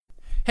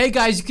Hey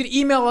guys, you can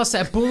email us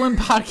at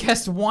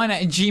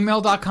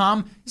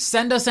boolinpodcast1@gmail.com.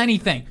 Send us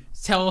anything.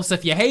 Tell us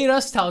if you hate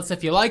us. Tell us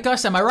if you like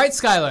us. Am I right,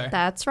 Skylar?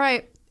 That's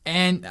right.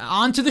 And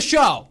on to the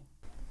show.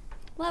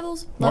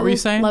 Levels. What were you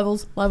saying?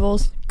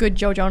 Levels. Good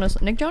Joe Jonas.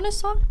 Nick Jonas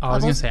song? Oh, I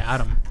was going to say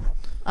Adam.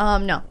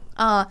 No.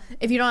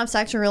 If you don't have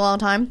sex for a real long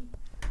time,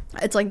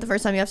 it's like the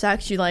first time you have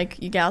sex, you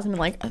gasm in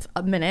like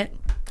a minute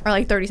or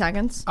like 30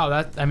 seconds.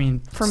 Oh,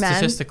 for men?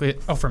 Statistically.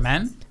 Oh, for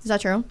men? Is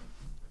that true?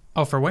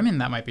 Oh, for women,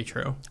 that might be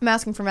true. I'm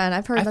asking for men.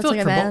 I've heard that's feel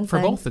like a man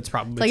for thing. both, it's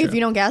probably like true. if you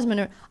don't gasm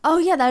in oh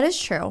yeah, that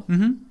is true.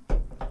 Mm-hmm.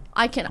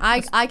 I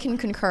can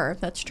concur.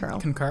 That's true.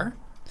 Concur?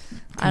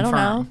 I don't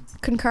know.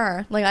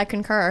 Concur. Like I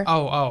concur.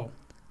 Oh,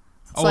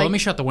 like, let me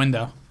shut the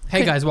window.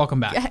 Hey guys, welcome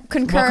back.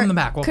 Concur. Welcome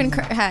back.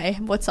 Hey,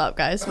 what's up,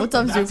 guys? What's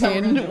up,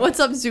 Zupine? What's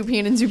up,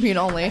 Zupine and Zupine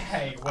only?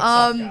 Hey, what's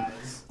up,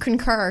 guys?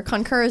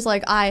 Concur is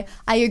like I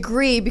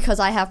agree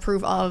because I have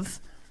proof of.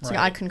 So Right.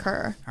 I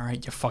concur. All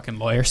right, you fucking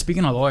lawyer.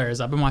 Speaking of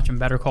lawyers, I've been watching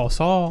Better Call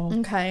Saul.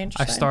 Okay,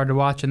 interesting. I started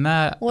watching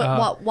that.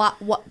 What?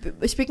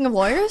 Speaking of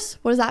lawyers,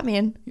 what does that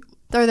mean?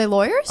 Are they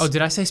lawyers? Oh,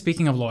 did I say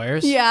speaking of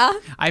lawyers? Yeah.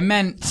 I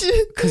meant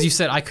because you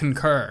said I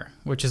concur,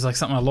 which is like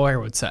something a lawyer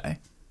would say.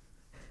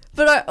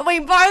 But are they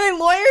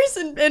lawyers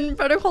in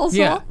Better Call Saul?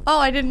 Yeah. Oh,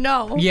 I didn't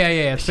know. Yeah,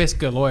 it's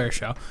basically a lawyer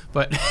show.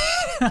 But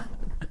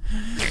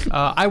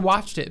I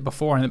watched it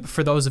before, and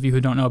for those of you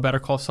who don't know, Better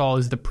Call Saul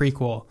is the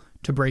prequel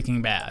to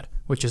Breaking Bad,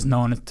 which is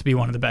known to be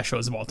one of the best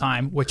shows of all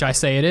time, which I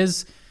say it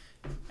is,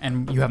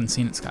 and you haven't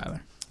seen it,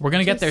 Skylar. We're going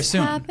to get there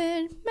soon.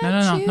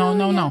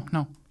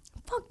 No.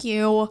 Fuck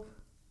you.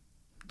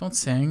 Don't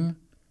sing.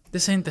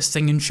 This ain't the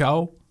singing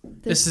show.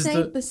 This is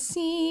the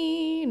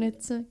scene.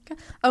 It's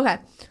okay.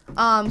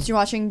 So you're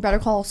watching Better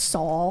Call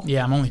Saul.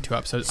 Yeah, I'm only 2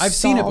 episodes. I've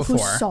seen it before.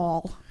 Who's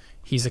Saul?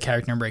 He's a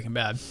character in Breaking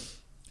Bad.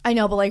 I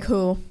know, but like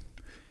who?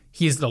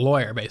 He's the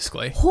lawyer,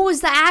 basically. Who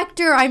is the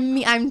actor?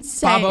 I'm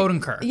saying Bob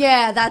Odenkirk.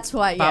 Yeah, that's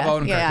what. Bob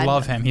Odenkirk.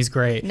 Love him. He's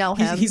great. Know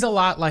him. He's a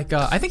lot like.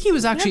 I think he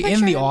was actually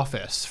in The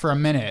Office for a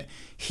minute.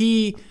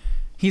 He's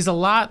a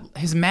lot.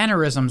 His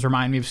mannerisms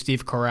remind me of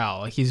Steve Carell.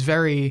 Like he's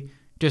very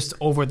just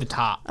over the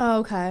top.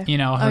 Oh, okay. You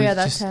know. Oh yeah,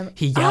 that's him.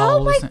 He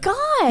yells. Oh my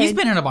god. He's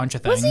been in a bunch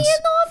of things. Was he in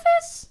The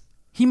Office?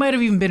 He might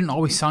have even been in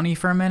Always Sunny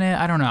for a minute.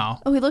 I don't know.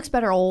 Oh, he looks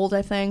better old.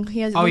 I think he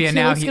has. Oh he yeah,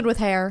 now looks good with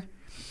hair.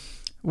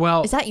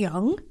 Well, is that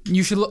young?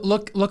 You should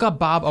look up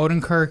Bob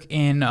Odenkirk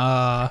in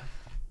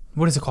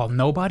what is it called?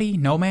 Nobody?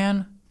 No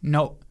Man?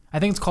 No. I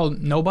think it's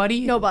called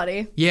Nobody.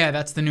 Nobody. Yeah,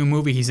 that's the new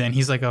movie he's in.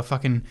 He's like a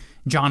fucking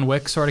John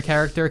Wick sort of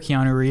character,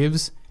 Keanu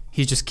Reeves.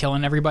 He's just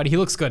killing everybody. He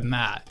looks good in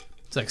that.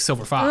 It's like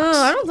Silver Fox.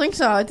 I don't think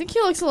so. I think he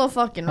looks a little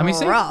fucking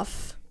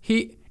rough.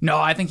 No,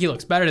 I think he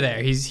looks better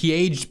there. He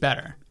aged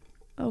better.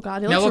 Oh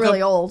god, he looks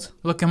really old.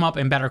 Look him up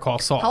in Better Call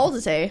Saul. How old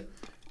is he?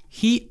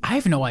 I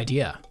have no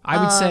idea.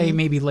 I would say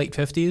maybe late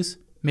 50s.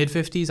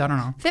 Mid-50s, I don't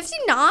know.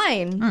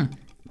 59.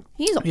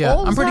 He's old. Yeah,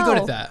 I'm pretty good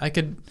at that.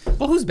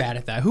 Well, who's bad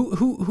at that?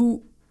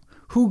 Who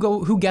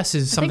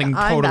guesses something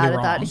totally bad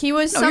wrong? At that.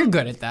 You're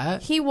good at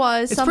that. He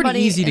was. It's pretty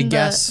easy to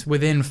guess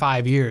within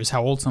 5 years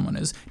how old someone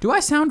is. Do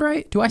I sound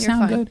right? Do I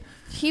sound good?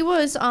 He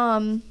was.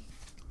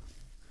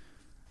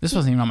 This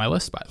wasn't even on my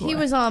list, by the way.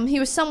 He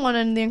was someone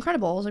in The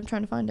Incredibles. I'm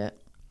trying to find it.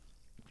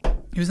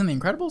 He was in The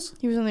Incredibles?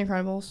 He was in The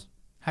Incredibles.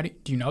 How do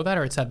you know that,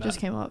 or it said that? Just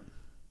came up.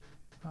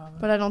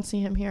 But I don't see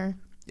him here.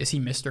 Is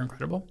he Mr.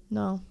 Incredible?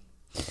 No.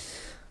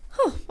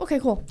 Huh. Okay,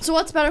 cool. So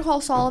what's Better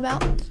Call Saul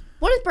about?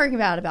 What is Breaking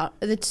Bad about?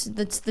 It's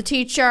the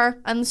teacher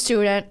and the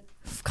student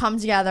come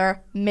together,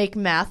 make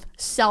meth,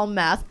 sell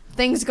meth.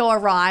 Things go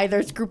awry.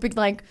 There's grouping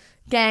like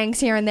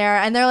gangs here and there,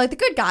 and they're like the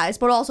good guys,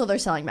 but also they're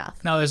selling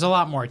meth. No, there's a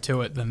lot more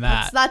to it than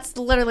that. That's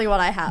literally what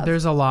I have.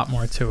 There's a lot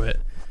more to it.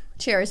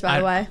 Cheers, by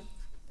the way.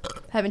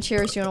 Haven't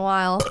cheers you in a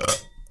while.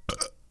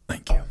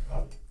 Thank you.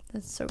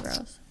 That's so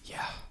gross.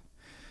 Yeah.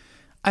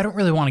 I don't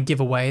really want to give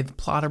away the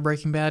plot of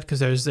Breaking Bad because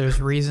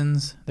there's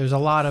reasons. There's a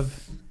lot of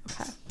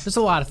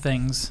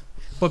things.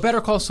 But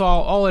Better Call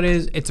Saul, all it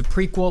is, it's a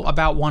prequel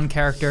about one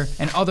character,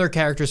 and other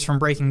characters from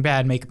Breaking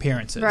Bad make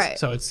appearances. Right.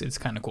 So it's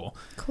kind of cool.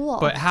 Cool.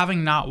 But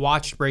having not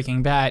watched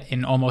Breaking Bad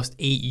in almost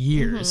 8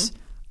 years,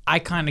 I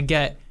kind of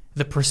get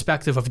the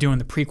perspective of doing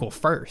the prequel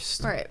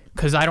first. Right.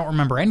 Because I don't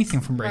remember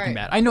anything from Breaking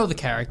Bad. I know the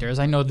characters,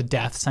 I know the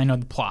deaths, I know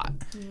the plot.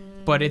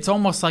 But it's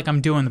almost like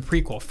I'm doing the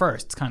prequel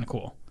first. It's kind of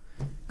cool.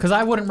 Because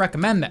I wouldn't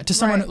recommend that. To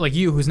someone like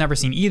you who's never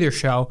seen either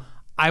show,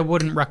 I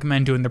wouldn't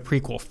recommend doing the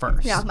prequel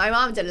first. Yeah, my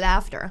mom did it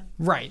after.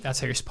 Right, that's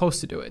how you're supposed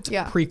to do it. It's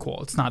a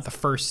prequel. It's not the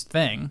first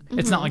thing.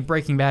 It's not like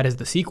Breaking Bad is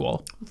the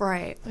sequel.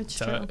 Right, it's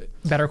true.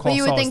 Better Call Saul. But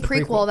you would think is the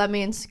prequel, that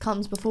means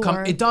comes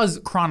before. It does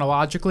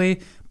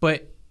chronologically,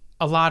 but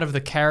a lot of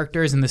the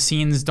characters and the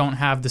scenes don't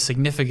have the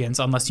significance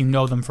unless you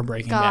know them from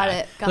Breaking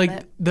Bad. Got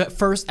it. The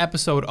first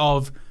episode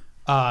of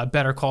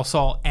Better Call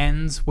Saul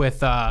ends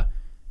with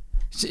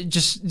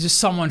just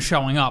someone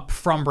showing up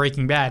from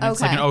Breaking Bad. And it's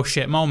like an oh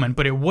shit moment,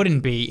 but it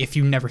wouldn't be if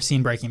you've never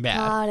seen Breaking Bad.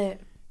 Got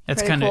it.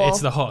 It's kind of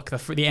it's the hook.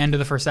 The end of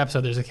the first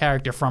episode, there's a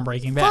character from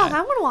Breaking Bad. Fuck,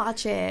 I want to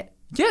watch it.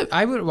 Yeah,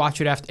 I would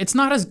watch it after. It's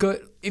not as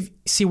good.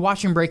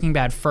 Watching Breaking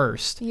Bad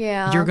first,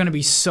 you're going to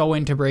be so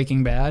into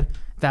Breaking Bad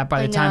that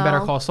by I the time Better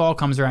know. Call Saul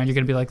comes around, you're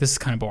gonna be like, this is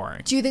kind of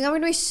boring. Do you think I'm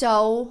gonna be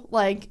so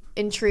like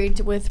intrigued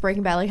with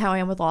Breaking Bad, like how I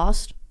am with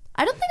Lost?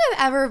 I don't think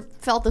I've ever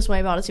felt this way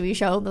about a TV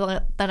show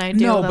than I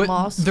do No, with but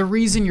Lost. the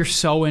reason you're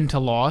so into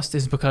Lost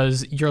is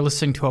because you're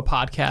listening to a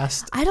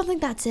podcast. I don't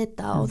think that's it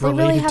though. They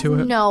Related really have to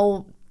it?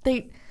 no.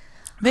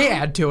 They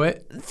add to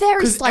it. Very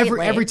Because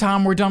slightly. every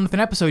time we're done with an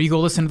episode, you go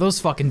listen to those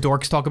fucking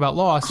dorks talk about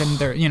Lost, and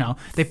they're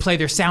they play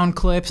their sound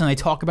clips and they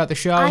talk about the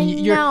show. I and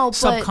you're know, but-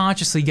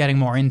 subconsciously getting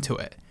more into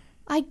it.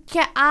 I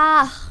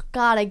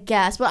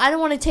guess, but I don't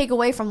want to take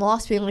away from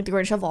Lost being like the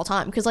greatest show of all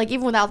time. Because like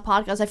even without the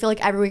podcast, I feel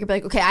like every week I'd be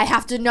like, okay, I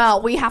have to know.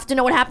 We have to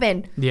know what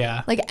happened.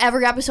 Yeah, Like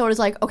every episode is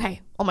like,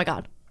 okay, oh my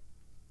god.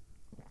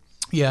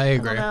 yeah, I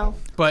agree. know.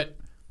 But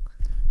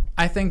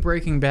I think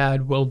Breaking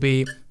Bad will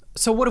be.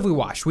 So what have we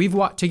watched? We've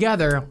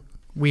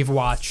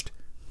watched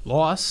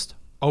Lost,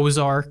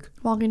 Ozark,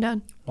 Walking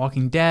Dead,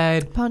 Walking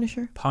Dead,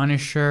 Punisher,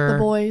 Punisher,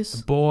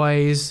 The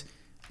Boys.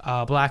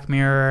 Black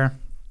Mirror.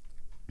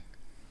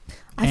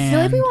 I feel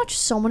like we And- watched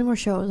so many more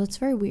shows. That's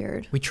very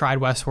weird. We tried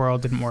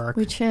Westworld, didn't work.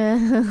 Which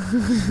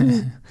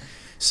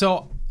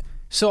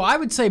So I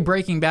would say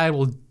Breaking Bad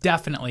will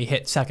definitely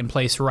hit second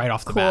place right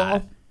off the Cool.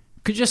 bat.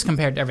 Just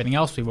compared to everything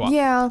else we've watched.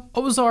 yeah,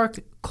 Ozark,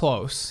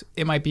 close.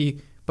 It might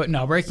be, but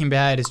no, Breaking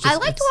Bad is just. I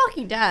liked it's-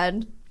 Walking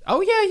Dead.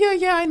 Oh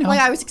yeah, I know. Like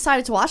I was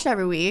excited to watch it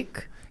every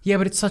week. Yeah,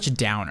 but it's such a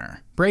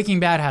downer.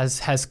 Breaking Bad has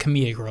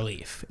comedic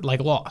relief,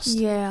 like Lost.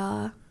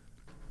 Yeah,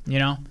 You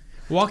know,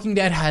 Walking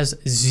Dead has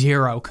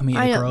zero comedic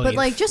I know. relief. But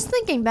like just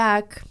thinking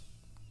back,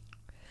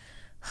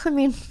 I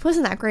mean,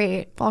 wasn't that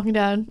great? Walking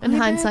Dead. In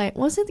hindsight,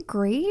 was it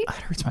great? it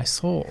hurts my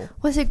soul.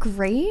 Was it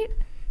great?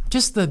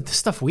 Just the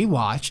stuff we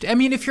watched. I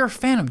mean, if you're a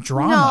fan of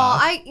drama,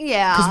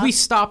 Because we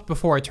stopped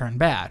before it turned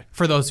bad.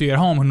 For those of you at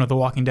home who know The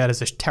Walking Dead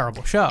is a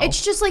terrible show.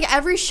 It's just like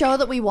every show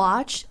that we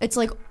watch, it's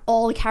like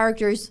all the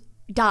characters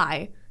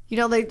die. You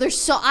know, like there's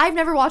so I've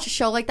never watched a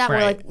show like that where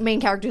Right. like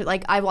main character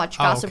like I watch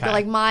Gossip, okay. but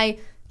like my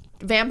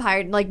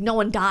vampire like no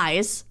one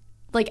dies.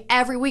 Like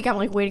every week I'm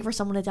like waiting for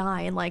someone to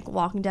die in like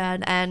Walking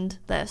Dead and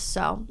this.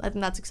 So I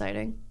think that's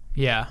exciting.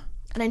 Yeah.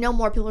 And I know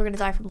more people are gonna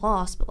die from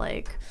Lost, but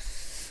like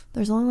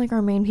there's only like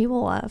our main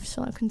people left,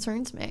 so that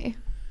concerns me.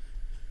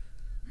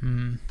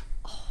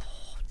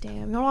 Oh damn!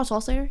 You wanna watch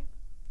Lost later?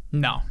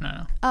 No.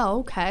 Oh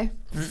okay.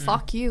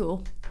 Fuck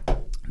you.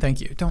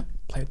 Thank you. Don't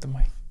play with the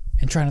mic.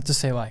 And try not to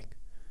say like.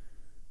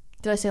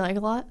 Did I say like a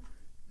lot?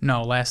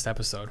 No, last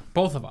episode.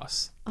 Both of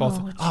us. Both.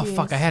 Oh, Oh,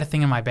 fuck! jeez. I had a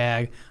thing in my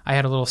bag. I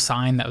had a little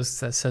sign that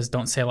says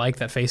 "Don't say like"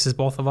 that faces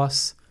both of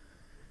us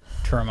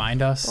to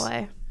remind us,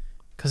 Boy.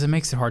 because it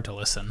makes it hard to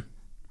listen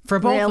for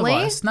both Really?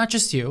 of us. Not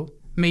just you.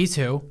 Me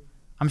too.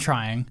 I'm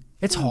trying.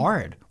 It's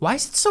hard. Why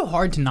is it so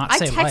hard to not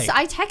say like?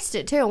 I text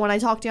it too when I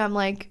talk to you. I'm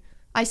like,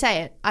 I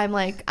say it. I'm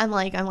like. I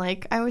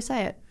always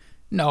say it.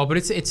 No, but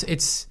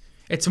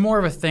it's more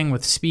of a thing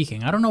with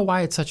speaking. I don't know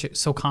why it's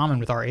so common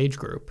with our age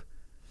group,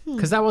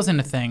 because that wasn't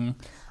a thing.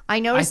 I I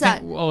noticed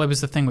think that. well, it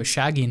was the thing with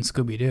Shaggy and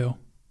Scooby Doo.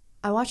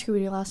 I watched Scooby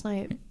Doo last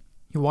night.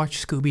 You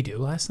watched Scooby Doo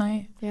last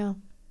night? Yeah.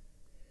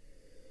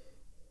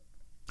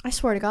 I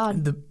swear to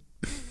God. The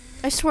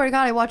I swear to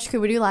God, I watched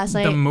Scooby Doo last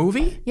night. the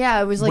movie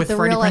Yeah, it was like with the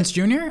Freddie real. Prinze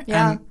Jr.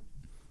 Yeah. And,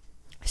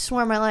 I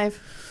swear on my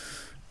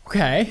life.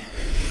 okay.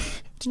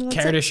 That's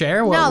Care it. to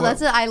share? No,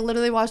 that's it. I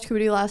literally watched Scooby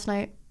Doo last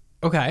night.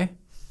 Okay.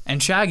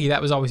 And Shaggy,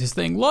 that was always his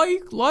thing.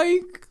 Like.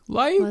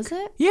 Was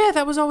it? Yeah,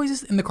 that was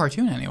always in the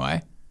cartoon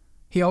anyway.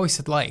 He always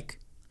said like.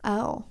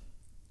 Oh.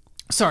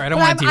 Sorry, I don't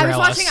But want to derail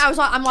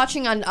I'm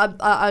watching on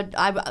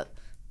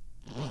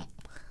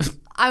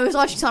I was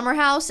watching Summer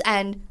House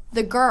and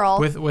the girl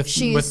with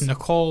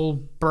Nicole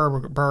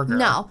Berger.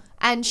 No,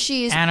 and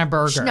she's Anna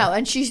Berger. No,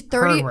 and she's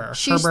 30. Herber.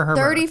 She's Herber.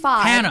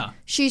 35. Hannah.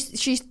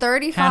 She's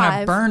 35.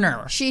 Hannah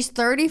Berner. She's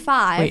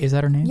 35. Wait, is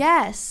that her name?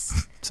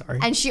 Yes. Sorry.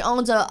 And she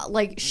owns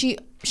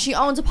she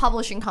owns a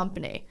publishing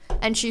company,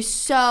 and she's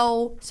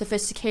so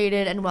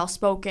sophisticated and well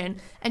spoken.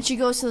 And she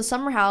goes to the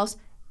Summer House.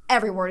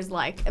 Every word is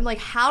like. I'm like,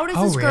 how does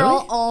this girl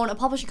really? own a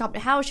publishing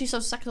company? How is she so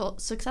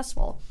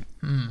successful?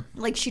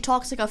 Like she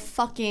talks like a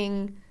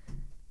fucking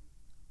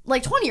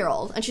like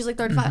 20-year-old, and she's like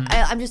 35.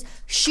 I'm just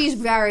she's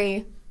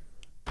very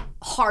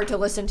hard to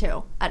listen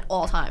to at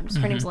all times.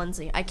 Her name's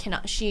Lindsay. I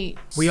cannot.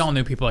 We all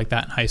knew people like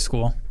that in high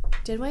school.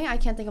 Did we? I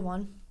can't think of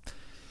one.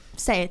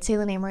 Say it. Say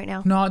the name right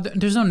now. No,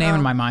 there's no name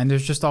in my mind.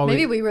 There's just always.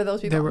 Maybe we were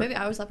those people. there were- Maybe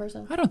I was that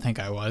person. I don't think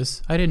I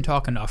was. I didn't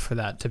talk enough for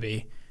that to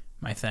be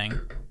my thing.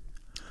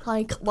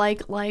 Like.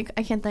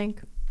 I can't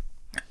think.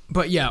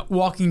 But yeah,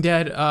 Walking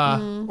Dead,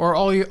 or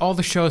all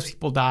the shows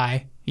people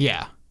die.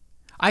 Yeah,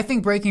 I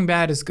think Breaking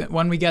Bad is good.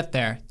 When we get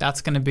there,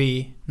 that's going to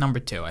be number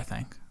 2. I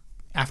think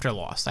after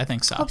Lost. I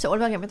think so. Hope so. What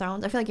about Game of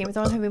Thrones? I feel like Game of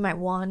Thrones would be my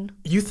one.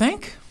 You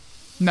think?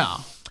 No,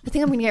 I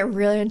think I'm gonna get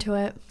really into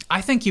it.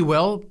 I think you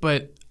will,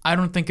 but I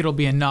don't think it'll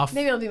be enough.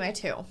 Maybe it'll be my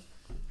 2.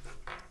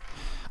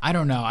 I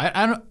don't know.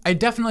 I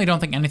definitely don't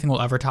think anything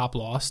will ever top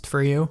Lost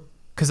for you.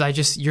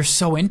 Because you're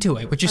so into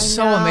it, which is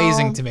so know.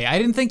 amazing to me. I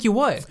didn't think you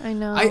would. I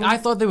know. I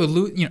thought they would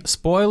lose.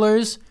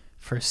 Spoilers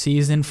for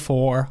season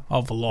 4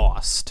 of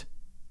Lost.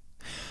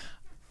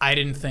 I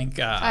didn't think.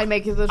 I'd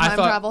make it the I time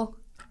thought- travel.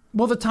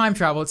 Well, the time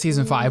travel at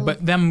season 5,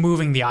 but them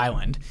moving the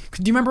island.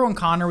 Do you remember when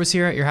Connor was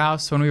here at your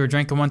house when we were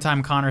drinking one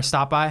time? Connor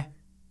stopped by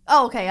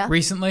Oh, okay, yeah.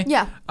 recently.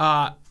 Yeah.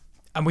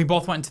 And we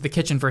both went into the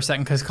kitchen for a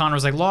second because Connor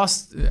was like,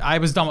 Lost. I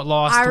was done with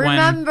Lost I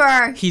remember.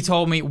 when he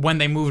told me when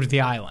they moved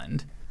the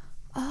island.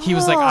 He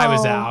was like, I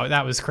was out.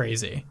 That was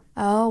crazy.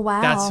 Oh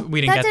wow.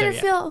 We didn't get there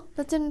yet.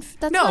 That didn't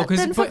feel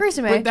because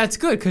crazy to me. but that's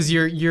good because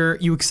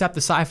you accept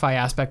the sci-fi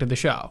aspect of the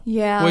show.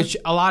 Yeah. Which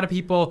a lot of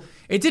people,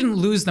 it didn't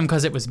lose them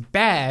because it was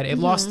bad. It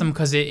lost them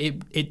because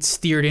it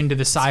steered into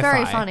the sci-fi. It's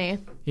very funny.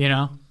 You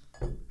know.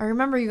 I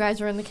remember you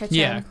guys were in the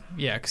kitchen.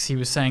 Yeah, because he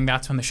was saying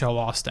that's when the show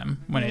lost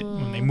him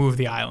when they moved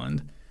the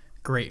island.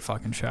 Great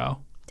fucking show.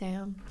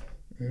 Damn.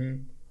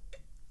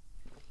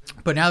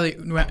 But now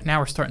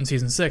we're starting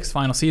season 6,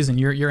 final season.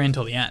 You're in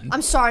till the end.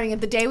 I'm starting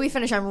it. The day we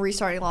finish, I'm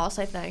restarting Lost,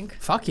 I think.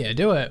 Fuck yeah,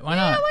 do it. Why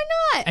not? Yeah, why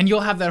not? And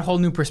you'll have that whole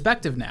new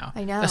perspective now.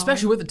 I know.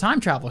 Especially with the time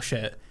travel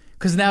shit.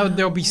 Because now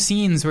there'll be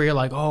scenes where you're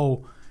like,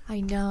 oh, I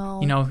know.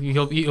 you know,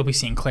 you'll be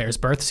seeing Claire's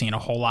birth scene a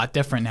whole lot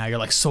different now. You're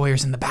like,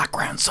 Sawyer's in the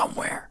background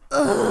somewhere.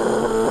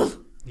 Ugh.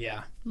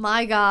 Yeah.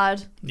 My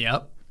God.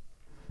 Yep.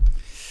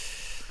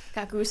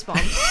 Got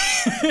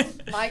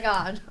goosebumps. My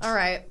God. All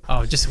right.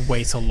 Oh, just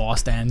wait till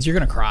Lost ends. You're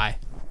gonna cry.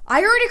 I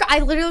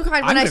literally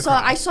cried when I'm I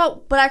gonna saw,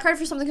 but I cried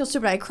for something so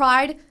stupid. I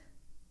cried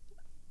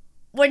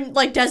when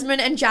like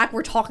Desmond and Jack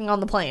were talking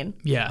on the plane.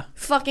 Yeah.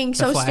 Fucking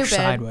so flash stupid.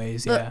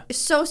 sideways, yeah.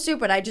 So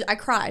stupid. I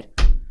cried.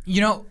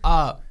 You know,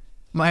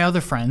 my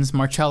other friends,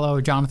 Marcello,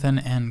 Jonathan,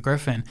 and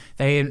Griffin,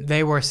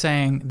 they were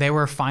saying they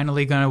were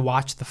finally gonna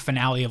watch the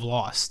finale of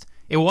Lost.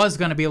 It was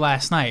gonna be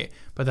last night,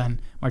 but then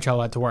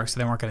Marcello had to work, so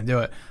they weren't gonna do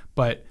it.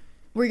 But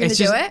were you gonna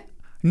do it?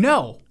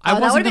 No, I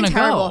wasn't gonna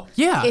go.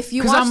 Yeah, if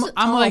you watched,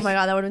 I'm oh like, my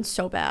God, that would have been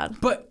so bad.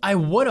 But I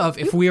would have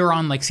if we were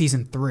on like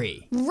season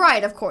 3.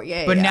 Right, of course,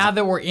 yeah. But yeah. now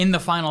that we're in the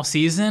final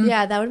season,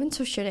 yeah, that would have been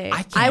so shitty.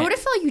 I I would have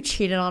felt like you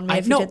cheated on me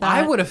if you did that.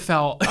 I would have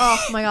felt.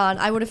 Oh my God,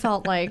 I would have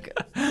felt like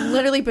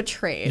literally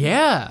betrayed.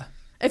 Yeah.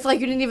 If like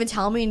you didn't even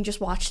tell me and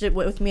just watched it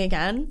with me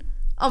again.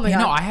 Oh my God.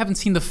 No, I haven't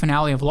seen the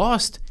finale of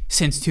Lost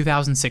since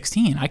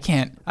 2016. I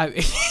can't.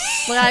 Like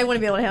I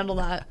wouldn't be able to handle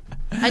that.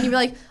 And you'd be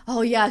like,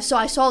 oh yeah, so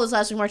I saw this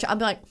last week, March. I'd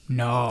be like,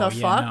 no, the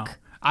fuck? No.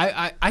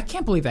 I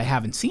can't believe they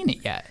haven't seen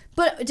it yet.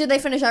 But did they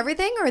finish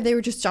everything, or they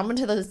were just jumping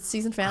to the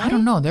season finale? I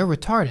don't know. They're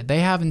retarded. They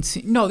haven't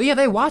seen. No, yeah,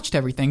 they watched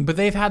everything, but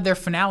they've had their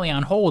finale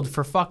on hold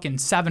for fucking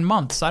 7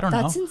 months. I don't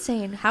know. That's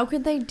insane. How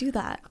could they do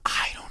that?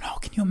 I don't know.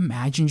 Can you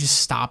imagine just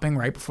stopping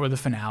right before the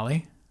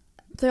finale?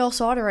 They all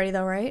saw it already,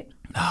 though, right?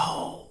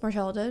 No.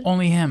 Marcella did.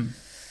 Only him.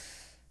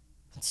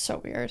 It's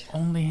so weird.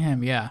 Only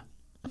him. Yeah.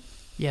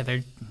 Yeah.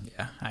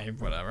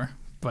 Whatever.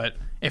 But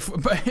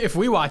if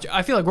we watch,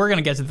 I feel like we're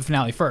gonna get to the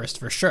finale first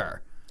for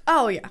sure.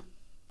 Oh yeah.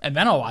 And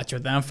then I'll watch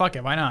it. Then fuck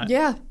it. Why not?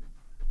 Yeah.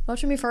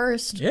 Watch me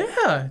first.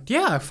 Yeah.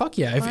 Yeah. Fuck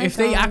yeah. If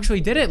they God.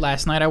 actually did it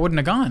last night, I wouldn't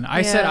have gone.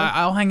 I said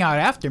I'll hang out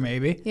after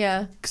maybe.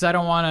 Yeah. Because I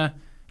don't want to.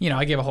 You know,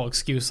 I gave a whole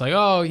excuse like,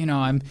 oh, you know,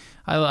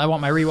 I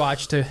want my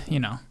rewatch to, you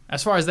know,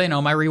 as far as they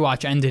know, my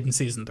rewatch ended in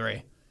season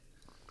 3.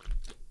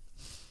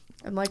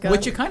 I'm like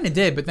which it kind of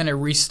did, but then it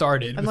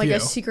restarted. I'm with like you. a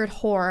secret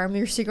whore. I'm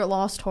your secret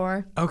lost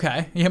whore.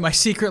 Okay. Yeah, my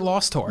secret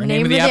lost whore.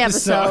 Name of the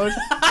episode.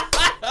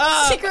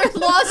 Secret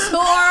lost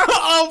whore.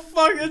 Oh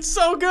fuck! It's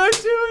so good,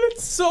 dude.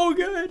 It's so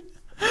good.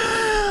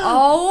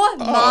 Oh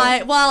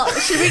my! Well,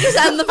 should we just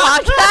end the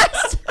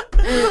podcast?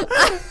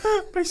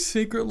 My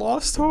secret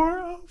lost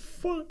whore. Oh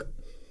fuck.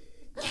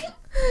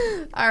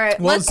 All right.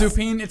 Well,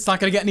 Zupine, it's not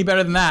gonna get any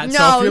better than that. No,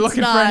 so if you're it's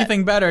looking for not.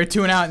 anything better,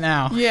 tune out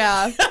now.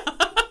 Yeah.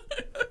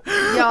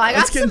 Yo,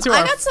 Let's get into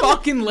our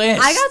fucking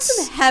list. I got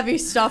some heavy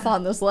stuff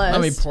on this list.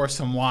 Let me pour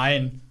some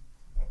wine.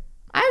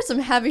 I have some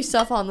heavy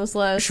stuff on this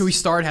list. Should we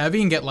start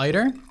heavy and get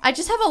lighter? I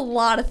just have a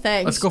lot of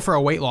things. Let's go for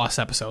a weight loss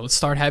episode. Let's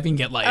start heavy and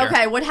get lighter.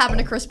 Okay, what happened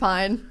to Chris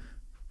Pine?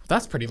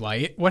 That's pretty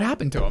light. What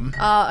happened to him?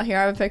 Here, I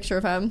have a picture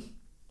of him.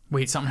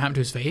 Wait, something happened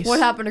to his face? What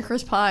happened to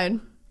Chris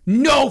Pine?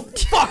 No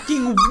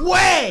fucking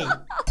way!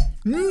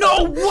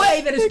 No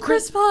way that is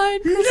Chris Pine.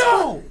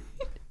 No!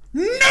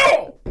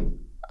 No!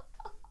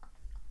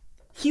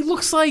 He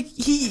looks like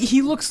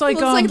he looks like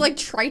like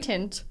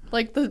Triton,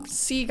 like the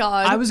sea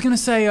god. I was gonna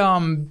say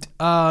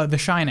The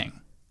Shining.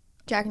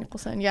 Jack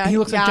Nicholson. Yeah, He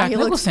looks like Jack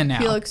Nicholson now.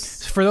 He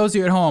looks. For those of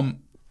you at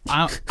home,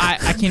 I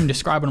can't even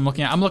describe what I'm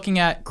looking at. I'm looking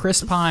at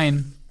Chris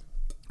Pine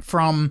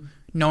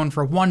known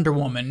for Wonder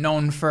Woman,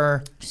 known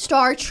for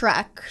Star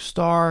Trek. He's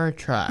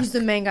He's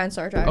the main guy in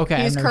Star Trek.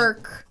 Okay, He's and there's-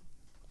 Kirk.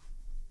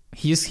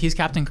 He's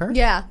Captain Kirk?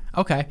 Yeah.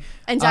 Okay.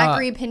 And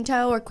Zachary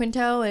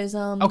Quinto is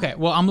Okay,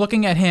 well, I'm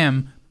looking at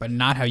him, but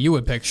not how you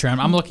would picture him.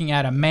 I'm looking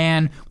at a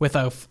man with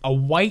a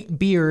white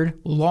beard,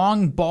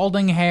 long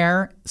balding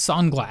hair,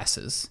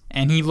 sunglasses,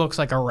 and he looks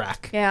like a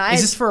wreck. Yeah,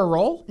 Is this for a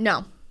role?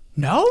 No.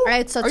 No?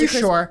 Are you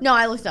sure? No,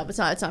 I looked it up. It's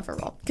not for a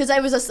role. Because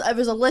it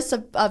was a list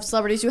of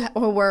celebrities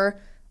who were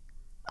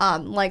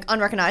like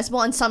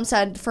unrecognizable, and some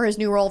said for his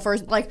new role,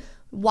 like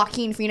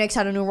Joaquin Phoenix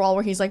had a new role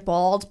where he's like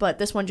bald, but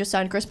this one just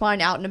said Chris Pine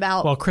out and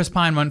about. Well, Chris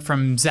Pine went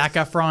from Zac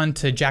Efron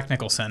to Jack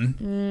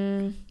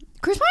Nicholson.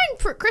 Chris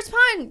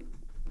Pine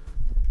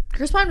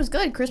Chris Pine was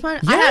good. Chris Pine.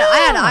 Yeah.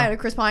 I had a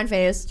Chris Pine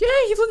phase. Yeah,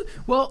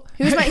 well.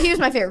 He was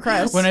my favorite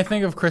Chris. When I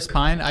think of Chris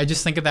Pine, I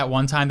just think of that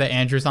one time that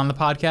Andrew's on the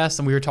podcast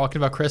and we were talking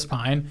about Chris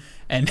Pine,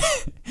 and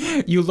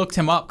you looked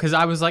him up because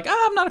I was like,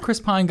 I'm not a Chris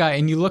Pine guy,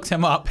 and you looked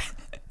him up.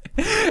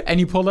 And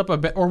you pulled up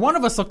or one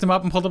of us looked him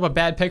up and pulled up a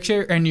bad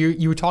picture, and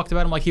you talked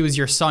about him like he was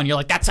your son. You're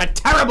like, that's a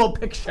terrible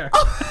picture.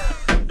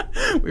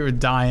 We were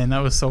dying. That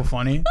was so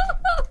funny.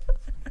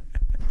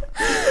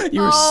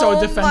 You were so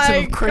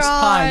defensive of Chris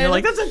Pine. You're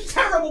like, that's a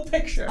terrible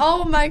picture.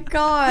 Oh my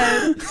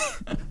God.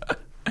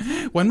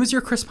 When was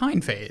your Chris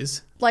Pine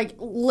phase? Like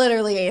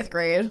literally 8th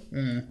grade.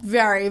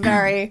 Very,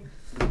 very.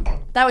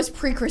 That was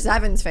pre-Chris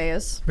Evans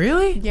phase.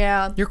 Really?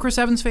 Yeah. Your Chris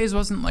Evans phase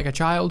wasn't like a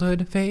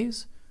childhood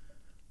phase?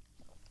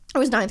 It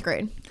was 9th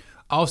grade.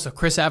 Oh, so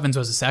Chris Evans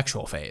was a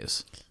sexual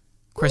phase.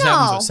 Chris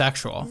Evans was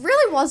sexual.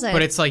 Really wasn't.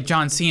 But it's like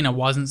John Cena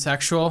wasn't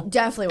sexual.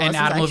 Definitely wasn't And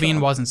Adam sexual.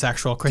 Levine wasn't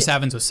sexual. Chris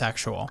Evans was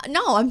sexual.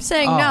 No, I'm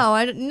saying no.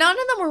 None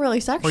of them were really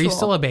sexual. Were you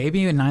still a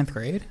baby in 9th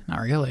grade? Not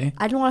really.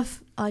 I didn't want to.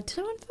 Did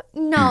I want to?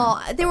 No,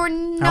 they were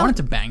no. I wanted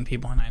to bang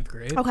people in 9th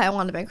grade. Okay, I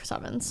wanted to bang Chris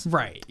Evans.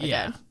 Right,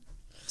 yeah. did.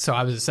 So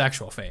I was a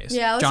sexual phase.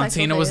 Yeah, I was John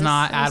sexual Cena was phase.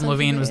 not. I was Adam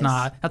Levine sexual was phase.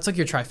 not. That's like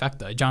your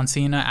trifecta. John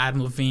Cena,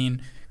 Adam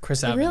Levine,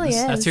 Chris Evans. really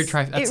That's your is.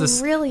 That's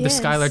It really the is.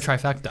 Skylar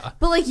trifecta.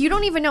 But like, you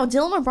don't even know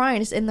Dylan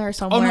O'Brien is in there Oh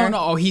somewhere. no!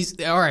 Oh, he's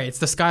all right. It's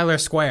the Skylar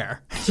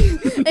Square.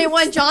 It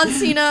went John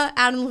Cena,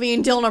 Adam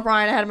Levine, Dylan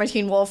O'Brien. I had my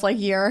Teen Wolf like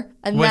year,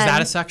 and Was then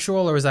that a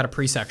sexual or was that a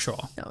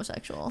pre-sexual? no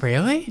sexual.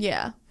 Really?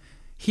 Yeah.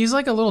 He's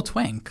like a little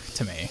twink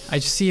to me. I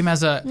just see him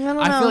as a. don't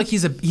I know. feel like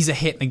he's a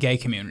hit in the gay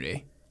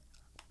community.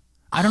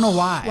 I don't know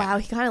why. Wow,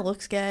 he kind of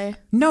looks gay.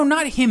 No,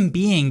 not him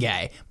being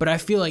gay, but I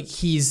feel like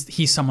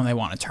he's someone they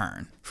want to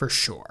turn for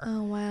sure.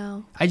 Oh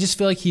wow. I just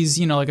feel like he's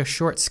like a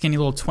short, skinny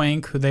little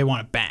twink who they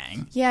want to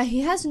bang. Yeah,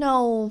 he has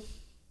no.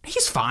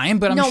 He's fine,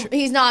 but I'm No, sure.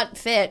 he's not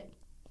fit.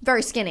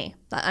 Very skinny.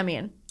 I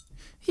mean,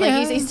 Yeah.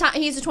 like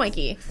he's a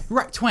Twinkie.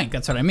 Right, twink.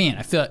 That's what I mean.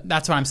 I feel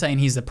that's what I'm saying.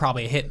 He's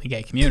probably a hit in the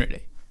gay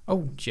community.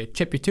 Oh, did you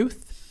chip your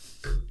tooth?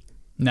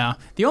 No.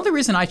 The only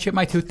reason I chipped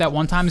my tooth that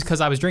one time is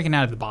because I was drinking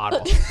out of the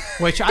bottle,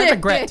 which I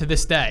regret to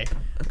this day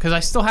because I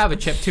still have a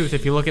chipped tooth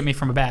if you look at me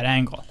from a bad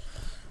angle.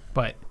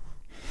 But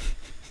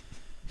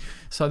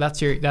so that's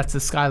the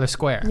Skylar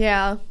Square.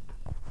 Yeah.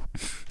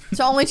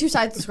 So only two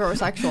sides of the square were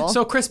sexual.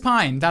 So Chris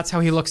Pine, that's how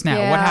he looks now.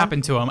 Yeah. What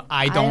happened to him?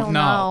 I don't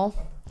know.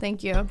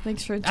 Thank you.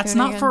 Thanks for That's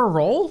tuning not in. for a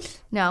role?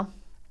 No.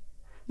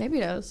 Maybe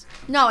it is.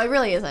 No, it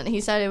really isn't.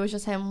 He said it was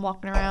just him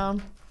walking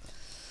around.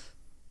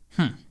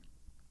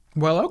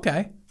 Well,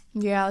 okay.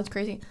 Yeah, that's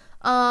crazy.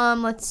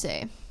 Let's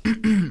see.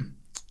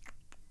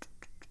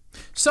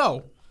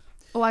 So,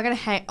 Oh, I gotta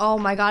hang. Oh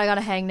my god, I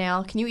gotta hang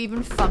nail. Can you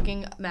even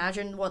fucking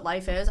imagine what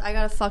life is? I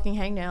got a fucking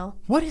hang nail.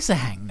 what is a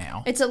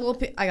hangnail? It's a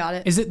little. I got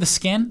it. Is it the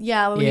skin?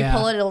 Yeah, when you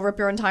pull it, it'll rip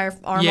your entire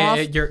arm Yeah, off.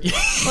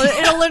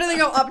 It'll literally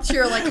go up to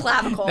your like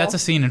clavicle. That's a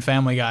scene in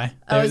Family Guy.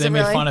 Oh, is They it made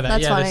really? fun of that.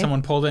 That's Yeah, funny. that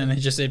someone pulled it and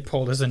it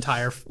pulled his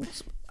entire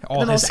all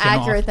the his most skin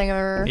accurate off. thing I've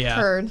ever Yeah.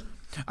 heard.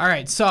 All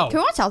right, so Can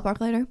we watch South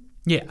Park later?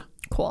 yeah,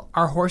 Cool.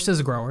 our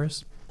horses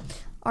growers.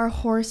 Our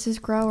horses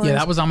growers. Yeah,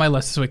 that was on my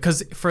list this week.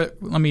 Because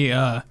let me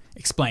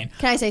explain.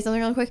 Can I say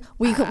something really quick?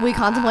 We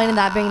contemplated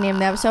that being the name of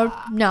the episode.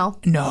 No.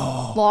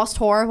 No, Lost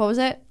Whore. What was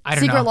it? I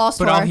don't Secret know. Lost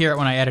but Whore. I'll hear it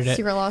when I edit it.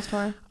 Secret Lost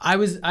Whore. I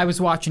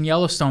was watching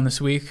Yellowstone this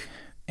week,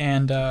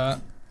 and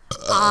I'm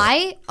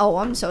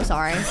so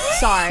sorry.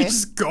 Sorry.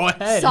 just go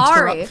ahead.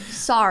 Sorry. interrupt.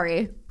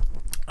 Sorry.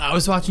 I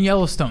was watching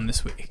Yellowstone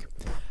this week,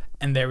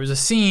 and there was a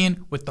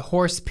scene with the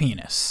horse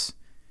penis.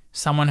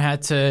 Someone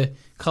had to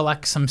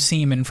collect some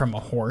semen from a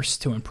horse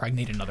to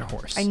impregnate another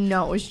horse. I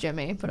know it was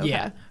Jimmy, but okay.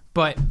 Yeah,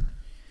 but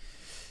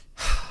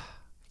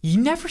you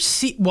never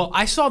see. Well,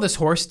 I saw this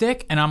horse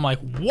dick, and I'm like,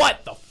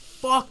 "What the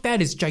fuck?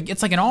 That is gigantic.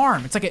 It's like an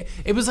arm.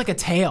 It was like a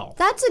tail."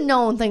 That's a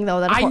known thing, though.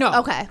 That I know.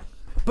 Okay.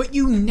 But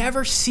you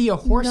never see a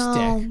horse No,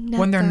 dick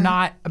when they're never,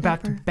 not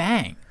about to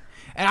bang.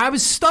 And I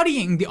was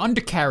studying the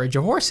undercarriage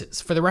of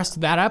horses for the rest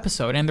of that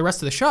episode and the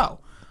rest of the show.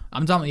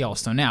 I'm done with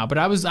Yellowstone now, but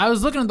I was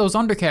looking at those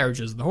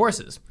undercarriages of the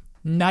horses.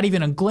 Not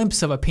even a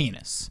glimpse of a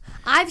penis.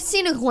 I've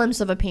seen a glimpse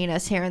of a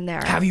penis here and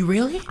there. Have you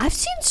really? I've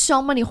seen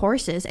so many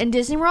horses. In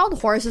Disney World,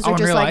 horses Oh, are in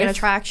just real like an life?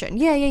 attraction.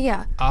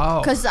 Yeah.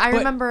 Oh. Because I But-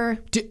 remember.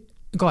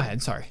 Go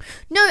ahead, sorry.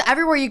 No,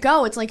 everywhere you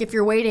go, it's like if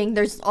you're waiting,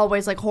 there's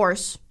always like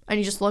horse, and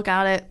you just look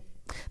at it.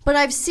 But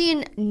I've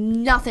seen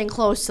nothing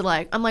close to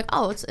like. I'm like,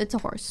 oh, it's a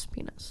horse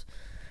penis.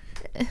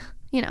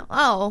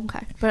 Oh,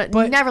 okay. But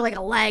never like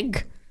a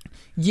leg.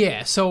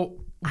 Yeah, so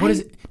what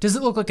is it? Does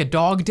it look like a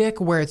dog dick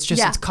where it's just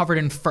Yeah. it's covered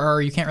in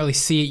fur, you can't really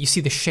see it, you see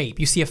the shape.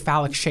 You see a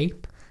phallic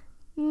shape?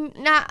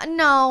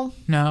 No.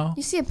 No.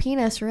 You see a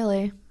penis,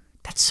 really.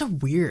 That's so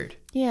weird.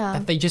 Yeah.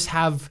 That they just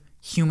have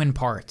human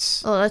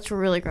parts. Oh, that's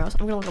really gross.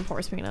 I'm gonna look up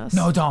horse penis.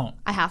 No, don't.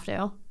 I have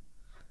to.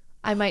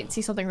 I might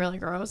see something really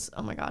gross.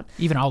 Oh my god.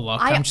 Even I'll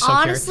look. I I'm just so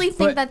honestly curious.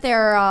 think But that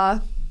they're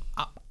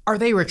are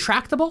they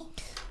retractable?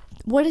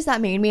 What does that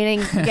mean?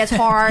 Meaning it gets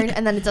hard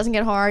and then it doesn't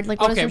get hard? Like,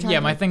 what Okay, is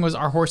yeah, my thing was,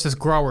 are horses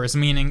growers?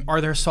 Meaning,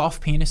 are their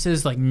soft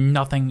penises like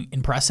nothing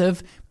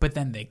impressive, but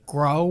then they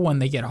grow when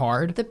they get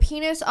hard? The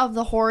penis of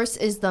the horse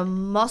is the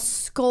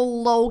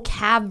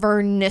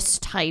musculocavernous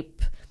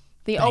type.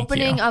 The Thank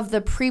opening you. of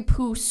the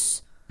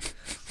prepuce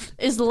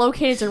is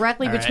located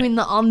directly All right. between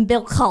the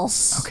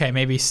umbilicals. Okay,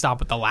 maybe stop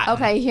with the Latin.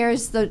 Okay,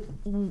 here's the.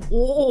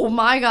 Oh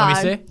my God!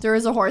 see. There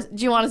is a horse.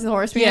 Do you want to see the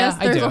horse penis? Yeah,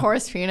 I There's do. a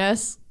horse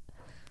penis.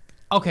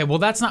 Okay, well,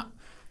 that's not...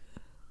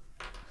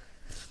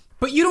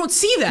 But you don't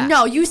see that.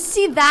 No, you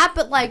see that,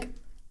 but like.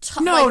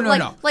 No, like, no, like,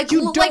 no. Like,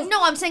 You like don't-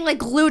 no, I'm saying like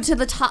glued to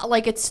the top,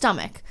 like its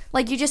stomach.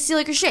 Like you just see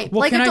like a shape, Well,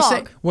 like can a I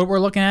dog. say, what we're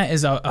looking at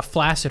is a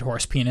flaccid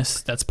horse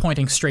penis that's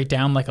pointing straight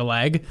down like a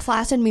leg.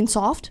 Flaccid means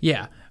soft.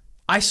 Yeah.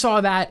 I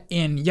saw that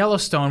in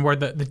Yellowstone where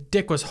the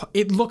dick was,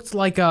 it looked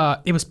like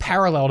it was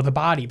parallel to the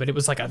body, but it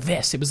was like a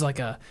this. It was like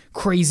a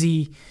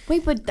crazy,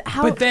 Wait, but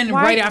how? but then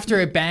why- right after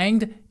it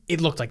banged,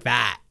 it looked like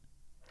that.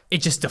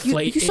 It just you,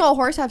 deflated. you saw a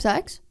horse have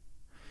sex.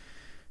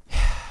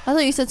 I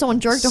thought you said someone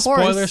jerked a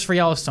horse. Spoilers for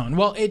Yellowstone.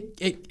 Well,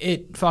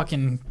 it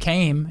fucking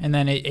came and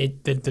then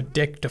the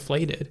dick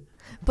deflated.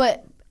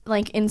 But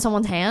like in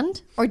someone's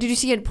hand, or did you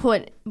see it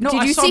put? No,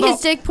 did I you saw see the-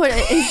 his dick put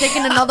his dick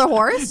in another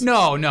horse?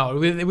 No,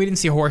 we didn't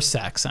see horse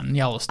sex on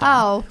Yellowstone.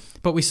 Oh.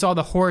 But we saw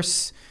the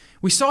horse.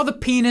 We saw the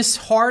penis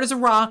hard as a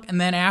rock,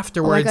 and then Oh my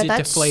afterwards God, it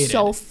that's deflated.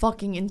 so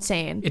fucking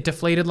insane. It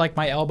deflated like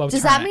my elbow.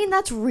 Does that mean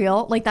that's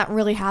real? Like that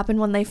really happened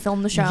when they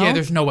filmed the show? Yeah,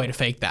 there's no way to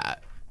fake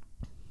that.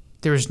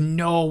 There's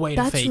no way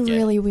to That's fake it.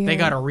 really weird. They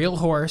got a real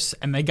horse,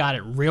 and they got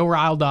it real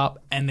riled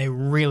up, and they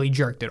really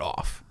jerked it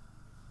off.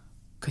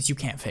 Because you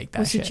can't fake that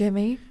Was shit. it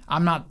Jimmy?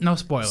 I'm not, no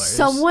spoilers.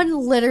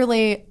 Someone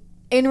literally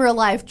in real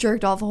life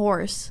jerked off a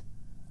horse.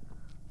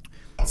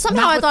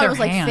 Somehow Not I with thought it their was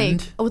like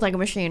hand. fake with like a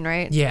machine,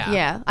 right? Yeah.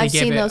 Yeah. They I've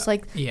give seen it- those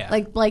like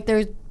yeah. like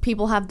there's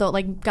people have the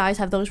like guys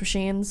have those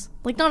machines.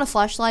 Like not a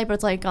flashlight, but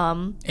it's like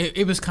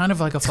It was kind of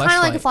like a kind of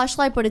flashlight. like a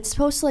flashlight, but it's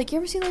supposed to like you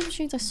ever seen those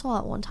machines? I saw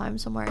it one time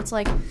somewhere. It's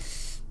like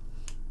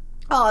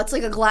it's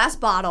like a glass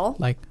bottle.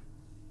 Like,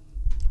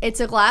 It's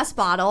a glass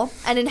bottle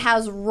and it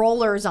has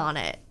rollers on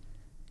it.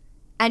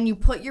 And you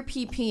put your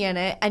pee in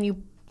it and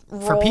you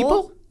roll. For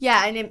people?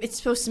 Yeah, and it's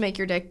supposed to make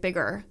your dick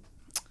bigger.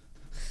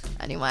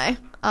 Anyway,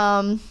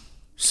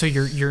 so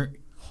you're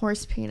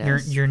horse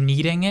penis. you're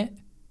kneading it?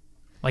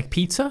 Like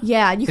pizza?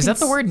 Yeah, and you Is can that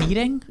the word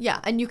kneading? Yeah,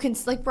 and you can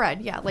like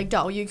bread. Yeah, like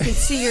dough. You can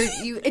see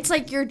it's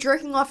like you're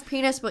jerking off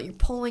penis, but you're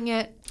pulling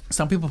it.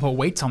 Some people put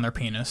weights on their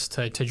penis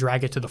to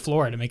drag it to the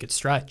floor to make it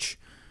stretch.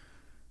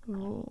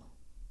 Ooh.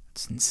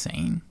 It's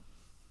insane.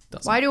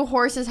 Why do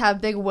horses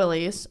have big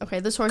willies? Okay,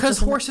 this horse. Because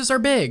doesn't- horses are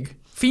big.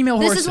 Female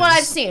This horses. is what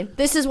I've seen.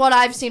 This is what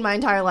I've seen my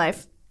entire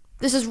life.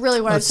 This is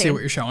really what Let's I've see seen. what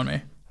you're showing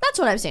me. That's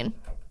what I've seen.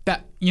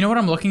 That, you know what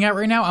I'm looking at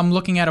right now? I'm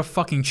looking at a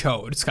fucking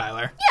chode,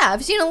 Skylar. Yeah,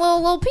 I've seen a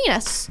little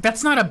penis.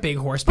 That's not a big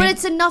horse. But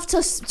it's enough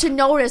to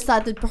notice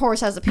that the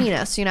horse has a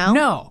penis, you know?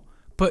 No,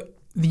 but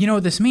you know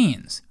what this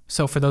means.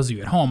 So for those of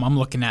you at home, I'm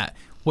looking at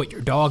what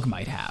your dog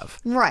might have.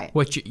 Right.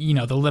 What you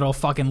know, the little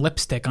fucking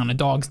lipstick on a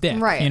dog's dick.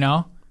 Right. You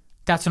know,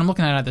 that's what I'm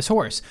looking at this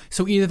horse.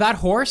 So either that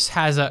horse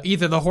has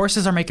either the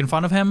horses are making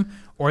fun of him,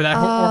 or that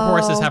or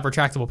horses have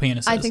retractable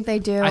penises. I think they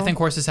do. I think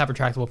horses have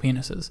retractable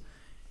penises.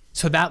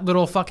 So that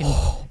little fucking.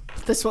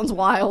 This one's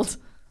wild.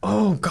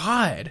 Oh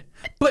God!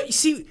 But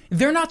see,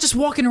 they're not just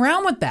walking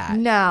around with that.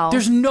 No.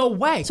 There's no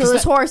way. So 'cause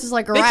this horse is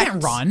like They erect.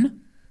 can't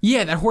run.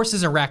 Yeah, that horse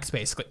is erect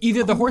basically.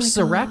 Either the horse is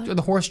erect or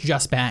the horse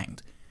just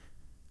banged,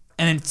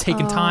 and then it's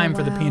taken time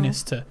for the wow.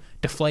 penis to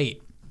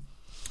deflate.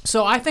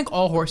 So I think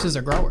all horses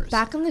are growers.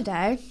 Back in the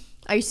day,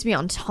 I used to be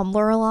on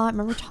Tumblr a lot.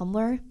 Remember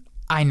Tumblr?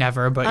 I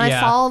never, but And yeah.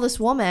 I follow this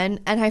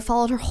woman, and I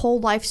followed her whole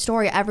life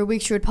story. Every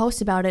week she would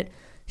post about it.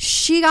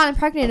 She got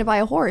impregnated by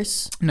a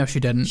horse. No, she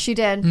didn't. She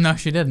did. No,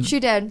 she didn't. She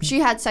did. She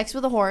had sex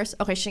with a horse.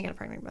 Okay, she didn't get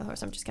pregnant by a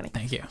horse. I'm just kidding.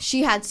 Thank you.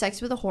 She had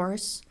sex with a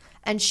horse,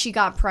 and she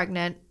got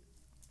pregnant.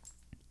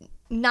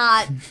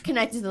 Not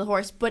connected to the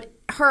horse, but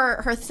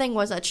her thing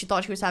was that she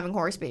thought she was having a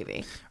horse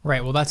baby.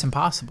 Right. Well, that's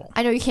impossible.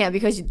 I know you can't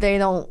because they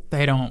don't.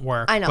 They don't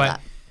work. I know but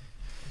that.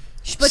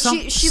 But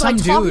Some- she some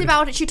like talked dude-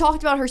 about it. She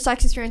talked about her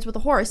sex experience with a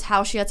horse,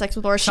 how she had sex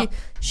with a horse.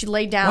 She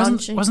laid down.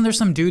 Wasn't there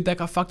some dude that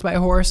got fucked by a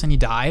horse and he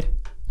died?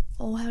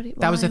 Oh, how did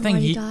That was the thing. Why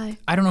did He, he die?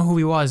 I don't know who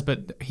he was,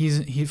 but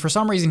he for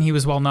some reason he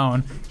was well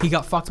known. He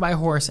got fucked by a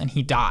horse and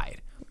he died.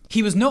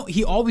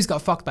 He always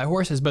got fucked by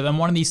horses, but then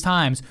one of these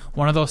times,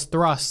 one of those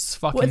thrusts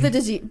fucking. With the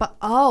disease. But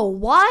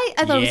why?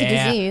 I thought it was a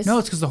disease. No,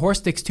 it's because the horse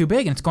dick's too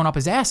big and it's going up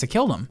his ass. It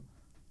killed him.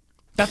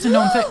 That's a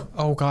known thing.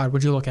 Oh God,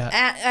 what'd you look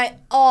at?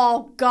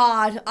 Oh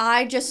God!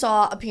 I just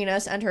saw a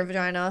penis and her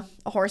vagina,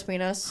 a horse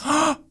penis.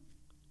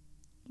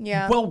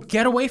 Yeah. Well,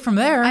 get away from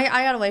there.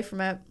 I got away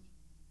from it.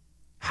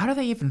 How do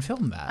they even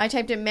film that? I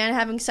typed in "man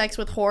having sex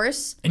with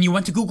horse." And you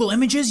went to Google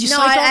Images? You No,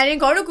 psycho? I didn't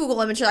go to Google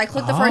Images. I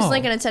clicked the first Oh.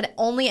 link and it said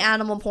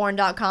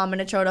onlyanimalporn.com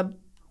and it showed a.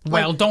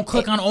 Well, don't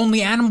click on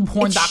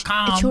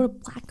onlyanimalporn.com. It showed a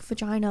black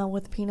vagina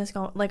with penis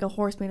going, like a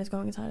horse penis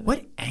going inside of it.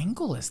 What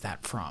angle is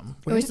that from?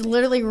 It was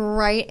literally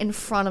right in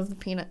front of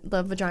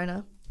the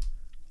vagina.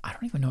 I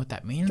don't even know what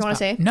that means. Do you wanna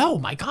say? No,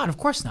 my God, of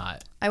course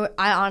not. I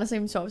honestly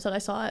am so upset I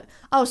saw it.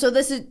 Oh,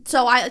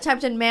 so I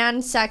typed in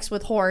man sex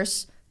with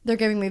horse. They're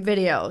giving me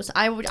videos.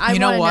 I want to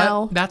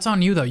know. That's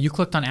on you, though. You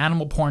clicked on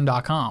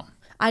animalporn.com.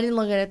 I didn't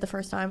look at it the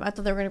first time. I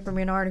thought they were going to bring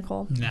me an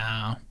article.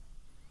 No.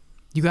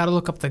 You got to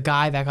look up the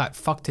guy that got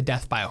fucked to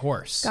death by a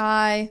horse.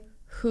 Guy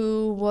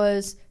who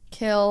was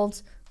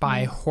killed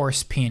by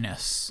horse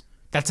penis.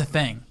 That's a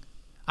thing.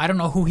 I don't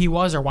know who he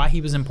was or why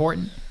he was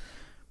important,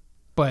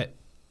 but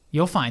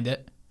you'll find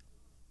it.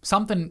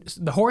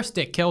 The horse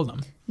dick killed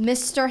him.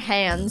 Mr.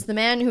 Hands, the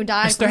man who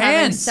died Mr. from having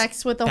Hands.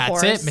 sex with a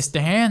horse. That's it, Mr.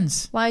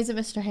 Hands. Why is it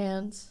Mr.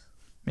 Hands?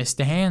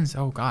 Mr. Hands.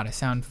 Oh, God, I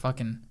sound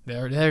fucking...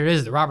 There it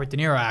is, the Robert De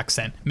Niro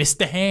accent.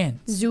 Mr.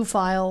 Hands.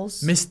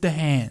 Zoophiles. Mr.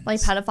 Hands.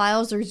 Like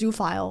pedophiles or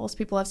zoophiles.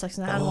 People have sex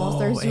with animals.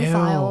 They're ew.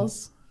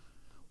 zoophiles.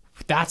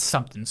 That's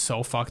something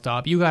so fucked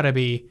up. You gotta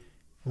be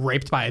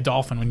raped by a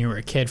dolphin when you were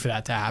a kid for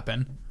that to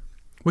happen.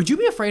 Would you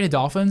be afraid of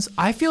dolphins?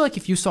 I feel like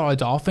if you saw a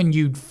dolphin,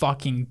 you'd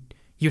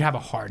have a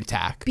heart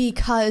attack.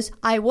 Because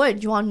I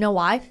would. You want to know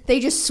why? They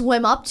just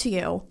swim up to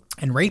you.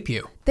 And rape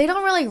you. They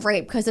don't really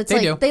rape because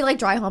they like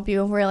dry hump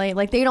you, really.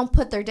 Like, they don't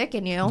put their dick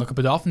in you. Look up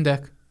a dolphin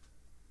dick.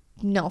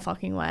 No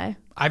fucking way.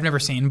 I've never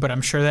seen, but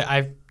I'm sure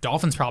that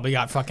dolphins probably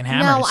got fucking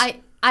hammers. No,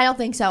 I don't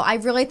think so. I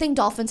really think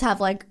dolphins have,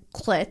 like,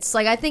 clits.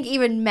 Like, I think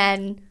even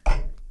men...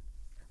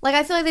 Like,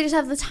 I feel like they just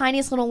have the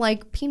tiniest little,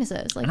 like,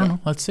 penises. Like, I don't know.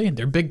 Let's see.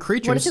 They're big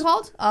creatures. What is it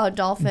called? Oh,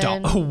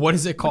 dolphin. What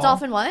is it called?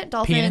 Dolphin what?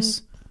 Dolphin.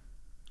 Penis.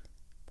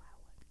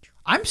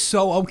 I'm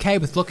so okay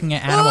with looking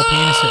at animal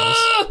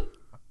penises.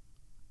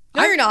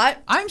 No, you're not.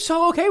 I'm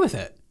so okay with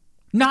it.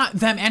 Not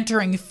them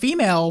entering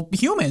female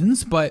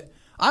humans, but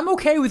I'm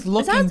okay with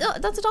looking.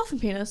 That's a dolphin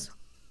penis.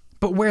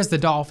 But where's the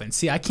dolphin?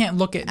 See, I can't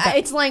look at that.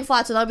 It's laying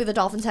flat, so that'll be the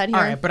dolphin's head here.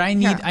 All right, but I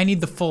need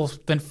the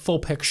full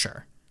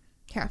picture.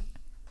 Here.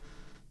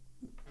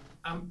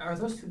 Are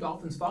those two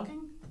dolphins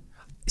fucking?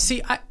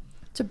 See,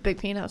 it's a big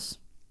penis.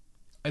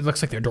 It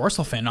looks like their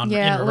dorsal fin in reverse.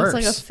 Yeah, it looks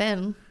like a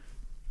fin.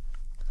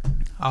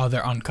 Oh,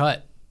 they're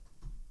uncut.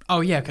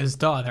 Oh yeah, because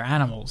they're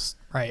animals,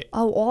 right?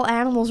 Oh, all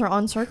animals are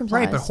uncircumcised.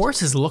 Right, but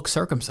horses look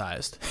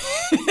circumcised.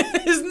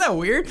 Isn't that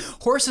weird?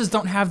 Horses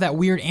don't have that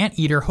weird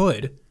anteater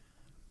hood.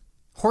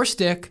 The horse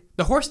dick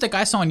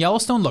I saw in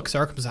Yellowstone looked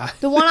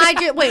circumcised. The one I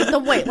did. Wait,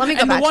 let me go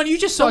and back. The one you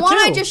just saw The one too.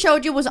 I just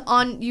showed you was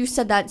on. You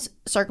said that's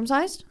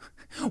circumcised.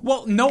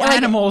 Well, no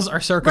animals are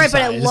circumcised.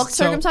 Right, but it looked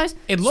circumcised.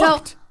 It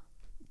looked. So,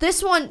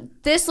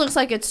 this looks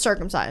like it's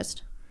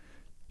circumcised.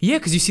 Yeah,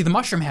 because you see the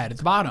mushroom head at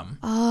the bottom.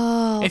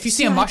 Oh. If you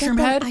see a mushroom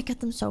head, I get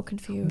them so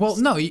confused. Well,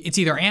 no, it's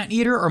either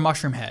anteater or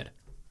mushroom head.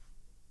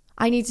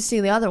 I need to see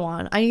the other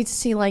one. I need to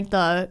see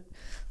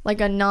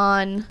a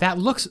non. That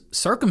looks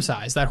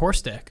circumcised. That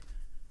horse dick.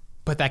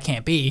 But that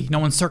can't be. No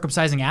one's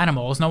circumcising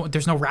animals. No,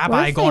 there's no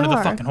rabbi going to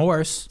the fucking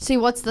horse. See,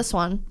 what's this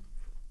one?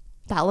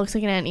 That looks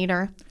like an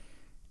anteater.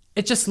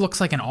 It just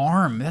looks like an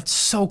arm. That's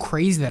so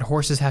crazy that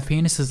horses have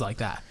penises like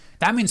that.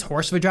 That means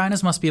horse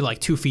vaginas must be like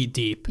 2 feet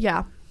deep.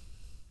 Yeah.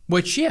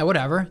 Which, yeah,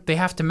 whatever. They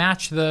have to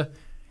match the...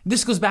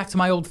 This goes back to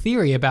my old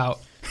theory about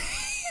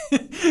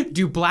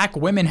do black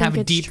women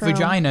have deep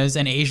vaginas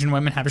and Asian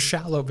women have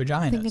shallow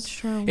vaginas? I think it's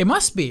true. It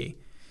must be.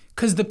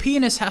 Because the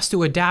penis has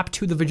to adapt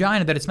to the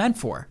vagina that it's meant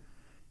for.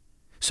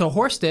 So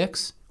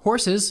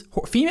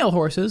female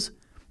horses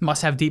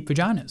must have deep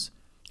vaginas.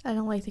 I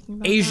don't like thinking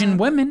about Asian that.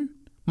 women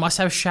must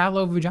have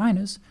shallow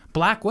vaginas.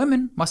 Black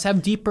women must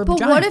have deeper vaginas.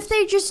 But what if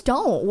they just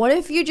don't? What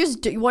if you're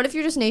just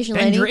an Asian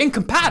lady? Then you're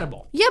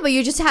incompatible. Yeah, but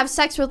you just have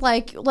sex with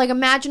like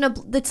imagine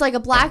it's like a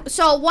black.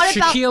 So what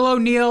about Shaquille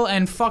O'Neal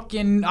and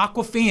fucking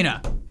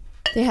Aquafina?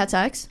 They had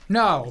sex?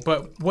 No,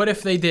 but what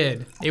if they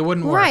did? It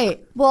wouldn't work.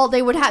 Right. Well,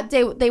 they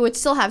would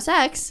still have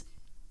sex.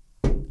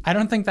 I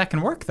don't think that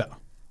can work though.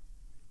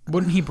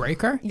 Wouldn't he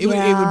break her? It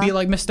would be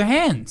like Mr.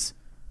 Hands.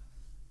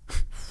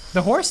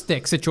 The horse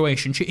dick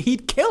situation.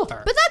 He'd kill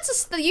her.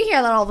 But you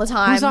hear that all the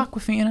time. Who's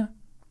Aquafina?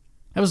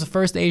 That was the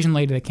first Asian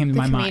lady that came to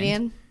my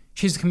comedian? mind.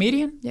 She's a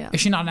comedian? Yeah.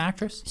 Is she not an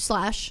actress?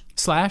 Slash.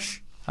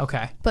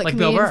 Okay. But like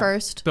comedian Bill Burr.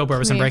 first. Bill Burr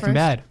was in Breaking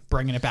Bad,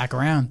 bringing it back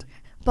around.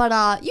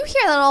 But you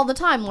hear that all the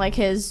time. Like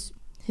his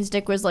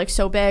dick was like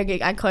so big, we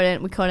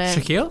couldn't.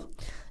 Shaquille?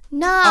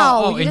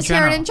 No, you just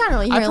hear it in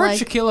general. You I've heard like,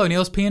 Shaquille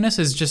O'Neal's penis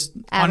is just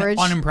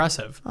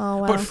unimpressive. Oh,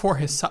 wow. But for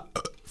his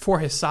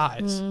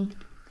size.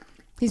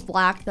 He's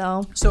black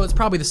though. So it's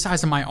probably the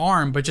size of my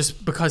arm, but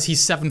just because he's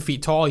 7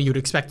 feet tall, you'd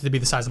expect it to be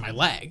the size of my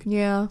leg.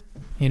 Yeah.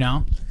 You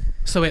know?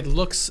 So it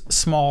looks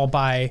small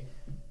by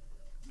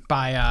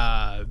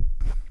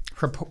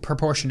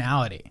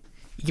proportionality.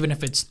 Even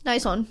if it's...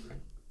 Nice one.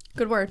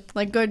 Good word.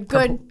 Like good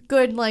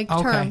like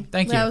term. Okay,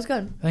 thank you. That was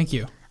good. Thank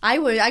you.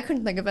 I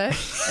couldn't think of it.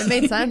 It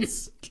made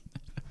sense.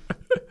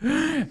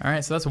 All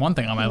right, so that's one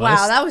thing on my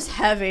list. Wow, that was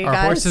heavy, Are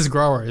guys. horses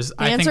growers?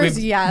 The answer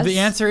is yes. The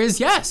answer is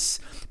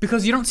yes.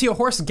 Because you don't see a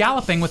horse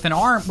galloping with an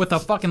arm, with a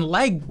fucking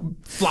leg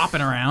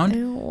flopping around.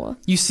 Ew.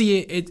 You see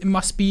it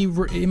must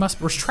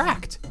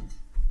retract.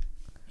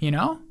 You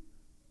know?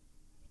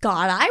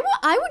 God,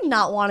 I would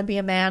not want to be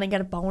a man and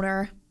get a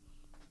boner.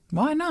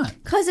 Why not?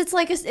 Because it's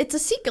like it's a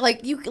secret.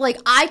 Like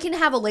I can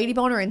have a lady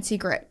boner in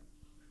secret.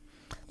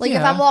 Like if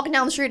Yeah. I'm walking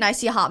down the street and I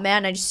see a hot man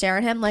and I just stare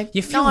at him, like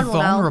You no feel one will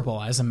know.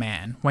 vulnerable as a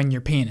man when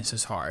your penis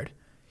is hard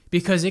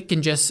because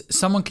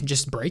someone can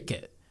just break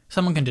it.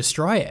 Someone can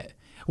destroy it.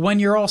 When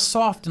you're all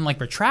soft and like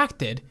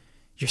retracted,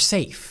 you're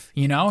safe,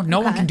 you know? No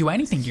one Okay. can do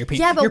anything to your penis.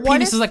 Yeah, but your what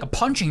penis if- is like a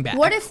punching bag.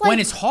 what if, when like-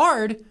 it's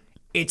hard,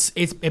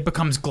 it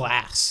becomes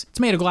glass. It's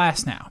made of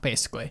glass now,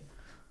 basically.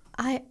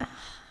 I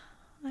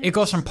It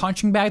goes from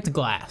punching bag to don't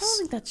glass.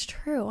 think that's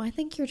true. I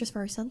think you're just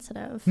very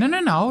sensitive.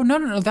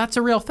 No. That's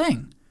a real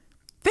thing.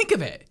 Think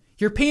of it.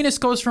 Your penis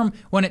goes from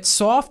when it's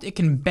soft, it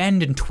can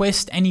bend and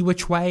twist any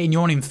which way, and you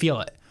won't even feel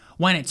it.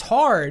 When it's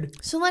hard,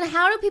 So then,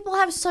 how do people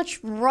have such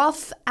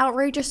rough,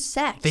 outrageous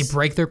sex? they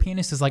break their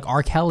penises like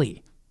R.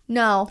 Kelly.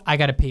 No. I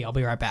gotta pee. I'll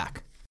be right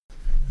back.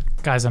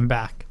 Guys, I'm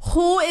back.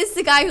 Who is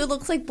the guy who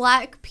looks like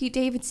Black Pete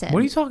Davidson? What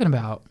are you talking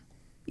about?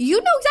 You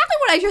know exactly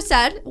what I just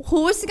said.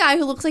 Who is the guy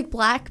who looks like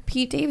Black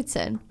Pete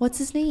Davidson? What's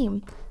his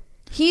name?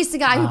 He's the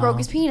guy who broke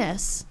his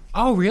penis.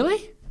 Oh,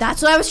 really?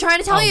 That's what I was trying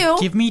to tell you.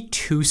 Give me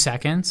 2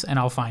 seconds and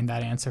I'll find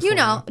that answer for You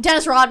know,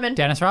 Dennis Rodman.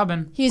 Dennis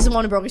Rodman. He's the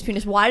one who broke his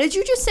penis. Why did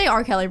you just say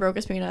R. Kelly broke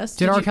his penis?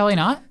 Did R. you- Kelly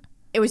not?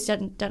 It was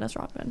Dennis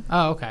Rodman.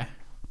 Oh, okay.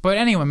 But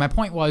anyway, my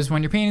point was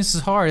when your penis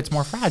is hard, it's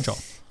more fragile.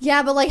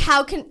 Yeah, but like,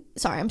 how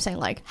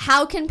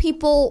can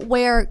people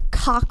wear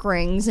cock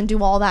rings and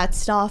do all that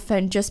stuff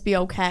and just be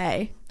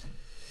okay?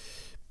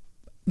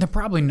 They're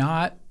probably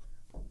not.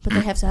 But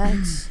they have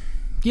sex.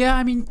 Yeah,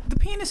 I mean, the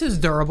penis is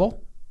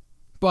durable,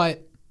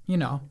 but, you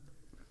know,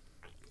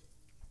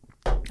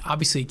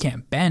 obviously it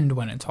can't bend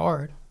when it's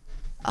hard.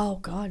 Oh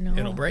God, no.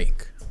 It'll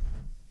break.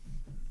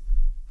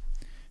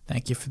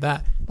 Thank you for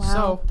that. Wow.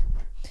 So,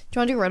 Do you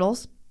want to do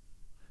riddles?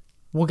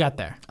 we'll get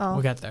there. Oh.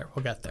 We'll get there.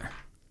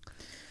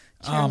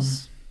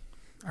 Cheers.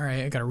 All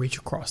right, I got to reach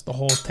across the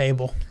whole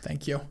table.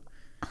 Thank you.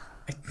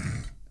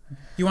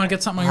 You want to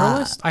get something on your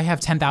list? I have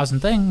 10,000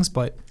 things,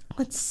 but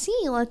Let's see.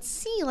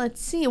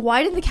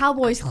 Why did the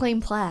Cowboys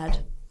claim plaid?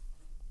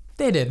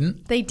 they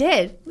didn't. They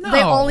did. No.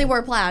 They only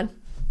wear plaid.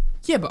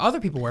 Yeah, but other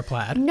people wear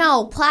plaid.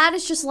 No, plaid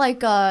is just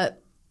like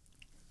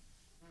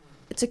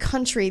it's a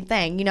country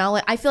thing, you know?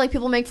 Like, I feel like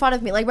people make fun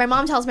of me. Like my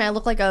mom tells me I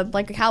look like a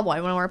cowboy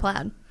when I wear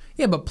plaid.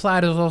 Yeah, but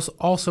plaid is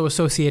also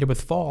associated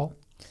with fall.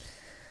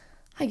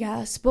 I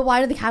guess. But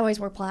why do the Cowboys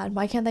wear plaid?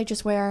 Why can't they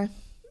just wear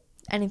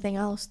anything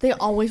else? They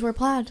always wear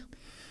plaid.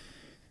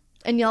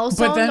 And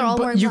Yellowstone, they're all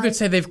wearing you plaid. could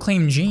say they've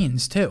claimed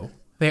jeans too.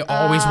 They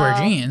always wear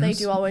jeans. They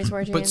do always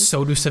wear jeans. But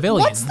so do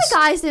civilians. What's the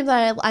guy's name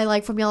that I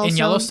like from Yellowstone? in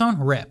Yellowstone?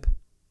 Rip.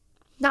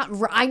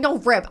 I know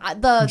Rip.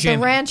 The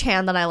Jimmy. ranch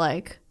hand that I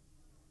like.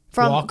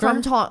 From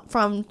Walker?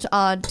 from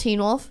Teen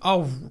Wolf.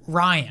 Oh,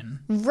 Ryan.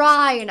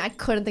 Ryan. I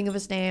couldn't think of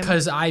his name.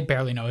 Because I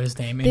barely know his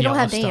name. They don't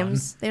have Yellowstone.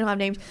 names. They don't have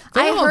names.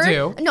 They I all heard,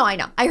 do. No, I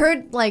know. I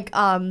heard like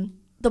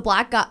the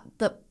black guy.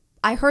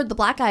 I heard the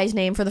black guy's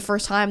name for the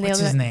first time. What's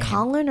his name?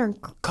 Colin or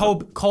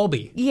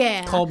Colby.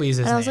 yeah. Colby's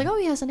his And I was name. like, oh,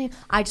 he has a name.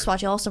 I just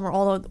watched Yellowstone where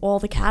all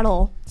the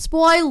cattle.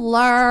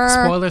 Spoiler.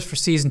 Spoilers for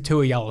season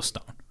 2 of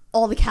Yellowstone.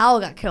 All the cattle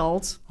got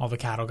killed. All the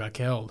cattle got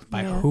killed.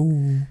 By Yeah.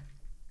 who?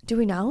 Do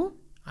we know?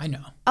 I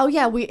know. Oh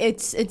yeah,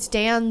 it's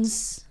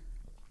Dan's,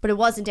 but it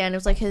wasn't Dan. It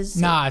was like his.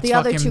 Nah, it's the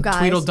other fucking two guys.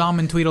 Tweedledum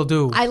and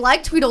Tweedledoo. I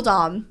like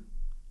Tweedledum.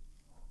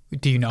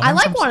 Do you know him I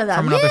like from, one of them.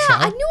 from another Yeah, show?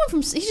 I knew him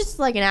from. He's just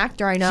like an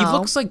actor. I know. He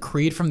looks like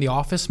Creed from The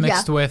Office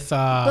mixed Yeah. with...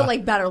 but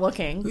like better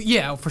looking.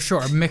 yeah, for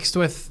sure. Mixed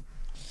with...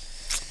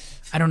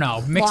 I don't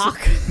know.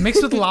 Locke.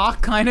 Mixed with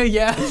Locke, kind of,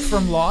 yeah,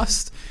 from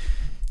Lost.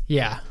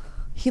 Yeah.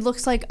 He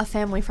looks like a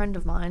family friend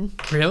of mine.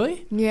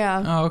 Really?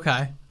 Yeah. Oh,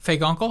 okay.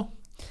 Fake uncle?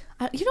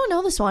 You don't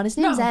know this one. His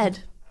name's No. Ed.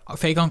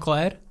 Fake Uncle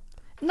Ed?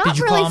 Not Did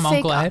you really call him fake.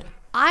 Uncle Ed?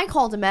 I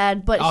called him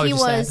Ed, but Oh, he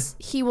just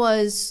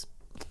was.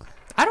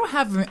 I don't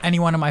have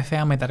anyone in my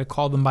family that I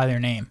called them by their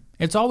name.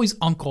 It's always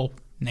uncle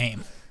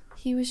name.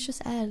 He was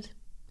just Ed.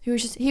 He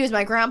was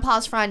my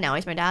grandpa's friend. Now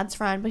he's my dad's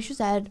friend, but he's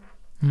just Ed.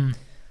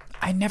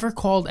 I never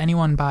called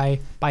anyone by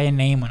a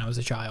name when I was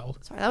a child.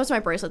 Sorry, that was my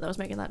bracelet that was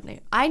making that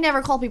name. I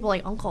never called people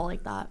like uncle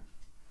like that.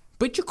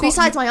 But you call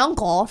Besides my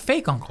uncle,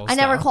 fake uncles. I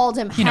never though. called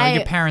him. You know, "Hey,"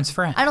 your parents'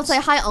 friends. I don't say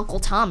hi, Uncle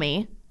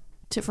Tommy,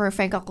 for a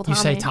fake Uncle Tommy.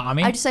 You say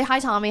Tommy? I just say hi,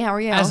 Tommy. How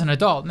are you? As an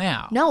adult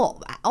now.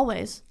 No,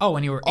 always. Oh,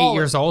 when you were 8 Always.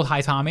 years old,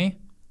 hi Tommy.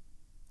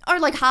 Or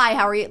like hi,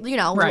 how are you? You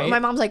know, Right. my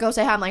mom's like, go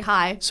say hi. I'm like,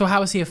 hi. So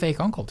how is he a fake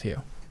uncle to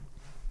you?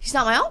 He's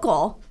not my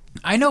uncle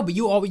I know, but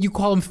you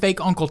call him fake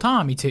Uncle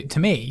Tommy to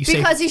me. You say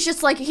because he's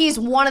just like he's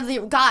one of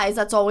the guys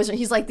that's always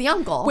he's like the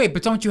uncle. wait,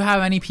 but don't you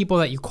have any people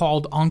that you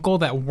called uncle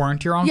that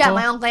weren't your uncle? Yeah,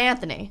 my Uncle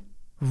Anthony.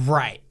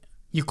 Right.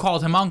 You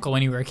called him uncle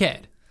when you were a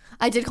kid.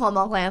 I did call him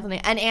Uncle Anthony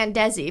and Aunt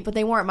Desi, but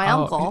they weren't my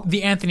Oh, uncle.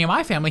 the Anthony in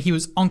my family, he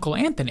was Uncle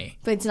Anthony.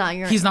 But it's not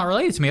your. He's not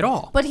related to me at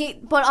all. But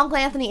Uncle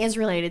Anthony is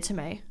related to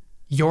me.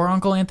 Your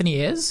Uncle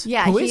Anthony is?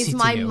 Yeah, Who is he's he to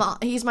my you?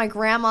 he's my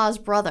grandma's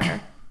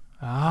brother.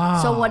 Oh.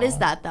 So what is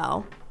that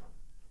though?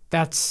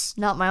 That's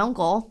Not my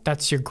uncle.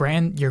 your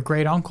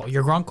great uncle,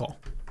 your grunkle.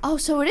 Oh,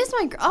 so it is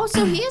my. Oh,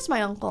 so he is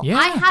my uncle. Yeah.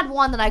 I had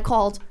one that I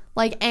called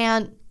like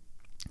Aunt.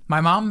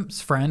 My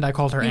mom's friend, I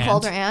called her You aunt.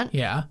 called her aunt?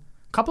 Yeah.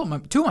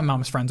 Two of my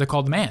mom's friends, I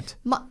called them aunt.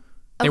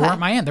 They Okay. weren't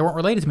my aunt. They weren't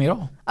related to me at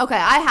all. Okay,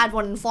 I had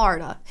one in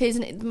Florida.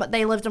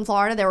 They lived in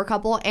Florida. They were a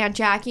couple, Aunt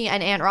Jackie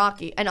and Aunt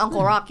Rocky and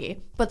Uncle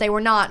Rocky, but they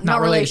were not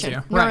Not related relation. to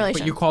you. No Right, relation.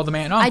 but you called them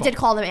aunt and uncle. I did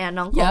call them aunt and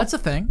uncle. Yeah, that's a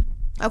thing.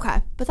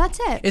 Okay, but that's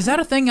it. Is that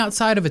a thing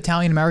outside of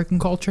Italian American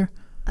culture?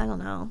 I don't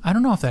know. I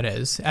don't know if that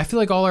is. I feel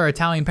like all our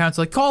Italian parents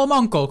are like, call him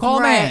uncle, call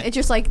him Right. aunt. It's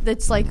just like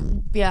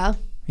yeah.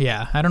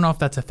 Yeah, I don't know if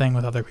that's a thing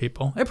with other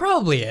people. It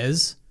probably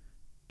is.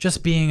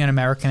 Just being an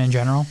American in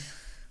general.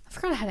 I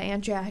forgot I had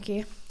Aunt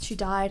Jackie. She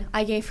died.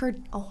 I gave her.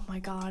 Oh my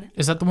god.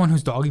 Is that the one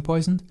whose dog you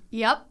poisoned?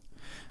 Yep.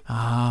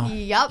 Oh.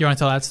 Yep. You want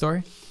to tell that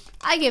story?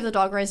 I gave the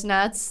dog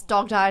raisinets.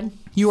 Dog died.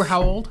 You were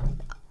how old?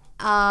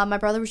 My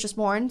brother was just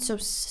born, so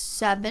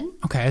 7.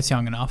 Okay, that's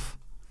young enough.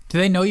 Do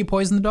they know you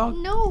poisoned the dog?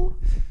 No.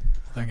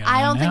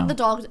 I don't think the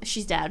dog.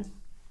 She's dead.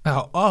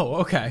 Oh,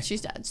 okay.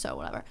 She's dead. So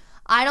whatever.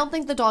 I don't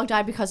think the dog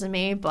died because of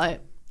me,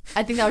 but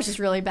I think that was just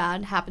really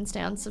bad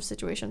happenstance of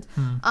situations.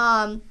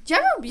 Do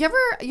you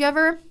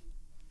ever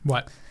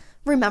What?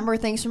 remember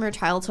things from your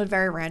childhood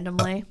very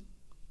randomly?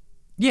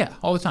 Yeah,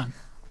 all the time.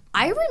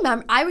 I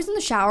remember I was in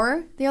the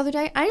shower the other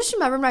day. I just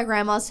remembered my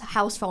grandma's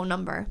house phone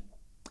number.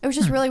 It was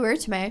just really weird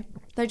to me.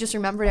 I just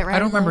remembered it randomly. I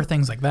don't remember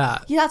things like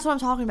that. Yeah, that's what I'm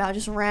talking about.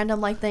 Just random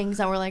like things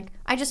that were like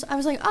I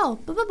was like, oh,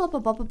 blah, blah, blah, blah,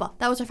 blah, blah, blah.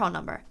 That was her phone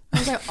number. I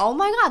was like, oh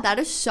my god, that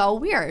is so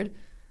weird.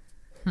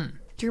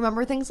 Do you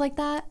remember things like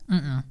that?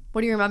 Mm-mm.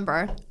 What do you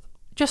remember?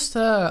 Just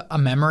a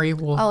memory.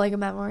 Oh, like a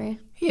memory.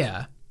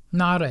 Yeah,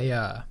 not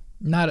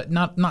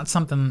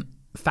something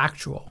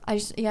factual. I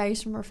used to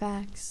remember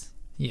facts.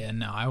 Yeah,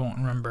 no, I won't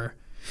remember.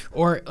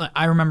 Or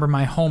I remember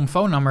my home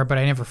phone number, but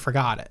I never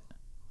forgot it.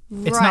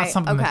 It's not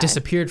something that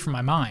disappeared from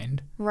my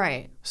mind.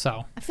 Right.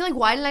 So I feel like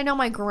why did I know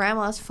my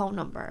grandma's phone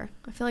number?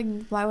 I feel like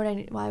why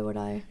would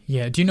I?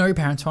 yeah, do you know your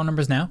parents' phone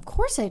numbers now? Of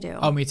course I do.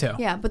 Oh, me too.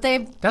 Yeah, but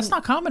That's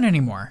not common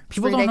anymore.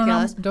 People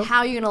ridiculous. don't know. How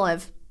are you gonna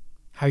live?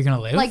 How are you gonna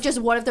live? Like, just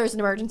what if there's an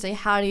emergency?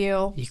 How do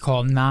you? You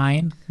call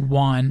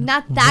 911.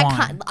 Not that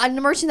kind. An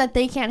emergency that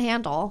they can't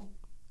handle.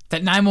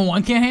 That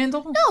 911 can't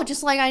handle? No,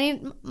 just like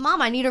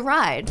I need a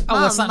ride. Oh,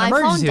 Mom, that's not an my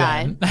emergency phone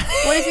died. then.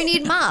 What if you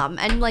need mom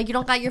and like you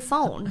don't got your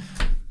phone?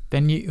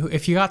 Then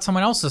if you got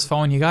someone else's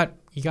phone, you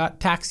got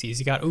taxis,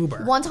 you got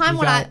Uber. One time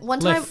when I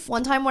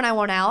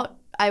went out,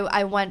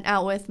 I went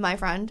out with my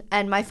friend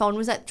and my phone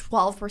was at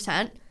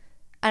 12%.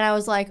 And I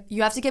was like,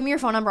 you have to give me your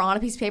phone number on a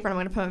piece of paper and I'm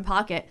going to put it in my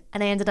pocket.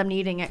 And I ended up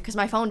needing it because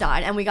my phone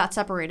died and we got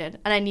separated.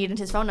 And I needed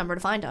his phone number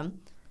to find him.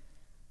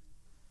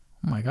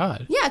 Oh, my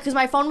God. Yeah, because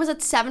my phone was at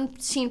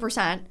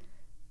 17%.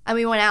 And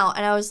we went out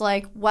and I was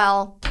like,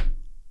 well,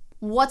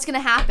 what's going to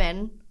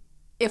happen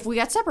if we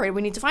get separated?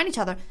 We need to find each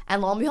other.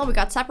 And lo and behold, we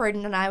got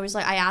separated. And I was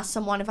like, I asked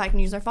someone if I can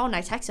use their phone. And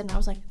I texted and I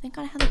was like, thank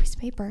God I have a piece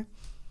of paper.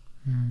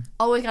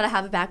 Always got to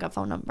have a backup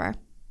phone number.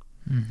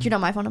 Do you know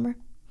my phone number?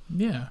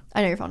 Yeah.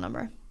 I know your phone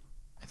number.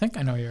 I think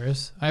I know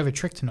yours. I have a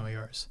trick to know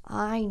yours.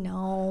 I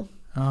know.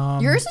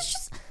 Yours is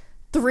just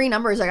 3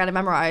 numbers I got to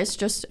memorize,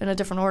 just in a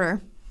different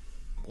order.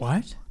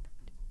 What?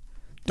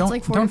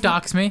 Don't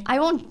dox me. I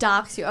won't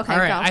dox you. Okay, All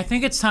right, go. I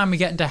think it's time we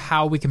get into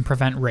how we can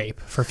prevent rape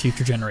for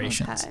future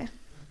generations. Okay.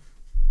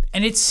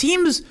 And it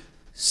seems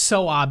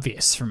so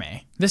obvious for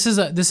me. This is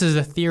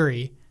a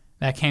theory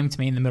that came to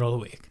me in the middle of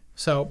the week.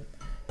 So,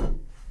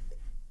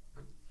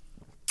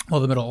 well,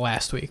 the middle of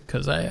last week,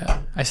 because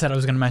I said I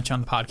was going to mention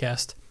on the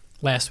podcast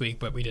last week,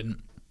 but we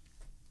didn't.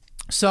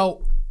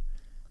 So,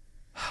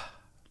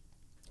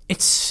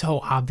 it's so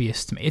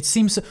obvious to me. It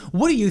seems.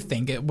 What do you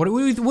think? What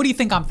do you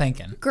think I'm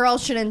thinking?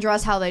 Girls shouldn't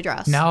dress how they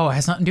dress. No, it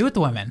has nothing to do with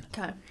the women.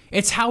 Okay.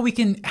 It's how we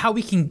can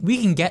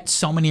get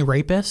so many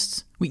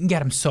rapists. We can get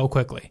them so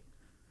quickly.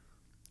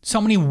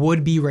 So many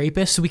would-be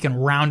rapists, so we can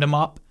round them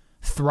up,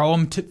 throw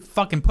them to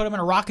fucking put them in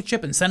a rocket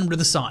ship and send them to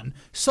the sun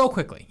so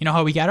quickly. You know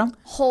how we get them?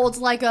 Hold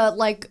a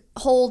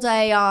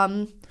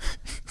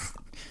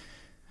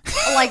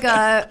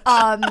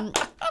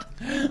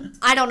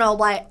I don't know,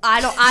 like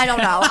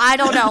I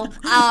don't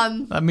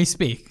know. Let me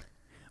speak.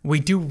 We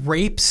do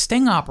rape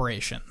sting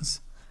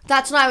operations.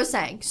 That's what I was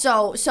saying.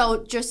 So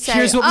just say,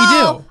 here's what we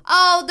do.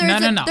 Oh,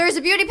 No. There's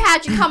a beauty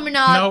pageant coming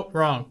up. No,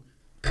 wrong.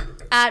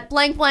 At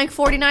blank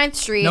 49th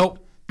Street. Nope.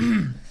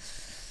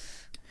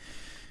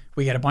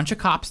 We get a bunch of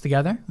cops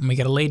together, and we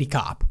get a lady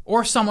cop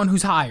or someone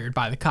who's hired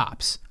by the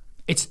cops.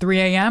 It's 3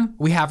 a.m.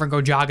 We have her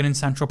go jogging in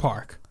Central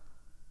Park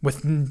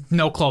with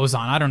no clothes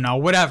on. I don't know,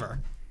 whatever.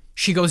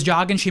 She goes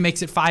jogging, she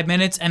makes it 5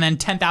 minutes, and then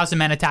 10,000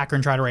 men attack her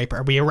and try to rape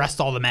her. We arrest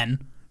all the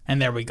men,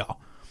 and there we go.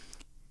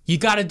 You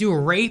got to do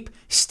rape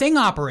sting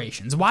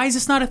operations. Why is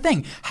this not a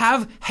thing?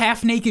 Have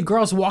half-naked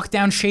girls walk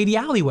down shady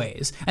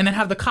alleyways and then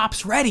have the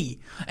cops ready.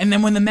 And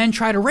then when the men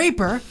try to rape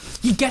her,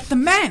 you get the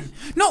men.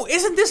 No,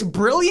 isn't this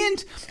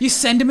brilliant? You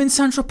send them in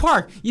Central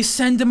Park. You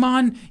send them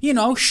on,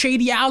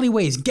 shady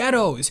alleyways,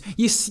 ghettos.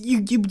 You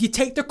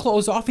take their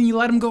clothes off and you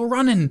let them go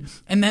running.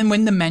 And then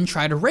when the men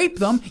try to rape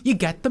them, you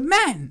get the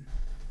men.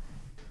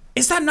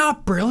 Is that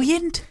not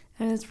brilliant?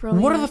 And it's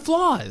brilliant. What are the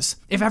flaws?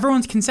 If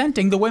everyone's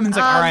consenting, the women's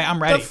like, all right,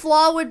 I'm ready. The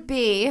flaw would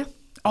be...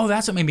 Oh,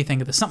 that's what made me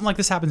think of this. Something like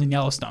this happens in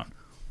Yellowstone.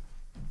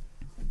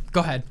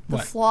 Go ahead. The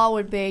What? flaw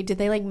would be, did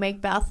they like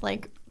make Beth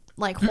like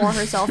whore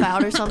herself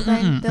out or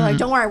something? They're like,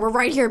 don't worry, we're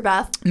right here,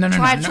 Beth. No.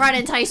 Try to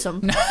entice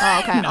him. Oh,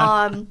 okay.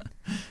 No.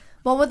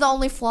 What would the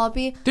only flaw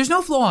be? There's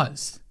no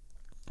flaws.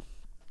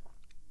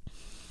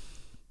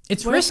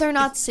 It's What if risky. they're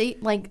not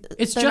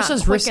It's they're just not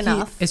as quick risky.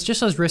 enough? It's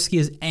just as risky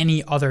as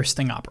any other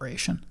sting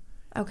operation.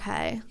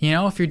 Okay. You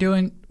know, if you're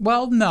doing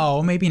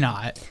no, maybe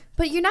not.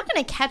 But you're not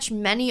going to catch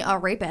many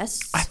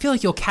rapists. I feel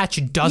like you'll catch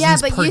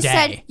dozens per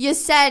day. You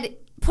said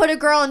put a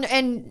girl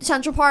in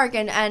Central Park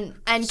and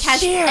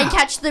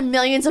catch the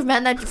millions of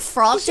men that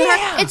frolic to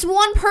her. It's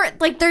one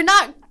they're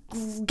not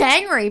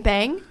gang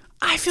raping.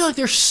 I feel like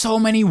there's so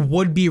many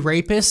would-be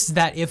rapists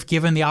that if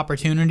given the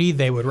opportunity,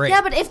 they would rape.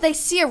 Yeah, but if they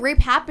see a rape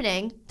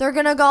happening, they're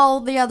going to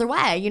go the other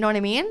way. You know what I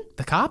mean?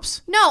 The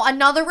cops? No,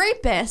 another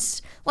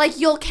rapist. Like,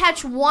 you'll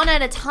catch one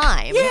at a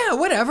time. Yeah,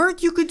 whatever.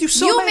 You could do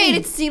so many. You made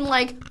it seem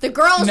like the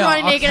girl's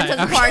running naked into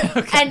the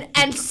park,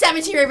 and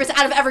 17 rapists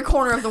out of every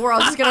corner of the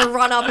world is going to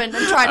run up and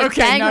try to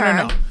bang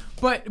her.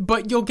 No.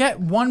 But you'll get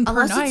one per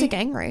night. Unless it's a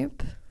gang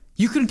rape.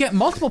 You could get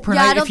multiple per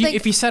night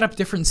if you set up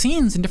different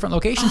scenes in different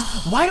locations.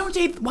 Why don't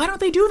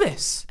they do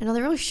this? I know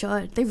they really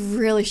should. They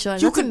really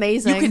should. That's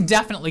amazing. You can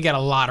definitely get a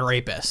lot of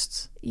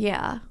rapists.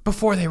 Yeah.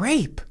 Before they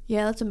rape.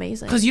 Yeah, that's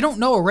amazing. Because you don't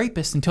know a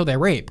rapist until they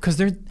rape.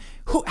 Because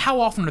how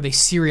often are they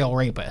serial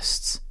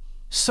rapists?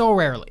 So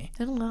rarely.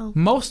 I don't know.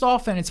 Most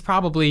often it's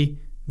probably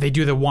they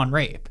do the one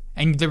rape.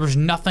 And there was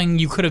nothing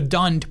you could have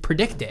done to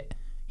predict it.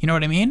 You know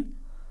what I mean?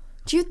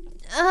 Do you...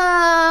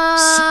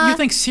 you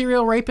think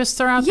serial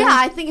rapists are out there? Yeah,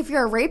 I think if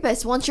you're a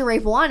rapist, once you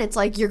rape one, it's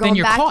like you're going back.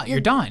 Then you're caught.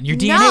 You're done. Your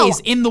DNA is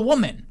in the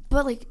woman.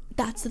 But like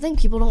that's the thing.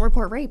 People don't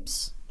report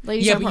rapes.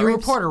 Ladies yeah, don't but you rapes.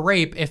 report a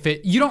rape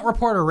you don't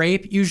report a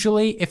rape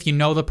usually if you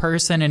know the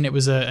person and it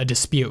was a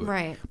dispute.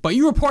 Right. But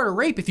you report a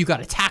rape if you got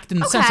attacked in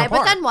the Central Park.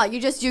 Okay, but then what? You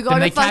go then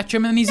to they catch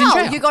him and he's in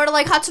jail. you go to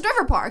like Hudson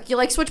River Park. You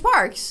like switch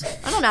parks.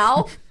 I don't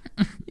know.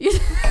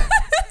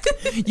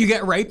 You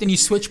get raped and you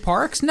switch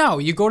parks? No,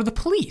 you go to the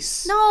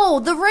police. No,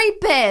 the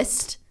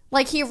rapist.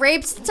 Like, he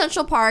rapes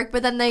Central Park,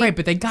 but then they... Right,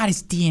 but they got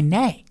his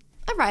DNA.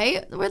 All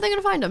right. Where are they going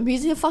to find him?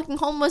 He's fucking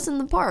homeless in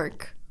the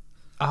park.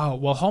 Oh,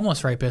 well,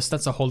 homeless rapist,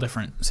 that's a whole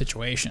different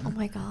situation. Oh,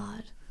 my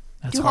God.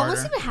 That's Do harder.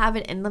 homeless even have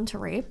it in them to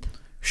rape?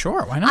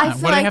 Sure, why not? I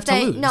feel What do they like have to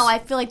lose? No, I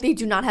feel like they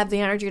do not have the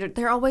energy.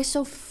 They're always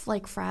so,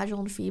 fragile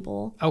and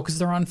feeble. Oh, because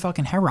they're on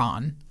fucking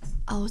heroin.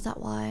 Oh, is that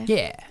why?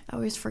 Yeah. I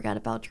always forget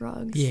about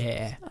drugs.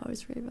 Yeah. I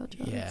always forget about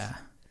drugs. Yeah.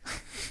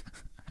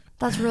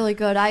 That's really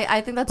good.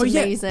 I think that's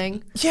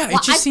amazing. Yeah, well,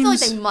 it just I feel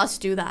seems... like they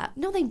must do that.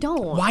 No, they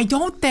don't. Why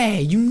don't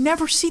they? You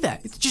never see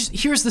that. It's just,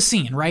 here's the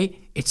scene, right?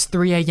 It's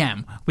 3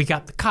 a.m. We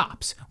got the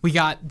cops. We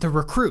got the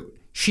recruit.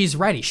 She's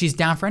ready. She's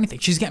down for anything.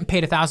 She's getting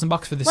paid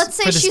 $1,000 for this. Let's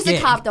say she's gig.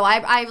 a cop, though.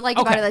 I like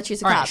about her that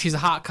she's a cop. All right, she's a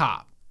hot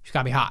cop. She's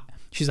gotta be hot.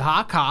 She's a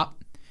hot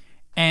cop,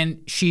 and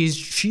she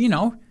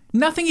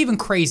nothing even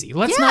crazy.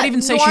 Let's not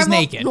even say she's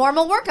naked.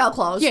 Normal workout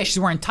clothes. Yeah, she's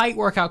wearing tight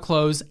workout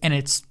clothes, and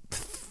it's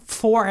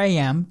 4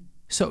 a.m.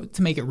 So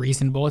to make it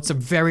reasonable, it's a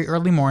very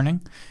early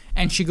morning,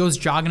 and she goes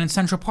jogging in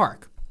Central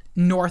Park,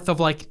 north of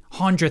like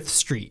 100th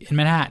Street in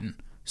Manhattan.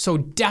 So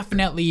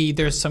definitely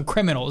there's some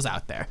criminals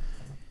out there.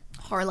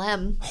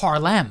 Harlem.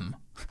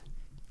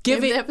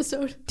 Give it the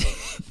episode.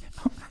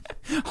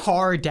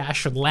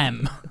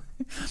 Har-lem.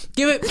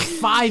 Give it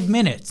 5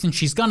 minutes and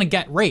she's gonna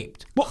get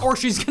raped. Well, or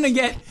she's gonna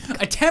get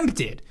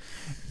attempted.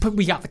 But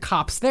we got the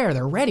cops there.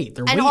 They're ready.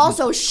 They're and waiting.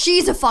 Also,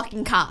 she's a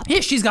fucking cop. Yeah,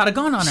 she's got a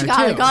gun on her, too. She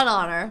got a gun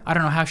on her. I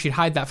don't know how she'd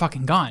hide that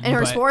fucking gun. In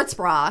her sports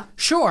bra.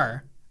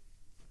 Sure,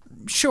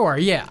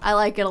 yeah. I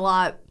like it a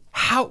lot.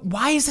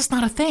 Why is this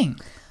not a thing?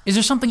 Is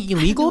there something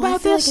illegal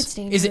about this? Like it's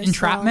dangerous, is it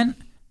entrapment?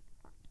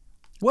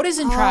 What is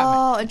entrapment?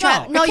 Oh,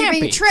 entrapment. No, you're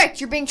being tricked.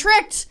 You're being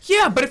tricked.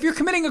 Yeah, but if you're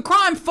committing a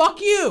crime, fuck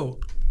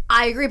you.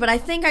 I agree, but I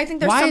think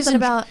there's something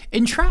about...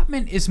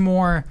 Entrapment is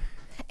more...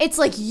 It's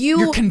like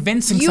you're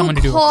convincing someone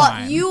to do a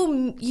crime.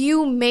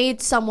 You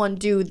made someone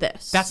do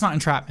this. That's not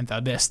entrapment, though.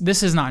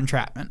 This is not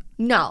entrapment.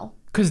 No.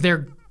 Because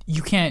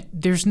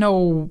there's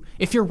no...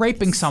 If you're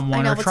raping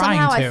someone or trying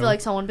to... somehow I feel like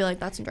someone would be like,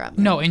 that's entrapment.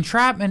 No,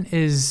 entrapment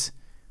is...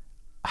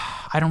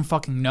 I don't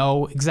fucking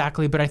know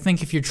exactly, but I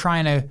think if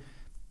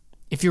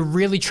you're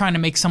really trying to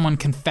make someone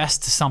confess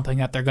to something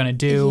that they're going to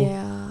do...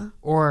 Yeah.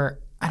 Or...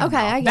 I don't know.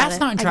 I get That's it.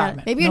 not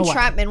entrapment. Maybe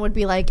entrapment would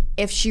be like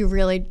if she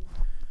really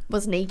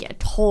was naked,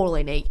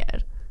 totally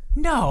naked.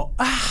 No.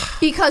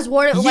 Because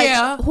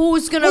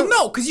who's gonna? Well,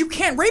 no, because you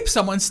can't rape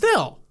someone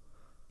still.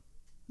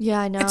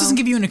 Yeah, I know. It doesn't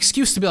give you an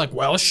excuse to be like,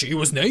 well, she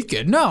was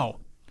naked. No,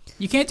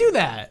 you can't do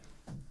that.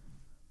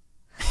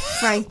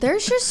 Frank,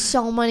 there's just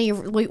so many.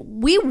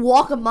 We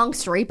walk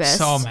amongst rapists.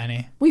 So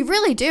many. We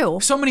really do.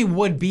 So many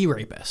would-be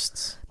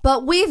rapists.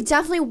 But we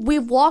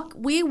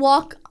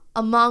walk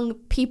among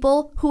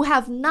people who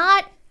have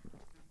not.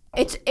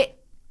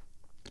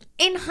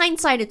 In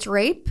hindsight, it's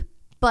rape,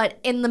 but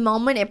in the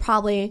moment, it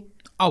probably.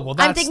 Oh well,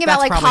 I'm thinking about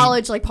like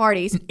college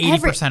parties.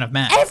 80% of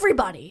men.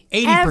 Everybody.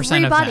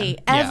 80% of men.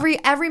 Yeah.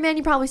 Every man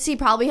you probably see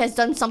probably has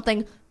done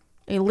something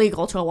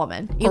illegal to a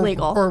woman.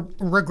 Illegal. Or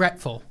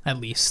regretful, at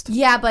least.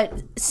 Yeah,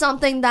 but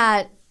something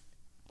that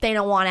they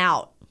don't want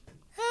out.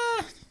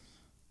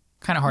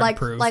 kind of hard to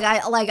prove.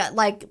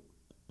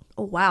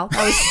 Oh wow,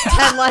 that was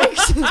 10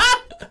 likes.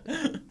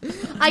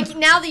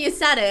 Now that you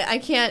said it, I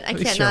can't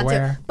not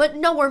do. But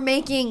no,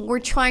 we're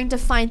trying to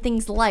find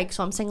things like.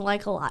 So I'm saying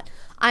like a lot.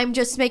 I'm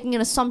just making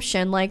an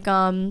assumption. Like,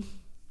 are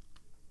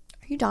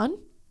you done?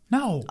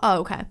 No. Oh,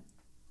 okay.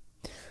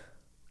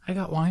 I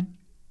got wine.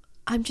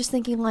 I'm just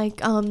thinking like,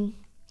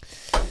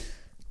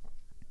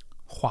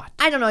 what?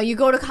 I don't know. You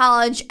go to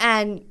college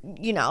and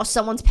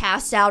someone's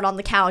passed out on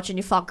the couch and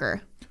you fuck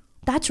her.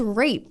 That's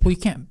rape. Well, you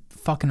can't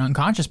fuck an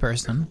unconscious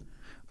person.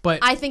 But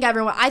I think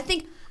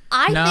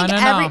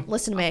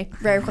listen to me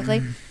very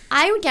quickly.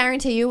 I would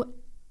guarantee you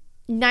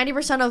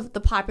 90% of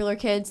the popular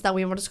kids that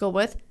we went to school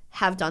with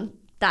have done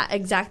that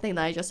exact thing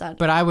that I just said.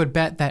 But I would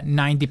bet that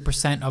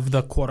 90% of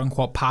the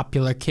quote-unquote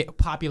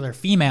popular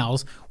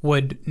females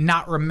would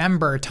not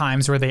remember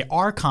times where they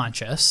are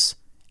conscious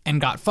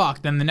and got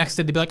fucked. Then the next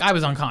day they'd be like, I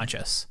was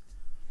unconscious.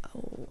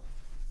 Oh,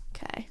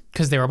 okay.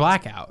 Because they were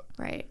blackout.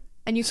 Right.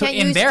 And you so can't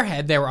in their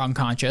head, they were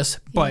unconscious,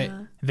 but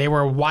they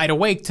were wide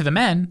awake to the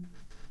men.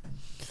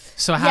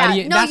 So how do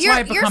you? No, that's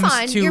why it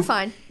becomes You're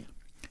fine.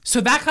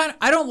 So that kind of,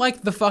 I don't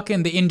like the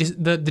fucking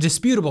the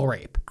disputable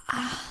rape.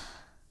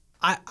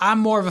 I'm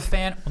more of a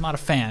fan. Well, not a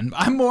fan.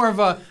 I'm more of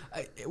a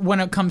when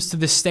it comes to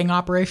the sting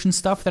operation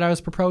stuff that I was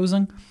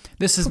proposing.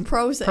 This is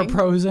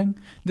proposing.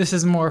 This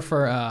is more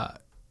for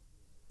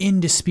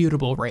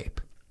indisputable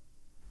rape.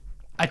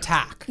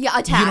 Attack. Yeah,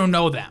 attack. You don't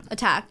know them.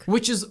 Attack.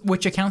 Which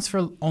accounts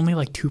for only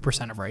like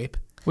 2% of rape.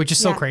 Which is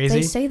so crazy.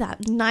 They say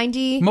that.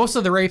 90. Most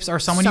of the rapes are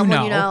someone you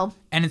know.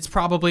 And it's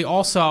probably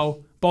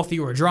also both of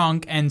you are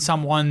drunk and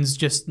someone's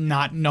just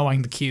not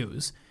knowing the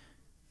cues.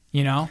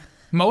 You know?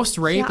 Most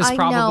rape is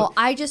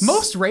probably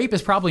most rape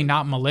is probably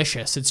not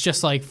malicious. It's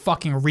just like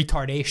fucking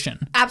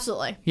retardation.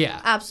 Absolutely.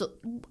 Yeah.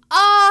 Absolutely.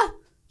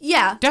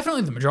 Yeah.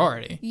 Definitely the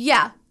majority.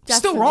 Yeah.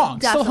 Still wrong.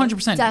 Still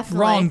 100%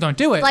 wrong. Don't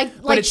do it.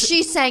 Like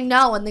she's saying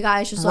no and the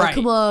guy's just like,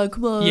 come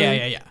on.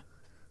 Yeah.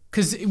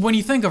 Because when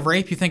you think of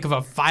rape, you think of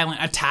a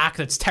violent attack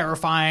that's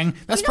terrifying.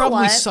 That's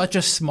probably such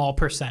a small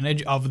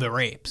percentage of the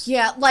rapes.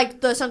 Yeah,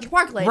 like the Central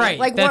Park lady. Right.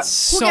 Like,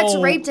 who gets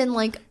raped in,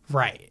 like...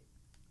 Right.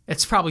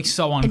 It's probably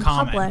so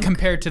uncommon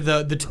compared to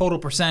the total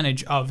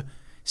percentage of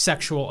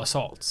sexual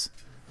assaults.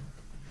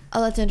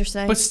 Oh, that's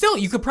interesting. But still,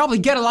 you could probably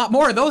get a lot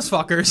more of those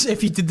fuckers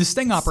if you did the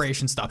sting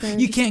operation stuff.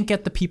 You can't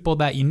get the people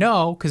that you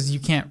know because you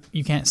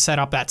can't set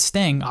up that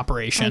sting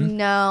operation.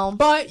 No.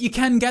 But you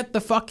can get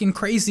the fucking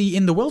crazy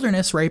in the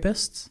wilderness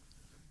rapists.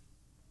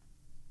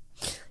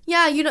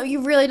 Yeah,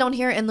 you really don't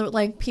hear it in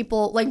the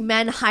people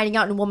men hiding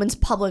out in women's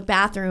public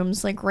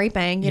bathrooms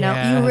raping. You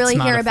know, you really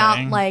hear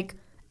about like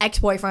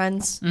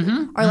ex-boyfriends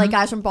or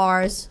guys from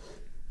bars,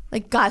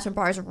 guys from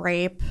bars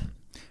rape.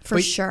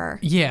 Sure.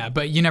 Yeah,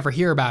 but you never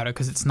hear about it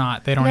because it's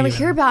not. They don't. You never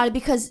hear about it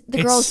because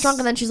the girl's drunk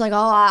and then she's like,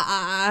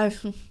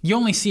 You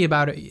only see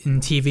about it in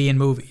TV and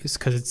movies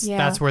because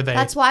that's where they.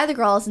 That's why the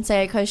girl doesn't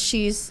say it because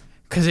she's.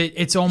 Because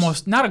it's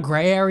almost not a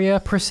gray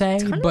area per se,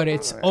 but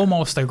it's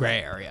almost a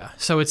gray area.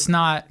 So it's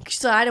not.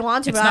 So I didn't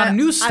want to. It's not a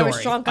news story. I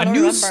was drunk, a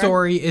news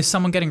story is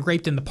someone getting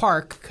raped in the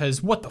park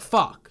because what the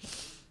fuck.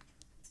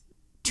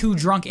 Two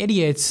drunk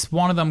idiots,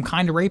 one of them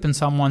kind of raping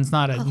someone's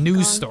not a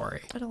news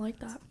story. I don't like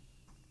that.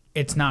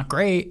 It's not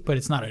great, but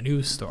it's not a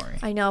news story.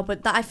 I know,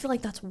 but I feel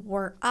like that's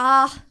worse.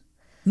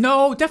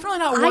 No, definitely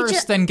not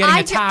worse than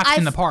getting attacked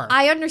in the park.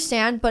 I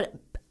understand, but...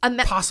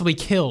 possibly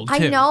killed, too.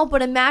 I know,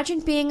 but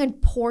imagine being a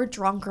poor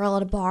drunk girl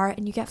at a bar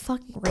and you get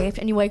fucking raped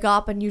and you wake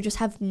up and you just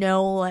have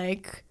no,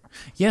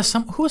 Yeah,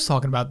 who was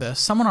talking about this?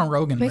 Someone on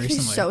Rogan recently.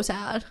 Makes me so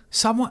sad.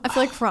 I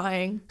feel like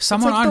crying.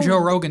 Someone on Joe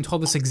Rogan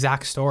told this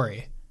exact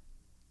story.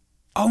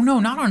 Oh,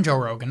 no, not on Joe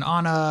Rogan.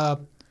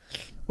 On,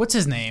 what's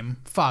his name?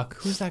 Fuck,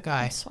 who's that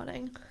guy? I'm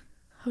sweating.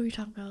 Who are you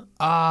talking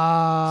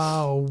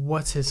about?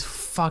 What's his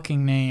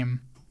fucking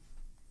name?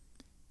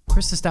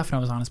 Chris Stefano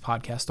was on his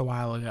podcast a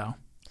while ago.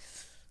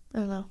 I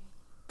don't know.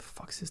 The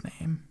fuck's his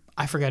name?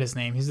 I forget his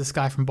name. He's this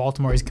guy from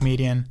Baltimore. He's a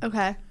comedian.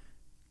 Okay.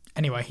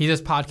 Anyway, he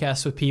does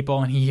podcasts with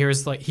people, and he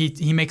hears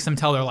he makes them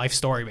tell their life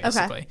story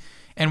basically. Okay.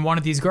 And one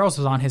of these girls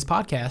was on his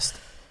podcast,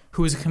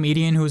 who was a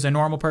comedian, who was a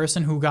normal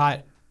person, who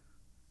got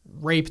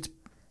raped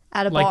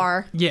at a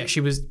bar. Yeah, she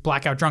was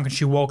blackout drunk, and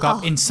she woke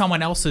up in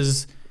someone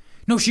else's.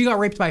 No, she got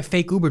raped by a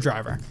fake Uber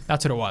driver.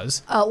 That's what it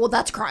was. Oh, well,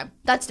 that's crime.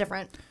 That's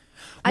different.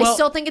 Well, I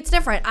still think it's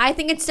different. I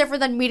think it's different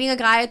than meeting a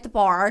guy at the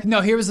bar.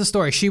 No, here was the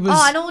story. She was...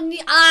 I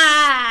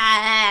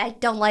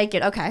don't like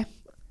it. Okay.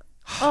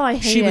 Oh, I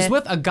hate it. She was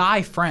with a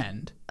guy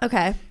friend.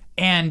 Okay.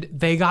 And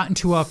they got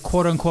into a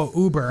quote-unquote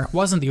Uber. It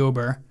wasn't the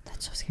Uber.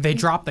 That's so scary. They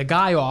dropped the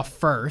guy off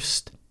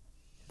first.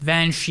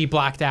 Then she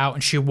blacked out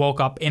and she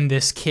woke up in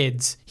this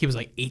kid's... He was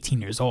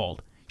 18 years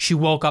old. She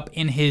woke up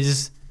in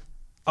his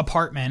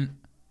apartment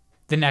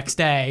the next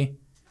day,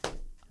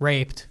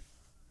 raped.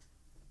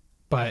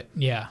 But,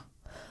 yeah.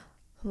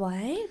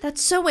 Why?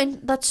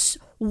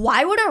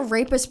 Why would a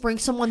rapist bring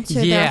someone to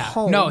their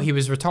home? No, he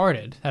was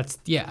retarded.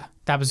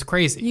 That was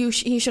crazy.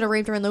 He should have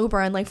raped her in the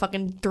Uber and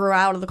fucking threw her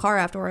out of the car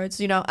afterwards.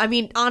 You know, I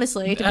mean,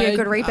 honestly, to be a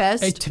good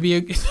rapist.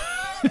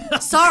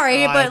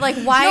 Sorry, but like,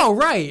 why? No,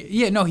 right.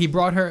 Yeah, no, he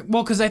brought her.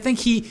 Well, because I think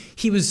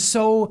he was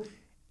so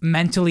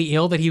mentally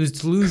ill that he was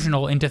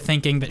delusional into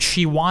thinking that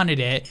she wanted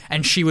it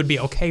and she would be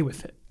okay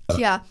with it.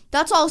 Yeah,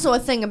 that's also a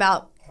thing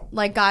about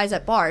like guys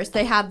at bars.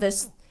 They have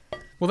this.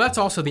 Well, that's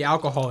also the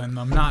alcohol in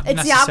them, not It's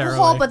necessarily. the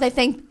alcohol, but they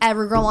think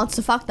every girl wants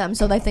to fuck them,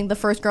 so they think the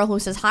first girl who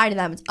says hi to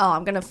them is, oh,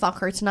 I'm gonna fuck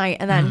her tonight,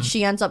 and then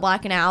she ends up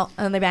blacking out,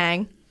 and then they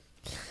bang.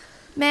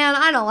 Man,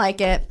 I don't like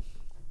it.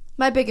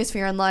 My biggest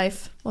fear in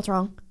life. What's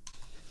wrong?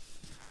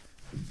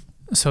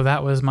 So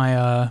that was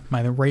my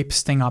my rape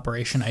sting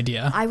operation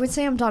idea. I would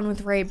say I'm done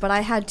with rape, but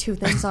I had 2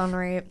 things on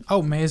rape.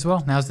 Oh, may as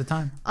well. Now's the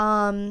time.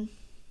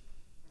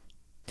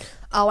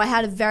 Oh, I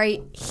had a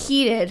very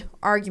heated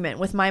argument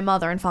with my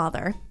mother and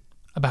father.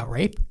 About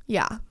rape?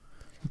 Yeah.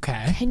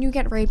 Okay. Can you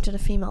get raped at a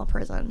female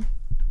prison?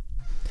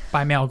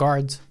 By male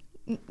guards.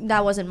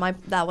 That wasn't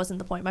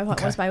the point. My point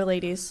Okay. was by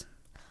ladies.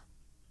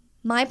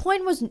 My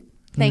point was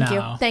Thank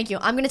you.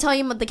 I'm going to tell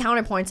you the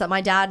counterpoints that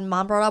my dad and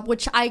mom brought up,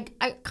 which I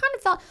kind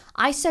of felt.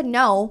 I said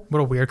no. What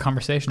a weird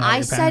conversation.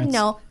 I said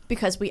no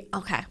because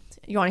okay.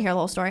 You want to hear a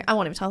little story? I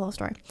won't even tell a little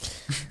story.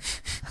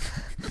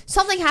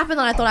 Something happened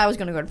that I thought I was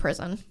going to go to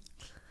prison.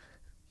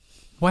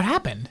 What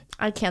happened?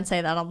 I can't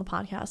say that on the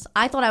podcast.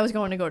 I thought I was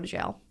going to go to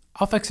jail.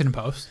 I'll fix it in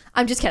post.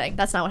 I'm just kidding.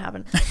 That's not what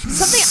happened.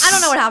 I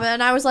don't know what happened.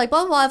 And I was like,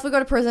 blah, blah, blah, if we go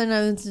to prison.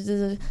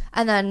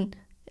 And then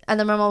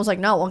my mom was like,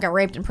 no, we'll get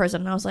raped in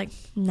prison. And I was like,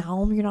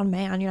 no, you're not a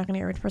man. You're not going to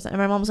get raped in prison. And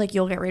my mom was like,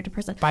 you'll get raped in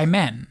prison. By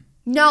men?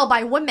 No,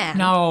 by women.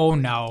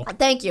 No.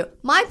 Thank you.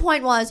 My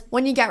point was,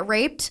 when you get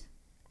raped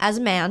as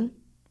a man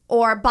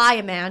or by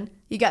a man,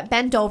 you get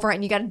bent over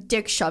and you get a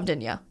dick shoved in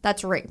you.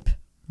 That's rape.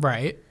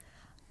 Right.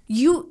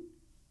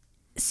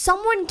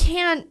 Someone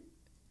can't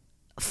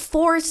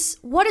force.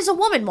 What does a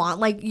woman want?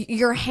 Like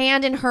your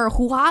hand in her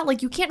hoo-ha?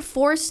 Like you can't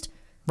force.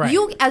 Right.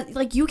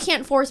 You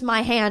can't force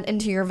my hand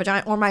into your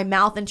vagina or my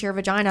mouth into your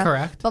vagina.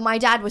 Correct. But my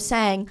dad was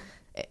saying,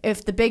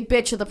 if the big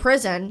bitch of the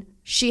prison,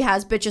 she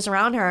has bitches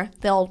around her,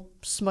 they'll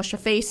smush her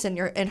face in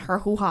her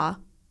hoo-ha.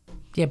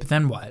 Yeah, but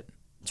then what?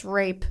 It's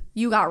rape.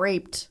 You got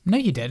raped. No,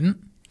 you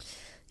didn't.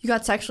 You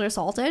got sexually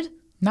assaulted.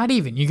 Not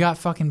even. You got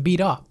fucking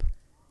beat up.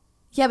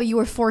 Yeah, but you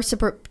were forced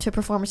to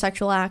perform a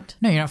sexual act.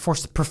 No, you're not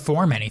forced to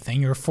perform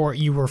anything. You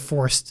were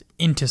forced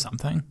into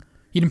something.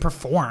 You didn't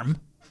perform.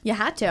 You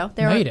had to.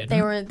 You didn't.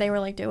 They were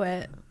like, do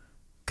it.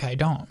 Okay,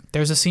 don't.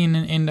 There's a scene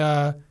in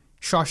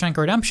Shawshank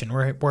Redemption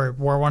where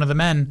one of the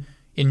men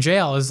in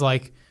jail is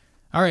like,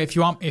 all right,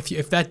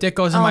 if that dick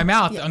goes in my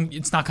mouth, yeah.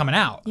 It's not coming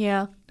out.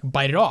 Yeah.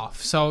 Bite it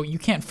off. So you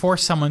can't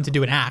force someone to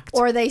do an act.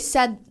 Or they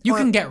said You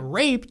can get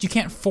raped. You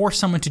can't force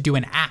someone to do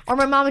an act. Or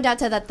my mom and dad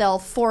said that they'll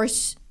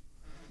force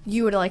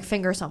you to like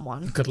finger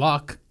someone. Good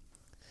luck.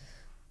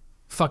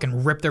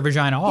 Fucking rip their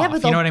vagina off. Yeah,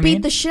 but you know what I they'll mean?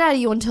 beat the shit out of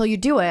you until you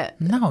do it.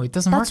 No, it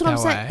doesn't That's work what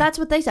that I'm way. saying. That's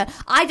what they said.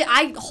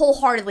 I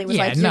wholeheartedly was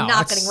like, you're no,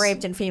 not getting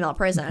raped in female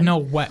prison. No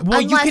way.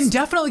 Well, you can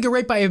definitely get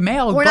raped by a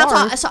male We're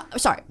guard.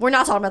 not sorry, we're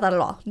not talking about that at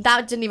all.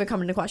 That didn't even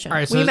come into question. All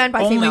right, so we meant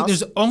by females.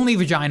 There's only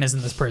vaginas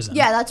in this prison.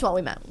 Yeah, that's what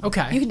we meant.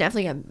 Okay. You can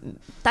definitely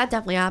get that.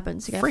 Definitely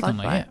happens. You get fucked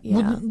Frequently, by. yeah.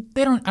 Well,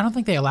 they don't. I don't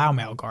think they allow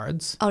male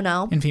guards Oh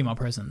no. in female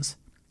prisons.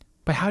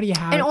 But how do you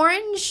have? In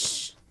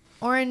Orange,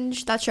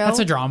 that show. That's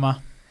a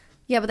drama.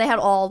 Yeah, but they had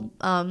all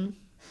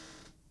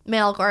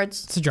male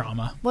guards. It's a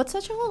drama. What's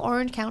that show called?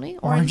 Orange County?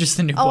 Orange is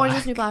the New Black. Orange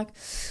is the New Black.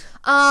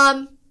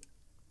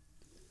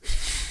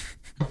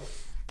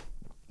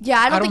 Yeah,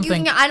 I don't think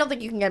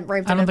you can get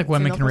raped. I don't think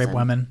women female can rape prison.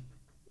 women.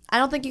 I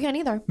don't think you can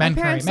either. Men My can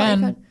parents rape thought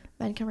you men. could.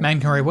 Men can rape. Men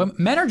can rape women.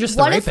 Men are just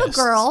the What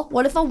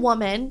rapists. if a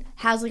woman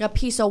has like a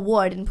piece of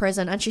wood in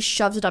prison and she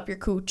shoves it up your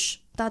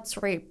cooch? That's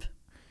rape.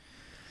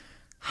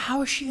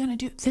 How is she gonna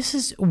do? This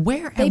is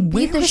where They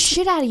beat the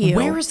shit out of you.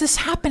 Where is this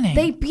happening?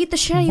 They beat the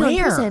shit out of you in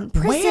Where?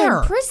 prison.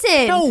 Where?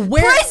 Prison. No,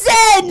 where?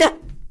 Prison.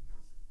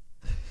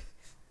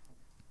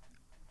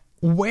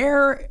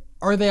 Where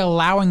are they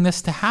allowing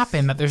this to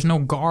happen? That there's no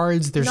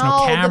guards, there's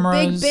no The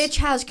cameras. big bitch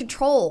has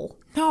control.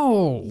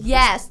 No.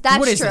 Yes, that's true.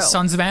 What is this?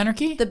 Sons of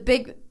Anarchy?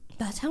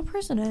 That's how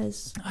prison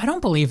is. I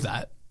don't believe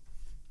that.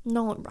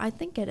 No, I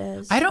think it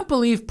is. I don't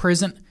believe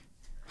prison.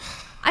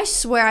 I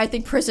swear, I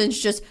think prison's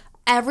just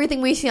everything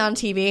we see on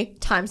TV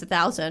times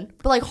 1,000,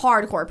 but like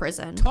hardcore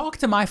prison. Talk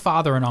to my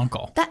father and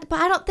uncle.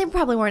 But they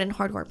probably weren't in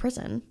hardcore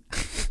prison.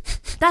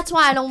 That's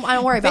why I don't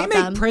worry They about make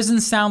them.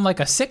 prison sound like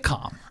a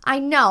sitcom. I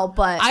know,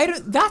 but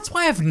That's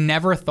why I've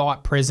never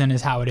thought prison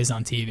is how it is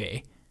on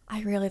TV.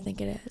 I really think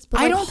it is. But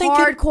I like don't think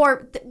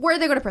hardcore. Where do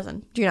they go to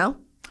prison? Do you know?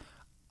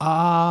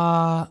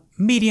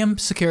 Medium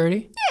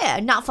security. Yeah,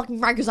 not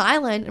fucking Rikers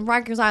Island. In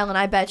Rikers Island,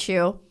 I bet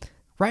you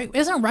Right?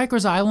 Isn't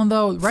Rikers Island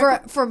though?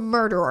 for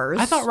murderers.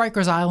 I thought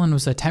Rikers Island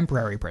was a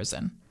temporary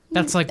prison.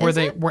 That's like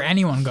where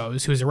anyone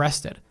goes who's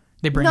arrested.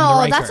 They bring them to No,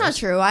 Rikers. that's not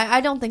true. I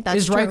don't think that's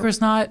Is true.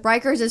 Rikers not?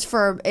 Rikers is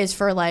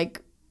for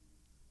like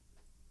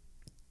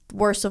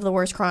worst of the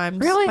worst crimes.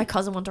 Really? My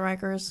cousin went to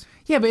Rikers.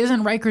 Yeah, but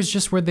isn't Rikers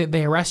just where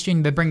they arrest you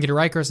and they bring you to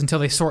Rikers until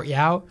they sort you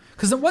out?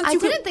 Because I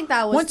didn't think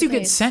that was once the you get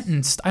case.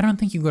 sentenced, I don't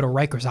think you go to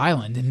Rikers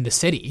Island in the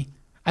city.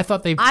 I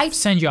thought they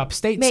send you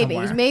upstate Maybe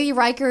somewhere.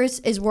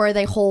 Rikers is where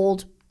they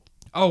hold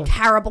Oh,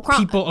 terrible crime.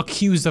 people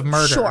accused of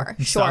murder. Sure,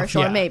 and sure, stuff.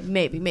 sure. Yeah.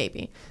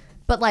 Maybe.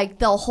 But like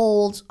they'll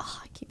hold.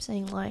 Oh, I keep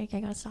saying like. I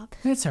gotta stop.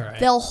 It's all right.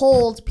 They'll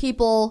hold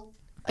people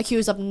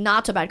accused of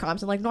not so bad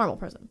crimes in like normal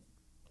prison,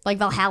 like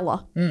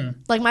Valhalla.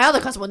 Like my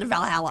other cousin went to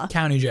Valhalla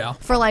County jail.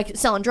 for like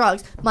selling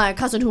drugs. My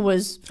cousin who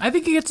was I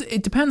think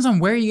it depends on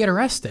where you get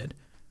arrested.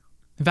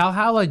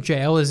 Valhalla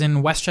jail is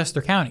in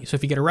Westchester County. So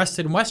if you get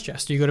arrested in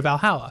Westchester, you go to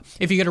Valhalla.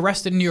 If you get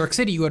arrested in New York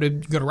City, you go to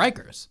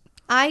Rikers.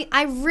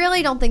 I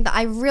really don't think that.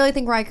 I really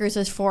think Rikers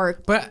is for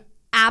But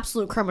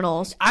absolute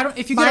criminals.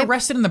 if you get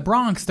arrested in the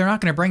Bronx, they're not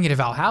going to bring you to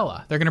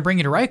Valhalla. They're going to bring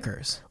you to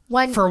Rikers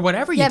for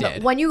whatever you did.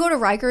 But when you go to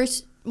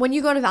Rikers, when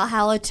you go to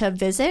Valhalla to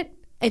visit,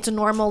 it's a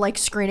normal like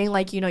screening.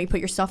 Like you put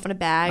your stuff in a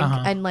bag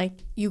and like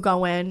you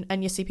go in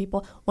and you see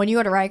people. When you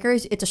go to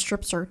Rikers, it's a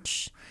strip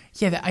search.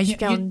 Yeah,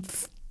 Down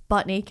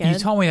butt naked. you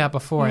told me that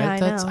before. Yeah, I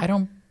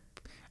know.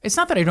 It's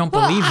not that I don't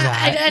believe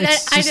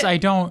that. I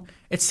don't.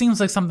 It seems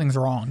like something's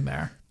wrong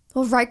there.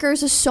 Well,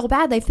 Rikers is so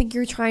bad. They think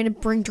you're trying to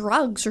bring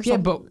drugs or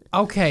something.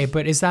 Yeah,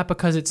 but is that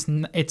because it's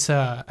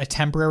a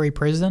temporary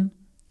prison?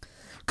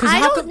 I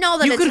don't know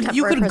that it's a temporary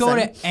you could go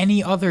prison. to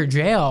any other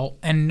jail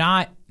and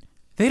not.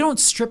 They don't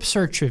strip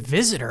search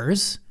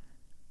visitors.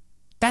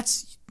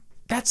 That's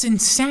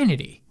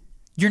insanity.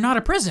 You're not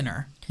a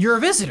prisoner. You're a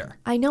visitor.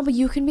 I know, but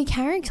you can be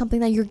carrying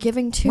something that you're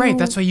giving to. Right.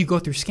 That's why you go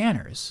through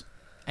scanners,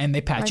 and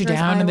they pat you Rikers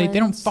down, and they don't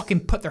Islands.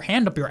 fucking put their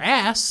hand up your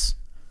ass.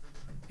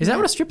 Is that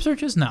what a strip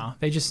search is? No,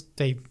 they just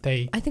they.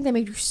 I think they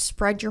make you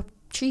spread your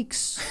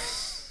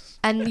cheeks.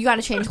 And you got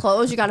to change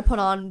clothes. You got to put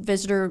on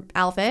visitor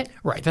outfit.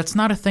 Right. That's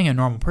not a thing in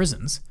normal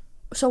prisons.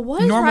 So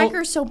what is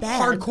Rikers so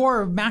bad?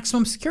 Hardcore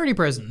maximum security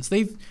prisons.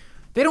 They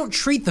don't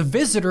treat the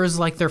visitors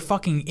like they're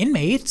fucking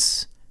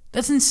inmates.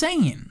 That's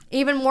insane.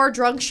 Even more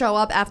drugs show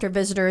up after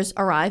visitors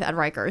arrive at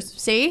Rikers.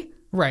 See?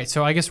 Right.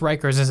 So I guess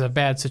Rikers is a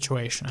bad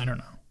situation. I don't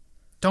know.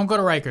 Don't go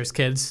to Rikers,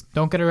 kids.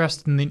 Don't get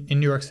arrested in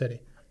New York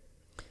City.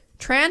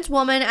 Trans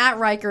woman at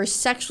Rikers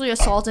sexually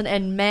assaulted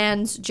in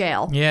man's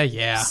jail.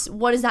 Yeah.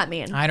 What does that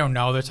mean? I don't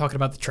know. They're talking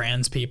about the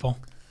trans people.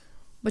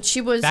 But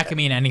she was That could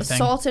mean anything.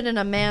 assaulted in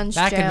a man's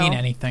That jail. could mean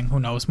anything. Who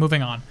knows?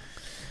 Moving on.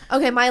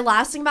 Okay, my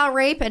last thing about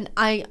rape, and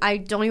I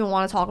don't even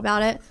want to talk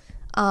about it.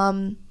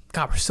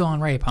 God, we're still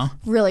on rape, huh?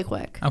 Really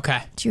quick.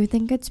 Okay. Do you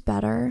think it's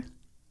better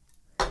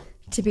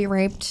to be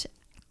raped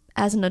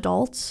as an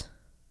adult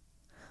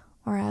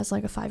or as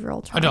like a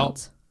 5-year-old child?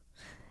 Adult.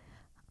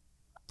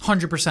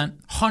 100%.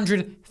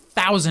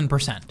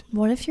 100,000%.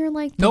 What if you're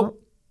like,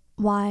 Nope.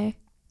 Why?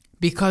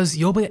 Because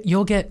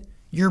you'll get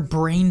your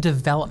brain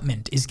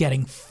development is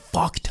getting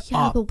fucked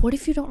Yeah, up. but what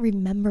if you don't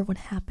remember what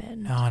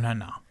happened?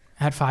 No.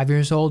 At 5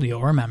 years old,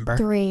 you'll remember.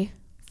 3.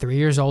 3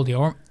 years old,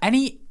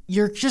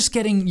 you're just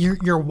getting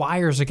your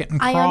wires are getting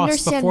I crossed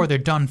understand. before they're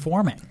done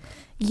forming.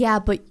 Yeah,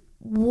 but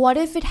what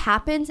if it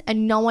happens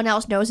and no one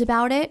else knows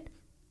about it?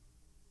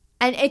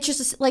 And it's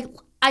just like,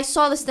 I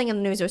saw this thing in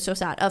the news. It was so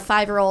sad. A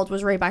 5-year-old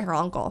was raped by her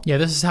uncle. Yeah,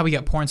 this is how we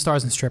get porn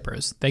stars and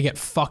strippers. They get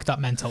fucked up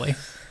mentally.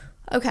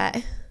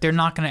 Okay. They're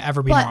not going to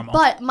ever be normal.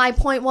 But my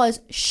point was,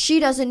 she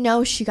doesn't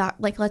know she got,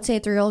 like, let's say a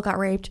 3-year-old got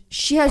raped.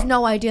 She has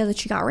no idea that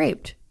she got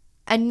raped.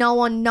 And no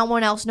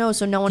one else knows,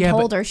 so no one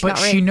told her she got raped.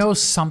 But she knows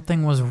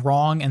something was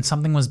wrong and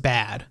something was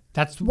bad.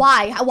 That's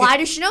Why? Why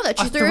does she know that?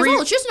 She's 3 years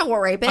old. She doesn't know what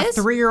rape A is.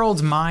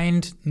 3-year-old's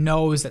mind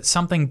knows that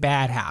something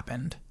bad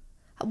happened.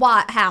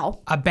 Why? How?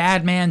 A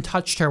bad man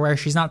touched her where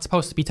she's not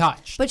supposed to be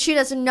touched. But she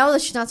doesn't know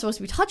that she's not supposed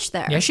to be touched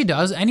there. Yeah, she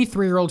does. Any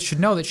 3-year-old should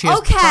know that she has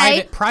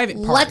Okay. private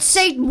parts. Let's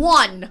say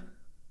 1.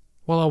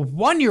 Well, a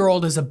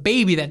 1-year-old is a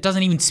baby that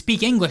doesn't even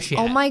speak English yet.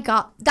 Oh my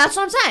God. That's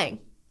what I'm saying.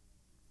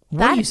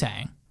 What are you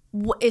saying?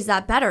 Is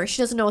that better?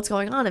 She doesn't know what's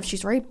going on if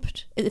she's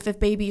raped. If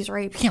baby is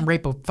raped. You can't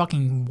rape a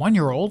fucking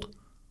 1-year-old.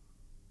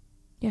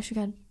 Yes, you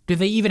can. Do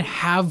they even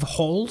have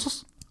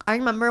holes? I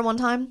remember one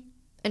time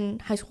in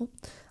high school,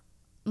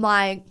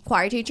 my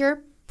choir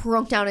teacher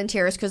broke down in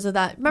tears because of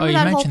that. Remember you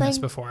that whole mentioned thing? this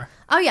before.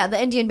 Oh yeah,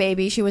 the Indian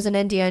baby. She was an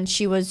Indian.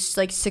 She was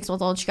like 6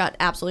 months old. She got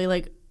absolutely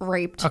like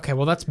raped. Okay,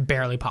 well that's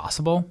barely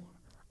possible.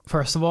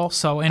 First of all,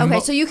 so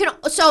So you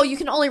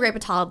can only rape a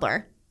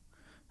toddler.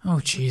 Oh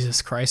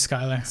Jesus Christ,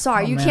 Skylar.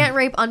 Sorry, Oh, you man. can't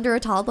rape under a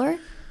toddler.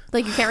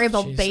 Like you can't rape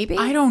a Jeez. baby.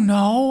 I don't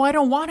know. I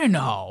don't want to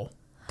know.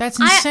 That's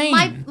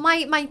insane.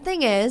 My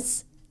thing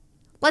is,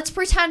 let's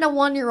pretend a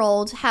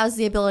 1-year-old has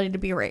the ability to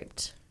be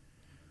raped.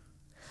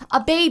 A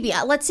baby.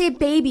 Let's say a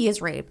baby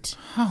is raped.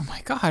 Oh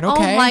my God.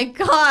 Okay. Oh my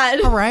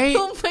God. All right.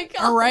 Oh my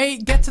God. All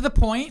right. Get to the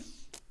point.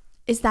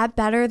 Is that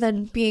better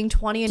than being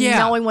 20 and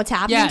knowing what's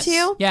happening to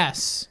you?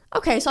 Yes.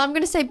 Okay, so I'm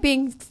going to say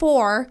being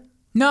 4.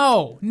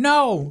 No.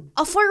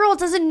 A 4-year-old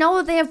doesn't know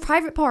that they have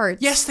private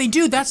parts. Yes, they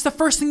do. That's the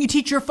first thing you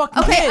teach your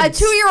fucking Okay,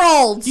 kids. a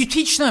 2-year-old. You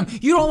teach them.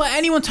 You don't let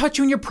anyone touch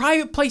you in your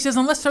private places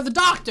unless they're the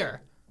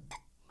doctor.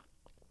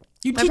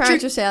 You My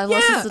parents would say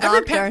unless it's the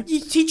doctor. You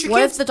teach your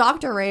What kids. if the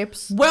doctor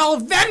rapes? Well,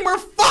 then we're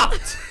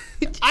fucked.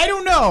 I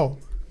don't know.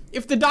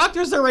 If the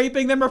doctors are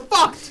raping, then we're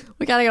fucked.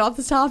 We got to get off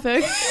this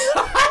topic.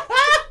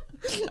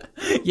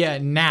 Yeah,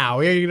 now.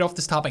 We're going to get off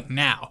this topic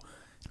now.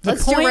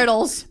 Let's do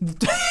riddles.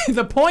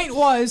 The point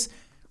was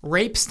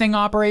rape sting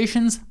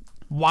operations,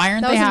 Why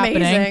aren't That they was happening?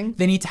 amazing.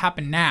 They need to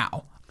happen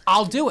now.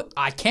 I'll do it.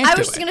 I can't do I it.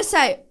 was just gonna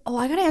say,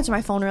 I gotta answer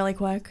my phone really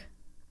quick.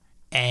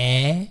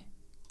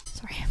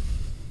 Sorry.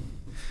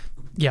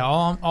 Yeah,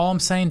 all I'm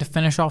saying to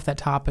finish off that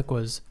topic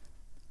was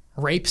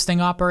rape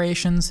sting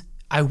operations.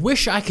 I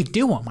wish I could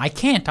do them. I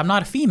can't. I'm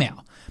not a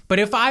female. But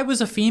if I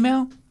was a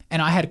female and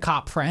I had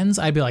cop friends,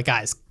 I'd be like,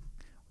 guys,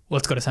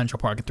 let's go to Central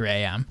Park at 3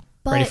 a.m.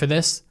 Ready But- for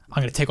this?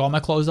 I'm going to take all my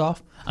clothes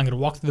off. I'm going to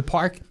walk through the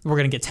park. We're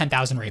going to get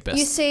 10,000 rapists.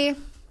 You see,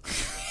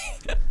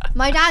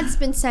 my dad's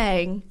been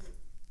saying,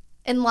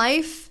 in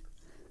life,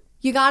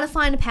 you gotta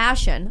find a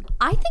passion.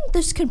 I think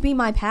this could be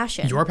my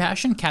passion. Your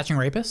passion? Catching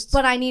rapists?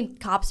 But I need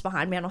cops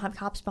behind me. I don't have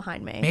cops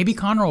behind me. Maybe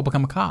Connor will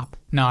become a cop.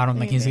 No, I don't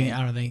think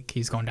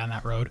he's going down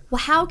that road. Well,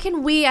 how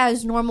can we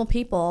as normal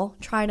people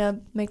try to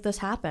make this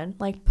happen?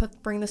 Like,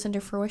 bring this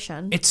into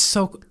fruition?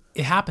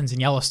 It happens in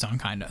Yellowstone,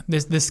 kind of.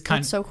 This kind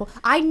It's so cool.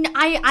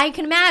 I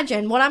can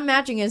imagine. What I'm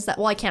imagining is that,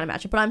 well, I can't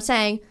imagine, but I'm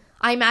saying,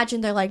 I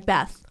imagine they're like,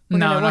 Beth, we're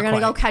not gonna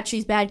go quite. catch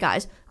these bad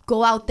guys.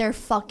 Go out there,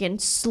 fucking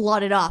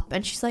slut it up.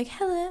 And she's like,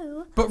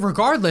 hello. But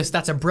regardless,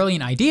 that's a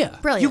brilliant idea.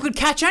 Brilliant. You could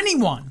catch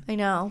anyone. I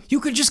know.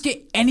 You could just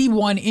get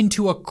anyone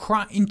into a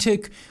crime,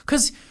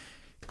 because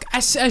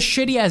as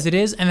shitty as it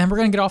is, and then we're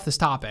gonna get off this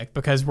topic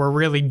because we're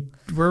really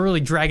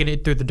dragging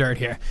it through the dirt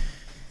here.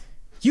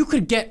 You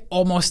could get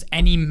almost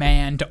any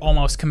man to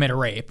almost commit a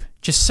rape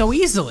just so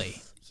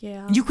easily.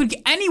 Yeah. You could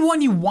get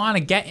anyone you want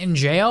to get in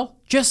jail.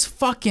 Just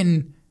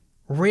fucking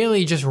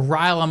really just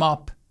rile them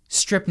up,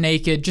 strip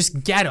naked,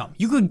 just get them.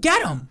 You could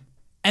get them,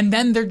 and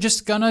then they're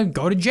just gonna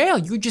go to jail.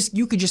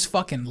 You could just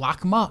fucking lock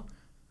them up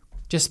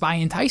just by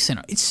enticing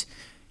them.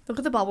 Look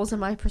at the bubbles in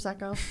my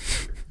Prosecco.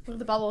 Look at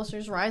the bubbles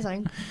just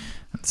rising.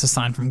 It's a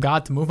sign from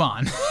God to move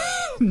on.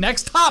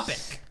 Next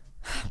topic.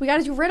 We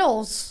gotta do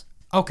riddles.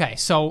 Okay,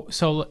 so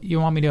you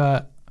want me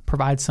to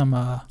provide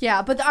some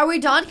Yeah, but are we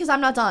done? Because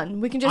I'm not done.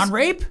 We can just... on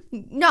rape?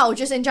 No,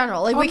 just in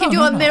general. Like, Oh, we can no, do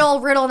no, a no. middle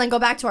riddle and then go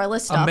back to our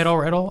list stuff. A middle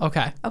riddle?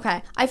 Okay.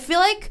 Okay. I feel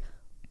like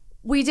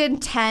we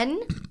did 10.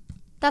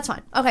 That's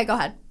fine. Okay, go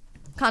ahead.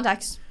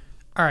 Context.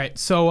 All right,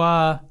 so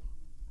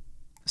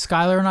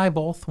Skylar and I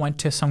both went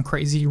to some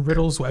crazy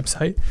riddles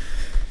website,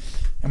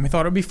 and we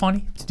thought it would be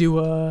funny to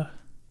do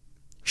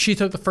she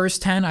took the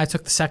first 10, I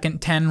took the second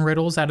 10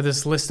 riddles out of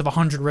this list of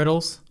 100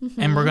 riddles,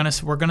 and we're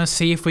gonna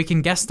see if we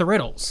can guess the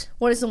riddles.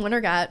 What does the winner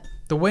get?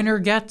 The winner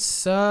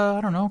gets I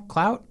don't know,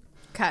 clout.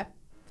 Okay.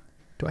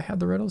 Do I have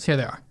the riddles? Here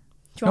they are.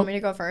 Do you want me to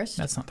go first?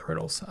 That's not the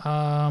riddles.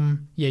 Yeah,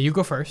 you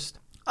go first.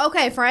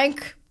 Okay,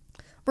 Frank.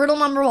 Riddle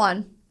number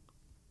 1.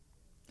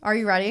 Are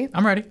you ready?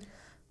 I'm ready.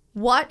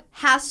 What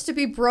has to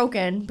be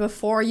broken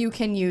before you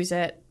can use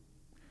it?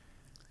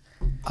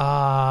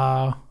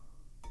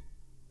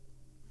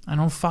 I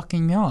don't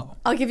fucking know.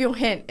 I'll give you a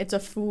hint. It's a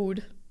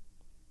food.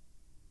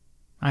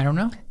 I don't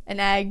know. An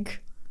egg.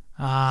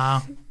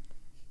 Uh,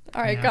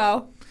 All right, Yeah.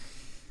 go.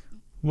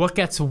 what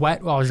gets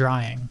wet while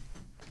drying?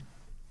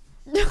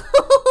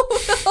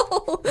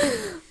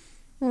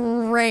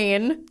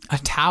 Rain. A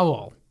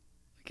towel.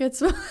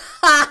 Gets...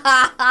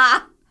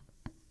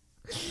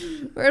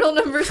 Riddle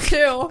number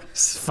 2.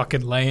 It's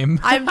fucking lame.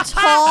 I'm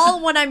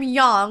tall when I'm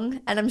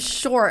young, and I'm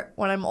short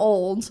when I'm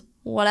old.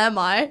 What am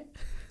I?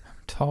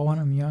 Tall when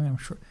I'm young, I'm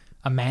sure.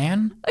 A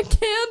man? A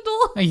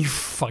candle. Are you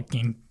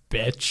fucking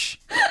bitch?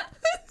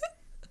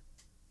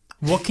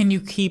 What can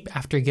you keep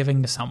after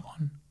giving to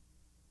someone?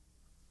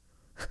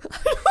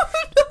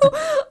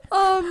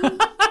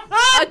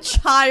 A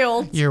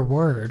child. Your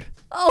word.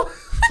 Oh,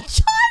 a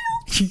child.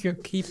 You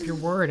keep your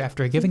word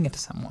after giving it to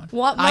someone.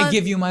 What I month-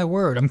 give you my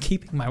word. I'm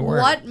keeping my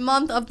word. What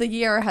month of the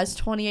year has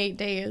 28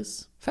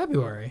 days?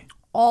 February.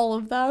 All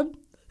of them.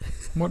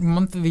 What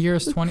month of the year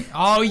is 20?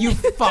 Oh, you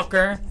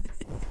fucker.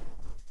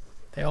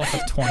 They all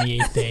have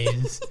 28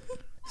 days.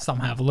 Some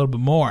have a little bit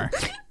more.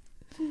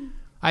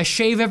 I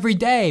shave every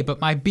day, but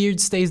my beard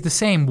stays the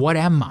same. What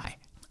am I?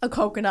 A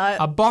coconut.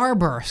 A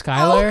barber,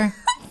 Skylar.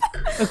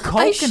 A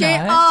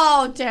coconut.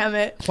 Oh, damn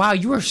it. Wow,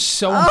 you were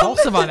so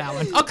impulsive on that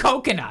one. A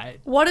coconut.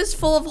 What is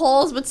full of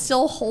holes but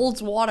still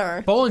holds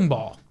water? Bowling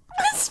ball.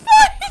 A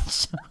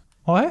sponge.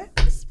 What?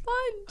 A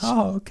sponge.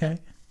 Oh, okay.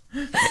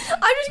 I'm just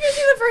gonna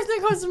see the first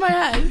thing that comes to my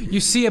head. You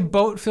see a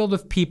boat filled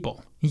with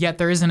people, yet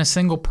there isn't a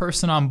single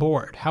person on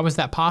board. How is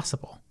that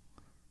possible?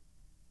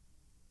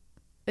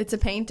 It's a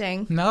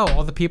painting. No,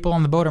 all the people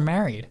on the boat are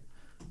married.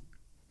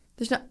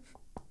 There's no.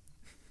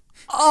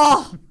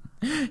 Oh!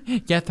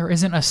 Yet there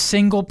isn't a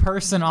single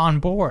person on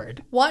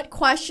board. What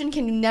question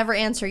can you never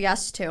answer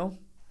yes to?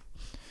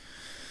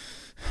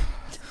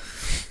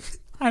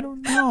 I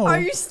don't know. Are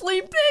you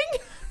sleeping?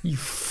 You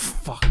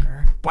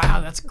fucker.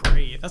 Wow, that's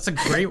great. That's a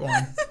great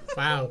one.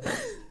 Wow.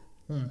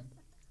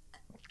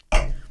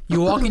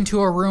 You walk into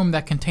a room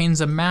that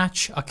contains a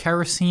match, a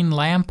kerosene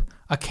lamp,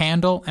 a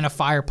candle, and a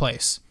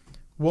fireplace.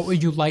 What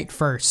would you light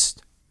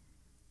first?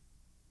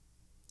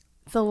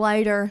 The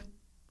lighter.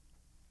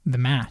 The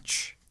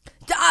match.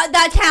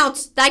 That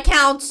counts. That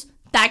counts.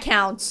 That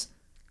counts.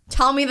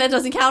 Tell me that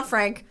doesn't count,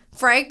 Frank.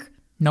 Frank?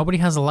 Nobody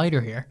has a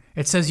lighter here.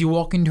 It says you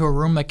walk into a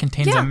room that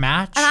contains Yeah. a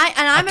match,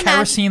 I'm a a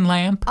kerosene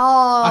lamp,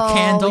 Oh, a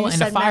candle, you and a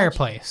said match.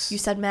 fireplace. You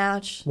said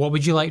match. What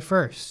would you light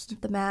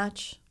first? The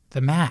match.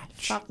 The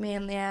match. Fuck me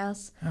in the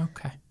ass.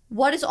 Okay.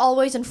 What is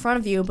always in front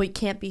of you but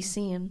can't be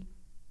seen?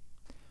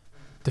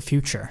 The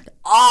future.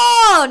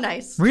 Oh,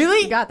 nice.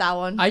 Really? You got that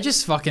one.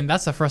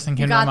 That's the first thing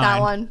came You to my got mind.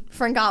 that one.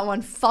 Friend got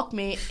one. Fuck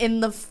me in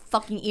the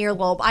fucking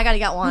earlobe. I gotta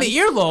get one. The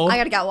earlobe? I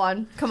gotta get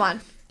one. Come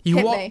on. You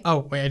Hit walk. me. Oh,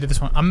 wait, I did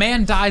this one. A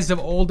man dies of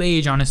old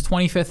age on his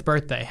 25th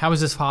birthday. How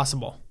is this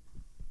possible?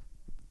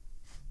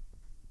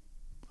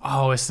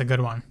 Oh, it's the good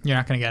one. You're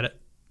not going to get it.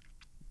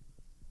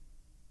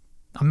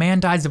 A man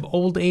dies of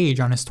old age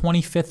on his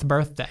 25th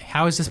birthday.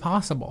 How is this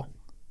possible?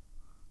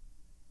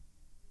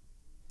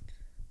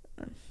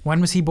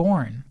 When was he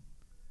born?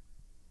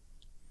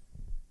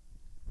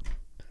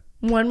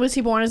 When was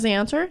he born is the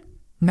answer?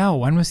 No,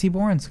 when was he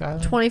born,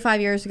 Skylar?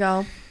 25 years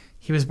ago.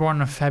 He was born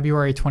on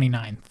February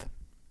 29th.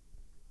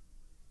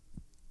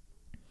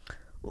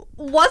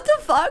 What the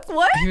fuck?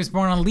 What? He was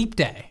born on leap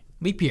day.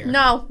 Leap year.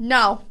 No.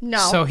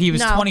 So he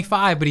was no.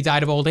 25, but he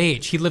died of old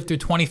age. He lived through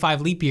 25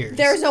 leap years.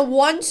 There's a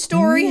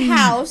one-story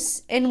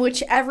house in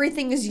which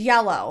everything is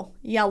yellow.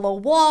 Yellow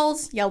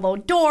walls, yellow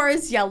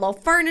doors, yellow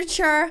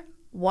furniture.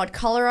 What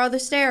color are the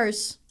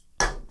stairs?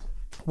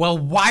 Well,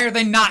 why are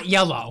they not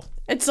yellow?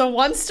 It's a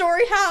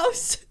one-story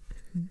house.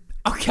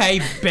 Okay,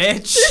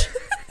 bitch.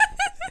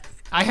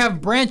 I have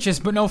branches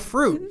but no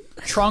fruit,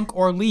 trunk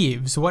or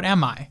leaves. What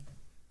am I?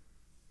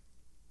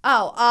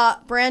 Oh,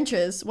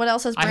 branches. What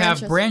else has I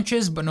branches? have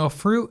branches but no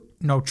fruit,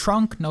 no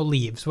trunk, no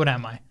leaves. What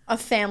am I? A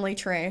family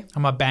tree.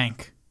 I'm a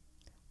bank.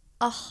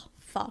 Oh,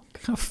 fuck.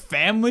 A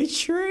family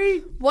tree?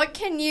 What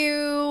can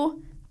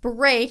you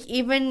break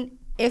even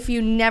if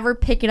you never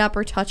pick it up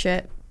or touch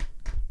it?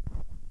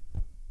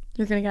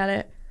 You're gonna get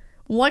it.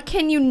 What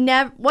can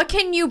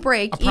you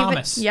break? A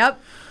promise. Yep.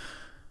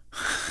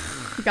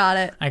 You got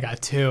it. I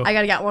got two. I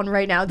gotta get one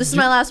right now. This is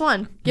my last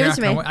one. Give You're it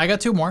to not me. gonna win. I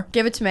got two more.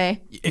 Give it to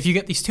me. If you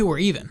get these two, we're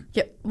even.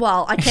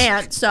 Well, I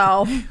can't,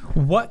 so.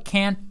 What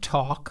can't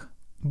talk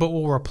but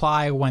will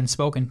reply when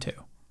spoken to?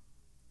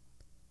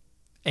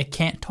 It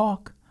can't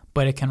talk,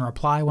 but it can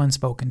reply when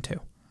spoken to.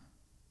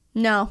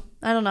 No,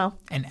 I don't know.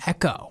 An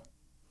echo.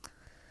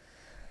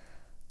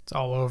 It's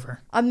all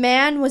over. A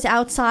man was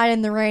outside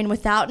in the rain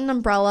without an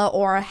umbrella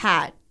or a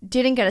hat.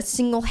 Didn't get a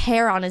single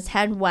hair on his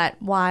head wet.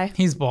 Why?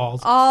 He's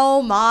bald.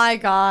 Oh my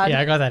god.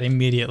 Yeah, I got that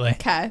immediately.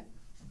 Okay.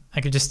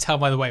 I could just tell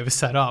by the way it was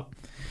set up.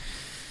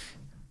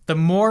 The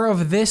more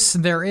of this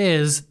there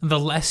is, the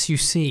less you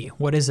see.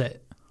 What is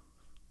it?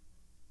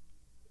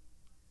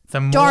 The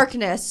more...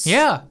 Darkness.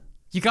 Yeah.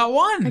 You got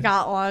one. I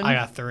got one. I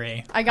got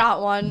three. I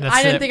got one. That's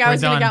I didn't it. think I We're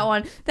was going to done. get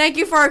one. Thank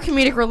you for our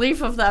comedic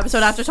relief of the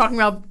episode after talking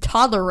about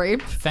toddler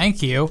rape.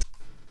 Thank you.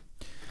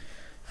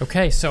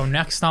 Okay, so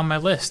next on my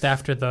list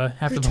after the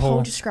Your whole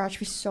toe just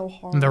scratched me so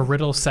hard. the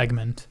riddle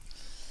segment.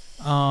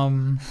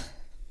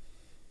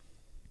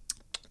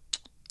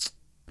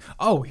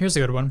 Oh, here's a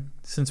good one.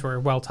 Since we're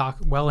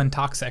well and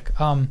toxic.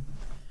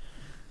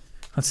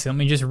 Let's see. Let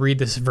me just read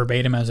this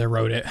verbatim as I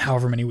wrote it,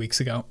 however many weeks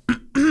ago.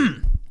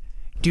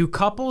 Do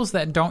couples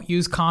that don't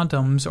use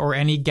condoms or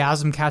any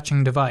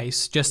gasm-catching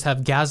device just have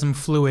gasm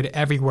fluid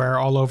everywhere,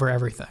 all over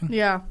everything?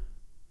 Yeah.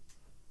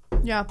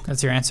 Yeah.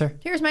 That's your answer?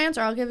 Here's my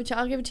answer. I'll give it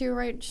to you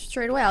right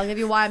straight away. I'll give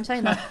you why I'm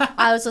saying that.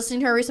 I was listening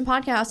to a recent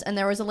podcast, and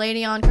there was a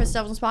lady on Chris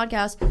Stefano's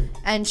podcast,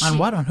 and she On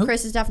what? On who?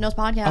 Chris Stefano's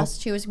podcast. Oh.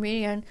 She was a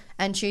comedian,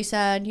 and she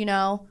said,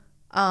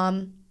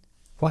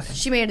 What?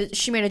 she made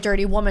a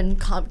dirty woman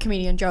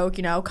comedian joke,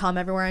 come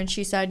everywhere, and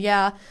she said,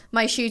 yeah,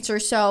 my sheets are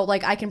so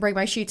like I can break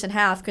my sheets in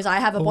half because I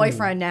have a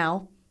boyfriend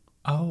now.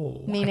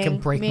 Oh, I Meaning- can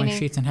break my meaning-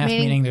 sheets in half,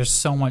 meaning- meaning there's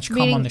so much cum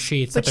meaning- on the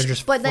sheets that but they're she-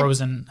 just but then-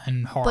 frozen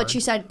and hard. But she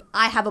said,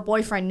 I have a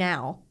boyfriend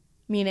now,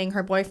 meaning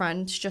her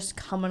boyfriend's just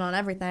coming on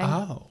everything.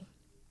 Oh.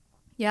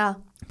 Yeah,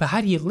 But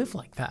how do you live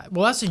like that?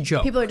 Well, that's a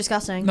joke. people are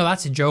disgusting. No,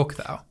 that's a joke,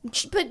 though.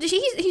 But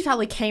he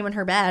probably came in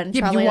her bed and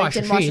Yeah, but probably you like, wash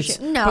your didn't wash her sheets. sheets.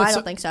 No, But I so-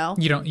 don't think so.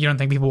 You don't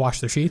think people wash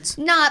their sheets?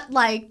 Not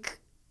like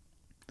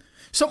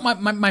So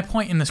my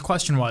point in this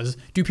question was,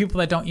 do people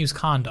that don't use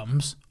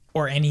condoms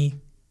or any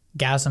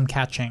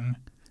gasm-catching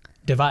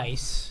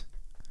device,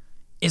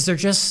 is there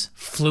just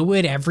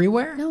fluid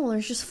everywhere? no,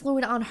 there's just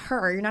fluid on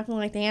her. You're not gonna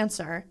like the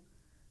answer.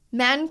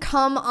 Men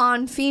come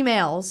on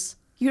females.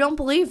 You don't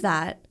believe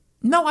that.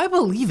 No, I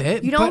believe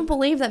it. You don't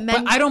believe that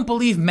men. But I don't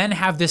believe men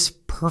have this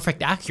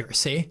perfect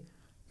accuracy.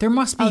 There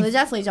must be. Oh, they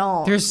definitely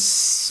don't.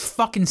 There's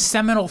fucking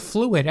seminal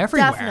fluid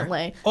everywhere.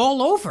 Definitely.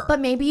 All over. But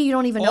maybe you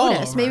don't even All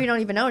notice. over. Maybe you don't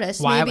even notice.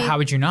 Why? Maybe How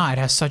would you not?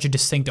 It has such a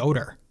distinct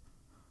odor.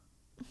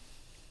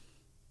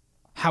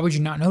 How would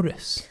you not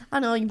notice? I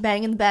don't know. You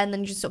bang in the bed and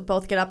then you just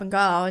both get up and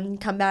go and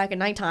come back at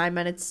nighttime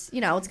and it's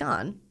it's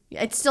gone.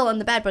 It's still in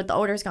the bed, but the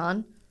odor's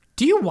gone.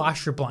 Do you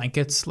wash your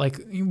blankets? Like,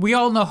 we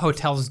all know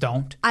hotels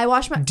don't. I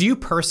wash my Do you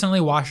personally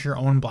wash your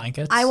own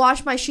blankets? I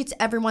wash my sheets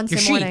every Wednesday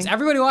your morning. sheets.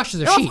 Everybody washes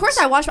their No, sheets. of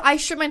course I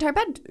strip my entire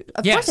bed.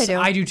 Of Yes, course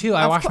I do. too.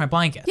 I wash my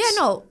blankets. Yeah,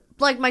 no,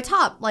 like my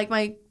top, like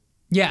my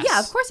Yes. Yeah,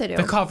 of course I do.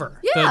 The cover.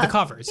 Yeah. The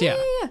covers. Yeah.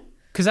 yeah.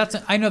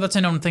 Because I know that's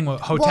a known thing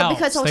with hotels. Well,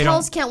 because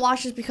hotels can't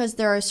wash it because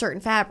they're a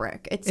certain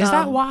fabric. Is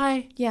that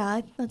why?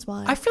 Yeah, that's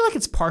why. I feel like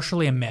it's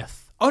partially a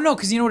myth. Oh no,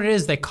 because you know what it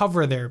is? They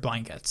cover their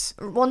blankets.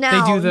 Well,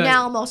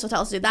 now most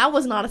hotels do. That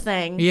was not a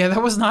thing. Yeah,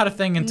 that was not a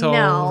thing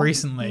until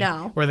recently.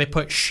 No. Where they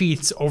put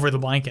sheets over the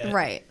blanket.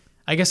 Right.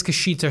 I guess because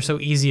sheets are so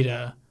easy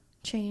to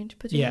change.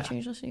 But do you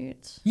change the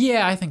sheets?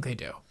 Yeah, I think they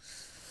do.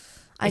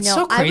 It's know.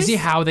 so crazy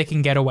how they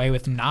can get away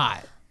with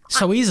not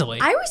so easily.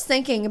 I was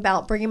thinking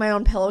about bringing my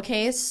own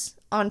pillowcase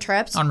on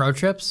trips. On road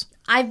trips?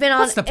 I've been on.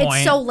 What's the point?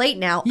 It's so late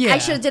now. Yeah. I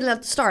should have did it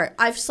at the start.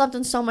 I've slept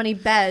in so many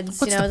beds.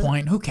 What's the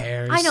point? Who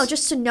cares? I know,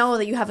 just to know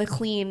that you have a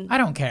clean. I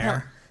don't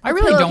care. I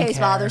really don't care. Pillowcase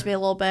bothers me a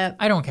little bit.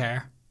 I don't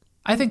care.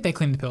 I think they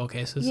clean the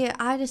pillowcases. Yeah,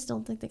 I just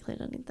don't think they clean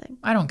anything.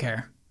 I don't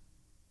care.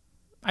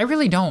 I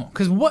really don't.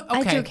 Because what?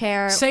 Okay. I do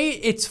care. Say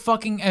it's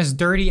fucking as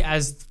dirty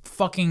as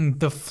fucking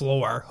the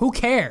floor. Who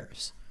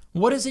cares?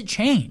 What does it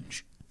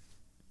change?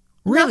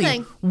 Really?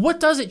 Nothing. What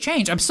does it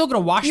change? I'm still gonna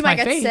wash You my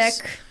might face. get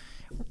sick.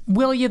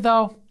 Will you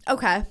though?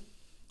 Okay.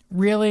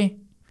 Really?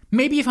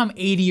 Maybe if I'm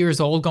 80 years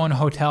old going to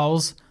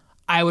hotels,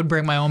 I would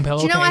bring my own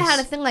pillowcase. Do you know I had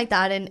a thing like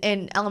that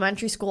in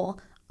elementary school?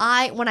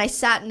 When I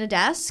sat in a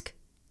desk,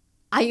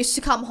 I used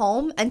to come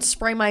home and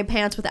spray my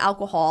pants with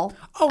alcohol.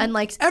 Oh, and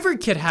like every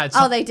kid had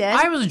Oh, they did?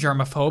 I was a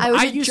germaphobe. I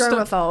was a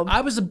germaphobe.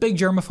 I was a big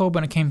germaphobe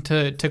when it came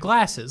to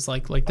glasses,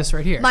 like this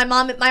right here. My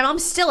mom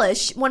still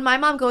is. When my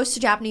mom goes to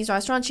Japanese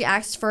restaurants, she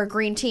asks for a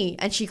green tea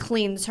and she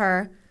cleans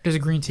her. Does a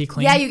green tea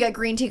clean? Yeah, you get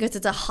green tea because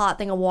it's a hot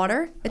thing of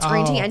water. It's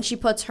green tea, and she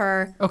puts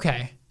her.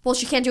 Okay. Well,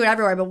 she can't do it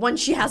everywhere, but when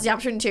she has the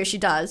opportunity to, she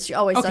does. She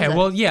always does it. Okay,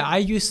 well, yeah, I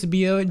used to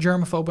be a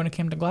germaphobe when it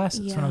came to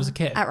glasses when I was a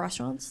kid. At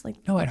restaurants?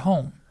 No, at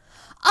home.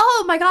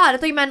 Oh my god, I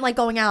thought you meant like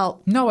going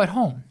out. No, at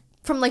home.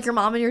 From like your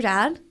mom and your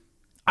dad?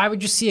 I would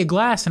just see a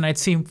glass and I'd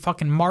see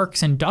fucking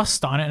marks and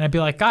dust on it, and I'd be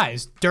like,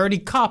 guys, dirty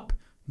cup,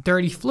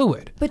 dirty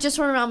fluid. But just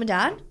from your mom and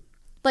dad?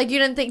 Like you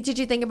didn't think? Did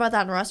you think about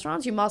that in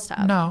restaurants? You must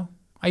have. No,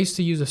 I used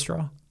to use a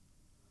straw.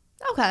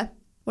 Okay.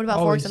 What about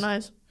Always. forks and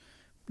knives?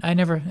 It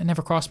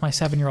never crossed my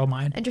 7-year-old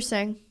mind.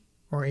 Interesting.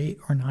 Or 8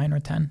 or 9 or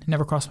 10. It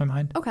never crossed my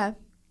mind. Okay.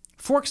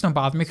 Forks don't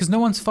bother me because no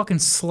one's fucking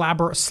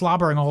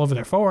slobbering all over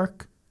their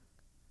fork.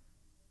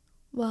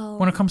 Well,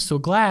 When it comes to a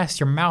glass,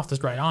 your mouth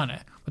is right on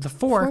it. With a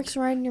fork, fork's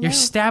right in your you're mouth.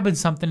 stabbing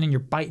something and you're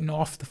biting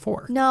off the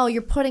fork. No,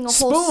 you're putting a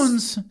whole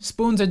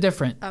Spoons are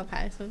different.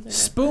 Okay.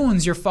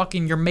 Spoons,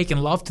 you're making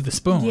love to the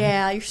spoon.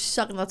 Yeah, you're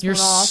sucking that spoon You're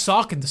off.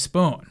 sucking the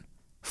spoon.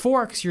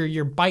 Forks,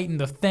 you're biting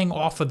the thing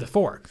off of the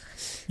fork.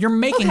 You're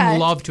making Okay.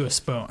 love to a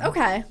spoon.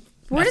 Okay.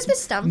 Where did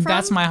this stem from?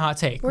 That's my hot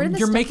take. Where did this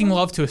You're stem making from?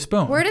 love to a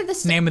spoon. Where did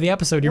this Name of the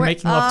episode? You're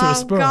making love to a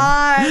spoon. Oh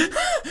God.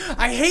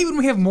 I hate when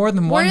we have more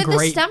than Where one did this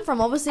great. stem from?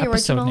 What was the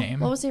episode original? name.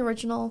 What was the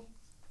original?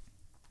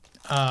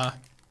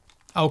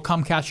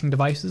 Cum catching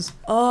devices.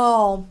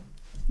 Oh,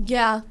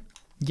 yeah.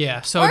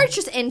 Yeah. So Or it's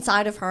just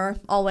inside of her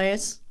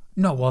always.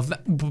 no. Well,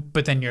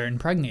 but then you're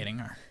impregnating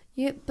her.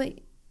 Yeah, but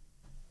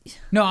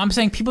No, I'm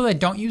saying people that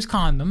don't use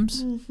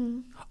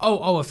condoms.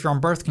 Oh, if you're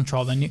on birth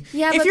control, then you. Mm-hmm.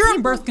 Yeah, if but you're on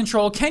people- birth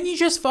control, can you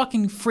just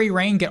fucking free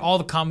reign, get all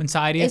the cum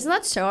inside you? isn't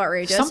that so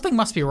outrageous? Something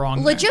must be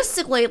wrong. there.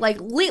 Logistically, like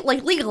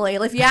legally,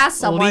 if you ask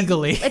someone,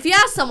 Legally. if you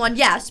ask someone,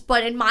 yes.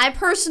 But in my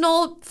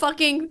personal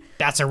fucking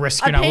That's a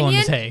risk you're not willing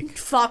to opinion, take.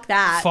 fuck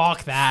that.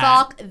 Fuck that.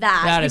 Fuck that.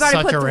 That you is better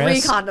such put a 3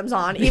 risk. condoms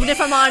on, even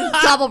if I'm on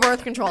double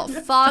birth control.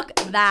 Fuck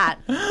that.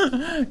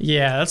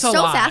 Yeah, that's a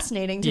So lot.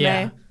 fascinating to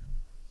Yeah. me.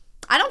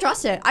 I don't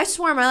trust it. I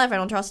swear on my life I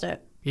don't trust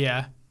it.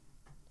 Yeah.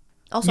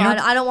 Also, You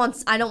know- I don't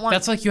want.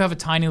 That's like you have a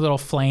tiny little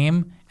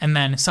flame and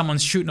then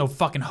someone's shooting a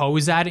fucking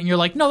hose at it and you're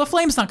like, no, the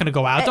flame's not going to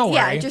go out. Don't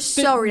yeah, worry. just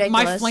so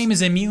ridiculous. My flame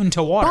is immune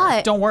to water.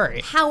 But, Don't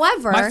worry.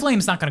 However, My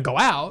flame's not going to go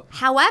out.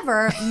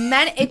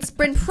 It's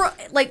been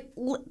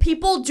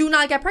people do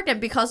not get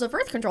pregnant because of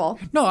birth control.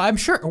 No, I'm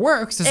sure it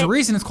works. There's a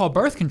reason it's called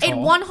birth control.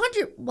 In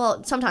 100,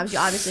 well, sometimes you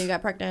obviously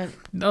get pregnant.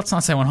 Let's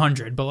not say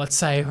 100, but let's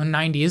say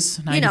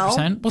 90s, 90%. You know,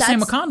 well, same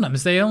with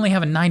condoms. They only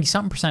have a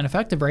 90-something%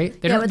 effective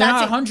rate. They're not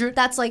that's 100.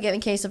 That's like in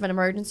case of an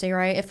emergency,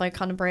 right? If like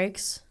condom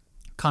breaks.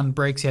 Condom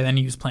breaks, yeah, then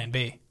you use plan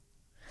B.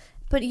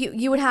 But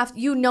you would have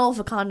if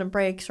a condom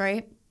breaks,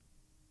 right?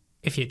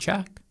 If you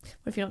check,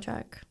 What if you don't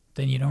check?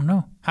 then you don't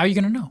know. How are you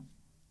going to know?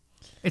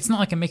 It's not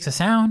like it makes a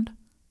sound.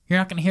 You're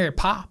not going to hear it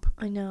pop.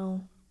 I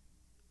know.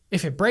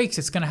 If it breaks,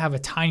 it's going to have a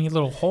tiny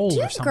little hole Do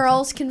you or think something.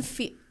 girls can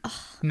feel?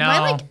 No. Am I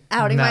like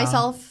outing no.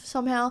 myself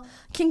somehow?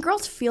 Can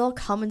girls feel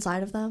cum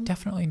inside of them?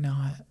 Definitely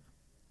not.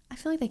 I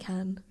feel like they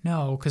can.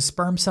 No, because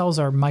sperm cells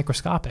are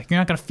microscopic. You're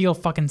not going to feel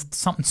fucking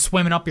something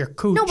swimming up your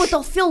cooch. No, but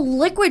they'll feel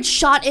liquid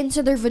shot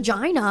into their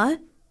vagina.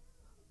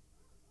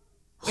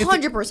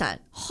 100%.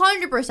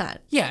 100%.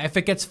 Yeah, if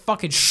it gets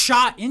fucking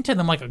shot into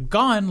them like a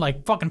gun,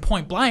 like fucking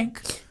point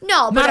blank.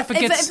 No, but Not if it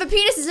gets- if a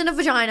penis is in a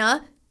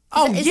vagina,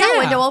 is yeah. that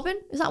window open?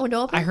 Is that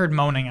window open? I heard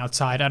moaning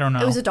outside. I don't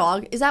know. It was a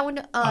dog. Is that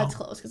window? It's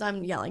closed because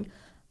I'm yelling.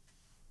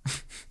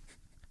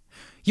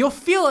 You'll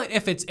feel it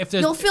if there's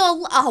You'll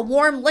feel a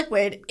warm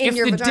liquid in if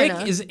your the vagina.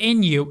 dick is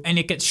in you and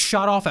it gets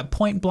shot off at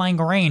point blank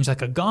range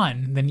like a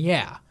gun, then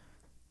yeah.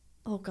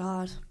 Oh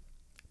God.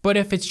 But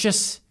if it's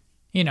just,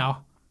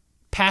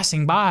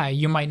 passing by,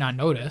 you might not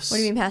notice. What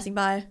do you mean passing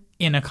by?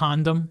 In a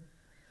condom,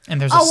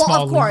 and there's a Oh, small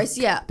well, of course,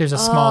 leak. yeah. There's a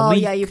small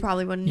leak. Yeah, you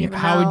probably wouldn't even know.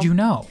 How would you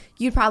know?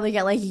 You'd probably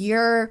get like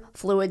your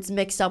fluids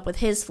mixed up with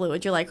his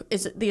fluids. You're like,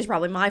 these are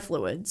probably my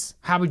fluids?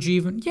 How would you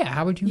even? Yeah,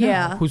 how would you know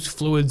Yeah. whose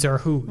fluids are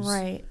whose?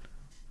 Right.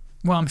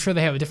 Well, I'm sure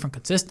they have a different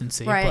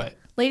consistency, Right.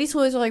 Ladies'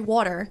 fluids are like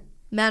water.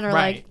 Men are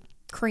Right. like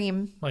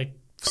cream. but like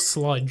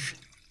sludge.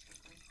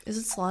 Is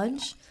it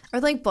sludge? Are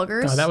they like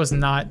boogers? God,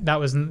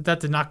 that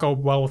did not go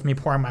well with me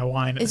pouring my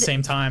wine at the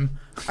same time.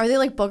 Are they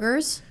like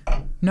boogers?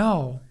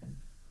 No.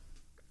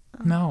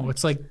 No,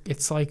 it's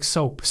like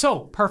soap.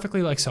 Soap,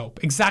 perfectly like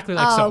soap. Exactly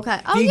like soap. Okay.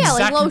 Oh, The yeah,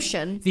 like exact-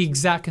 lotion. The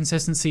exact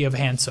consistency of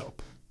hand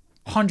soap.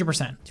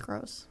 100%. It's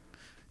gross.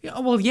 Yeah,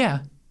 well, yeah.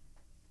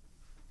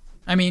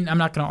 I mean, I'm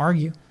not going to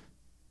argue.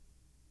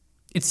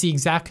 It's the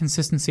exact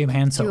consistency of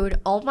hand soap.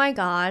 Dude, oh my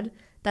God.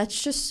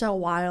 That's just so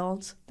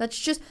wild. It's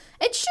just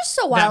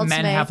so wild That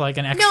to men me. have like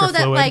an extra No,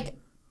 that fluid. like,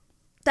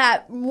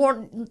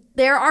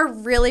 there are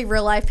really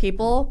real life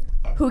people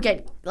who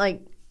get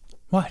like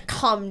What?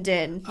 cummed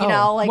in, Oh, you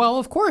know? Like, well,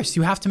 of course.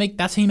 You have to make,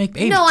 that's how you make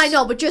babies. no, I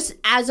know, but just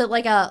as a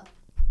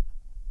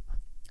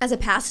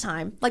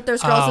pastime. Like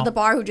there's girls Oh. at the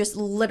bar who just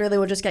literally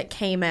would just get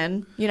came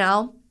in, you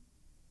know?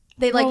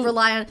 They like Well,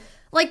 rely on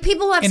like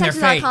people who have in sex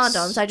their without face.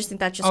 condoms. I just think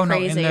that's just Oh,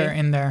 crazy. no,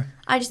 in there.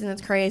 I just think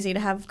that's crazy to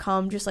have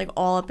cum just like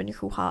all up in your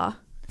hoo-ha.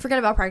 Forget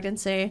about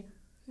pregnancy.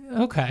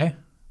 Okay.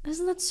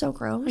 Isn't that so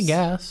gross? I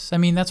guess. I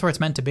mean, that's where it's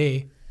meant to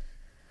be.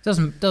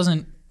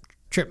 Doesn't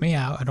trip me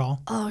out at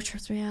all. Oh, it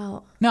trips me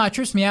out. No, it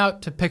trips me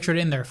out to picture it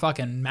in their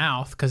fucking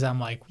mouth because I'm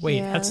like, wait,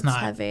 Yeah, that's it's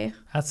not. heavy.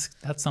 That's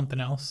something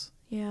else.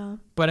 Yeah.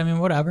 But I mean,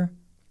 whatever.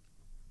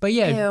 But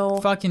yeah, Ew.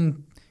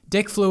 fucking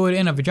dick fluid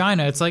in a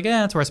vagina. It's like,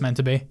 that's where it's meant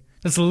to be.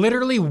 That's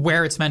literally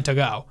where it's meant to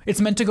go.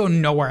 It's meant to go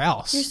nowhere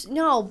else.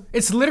 No,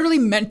 It's literally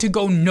meant to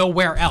go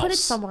nowhere else. put it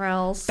somewhere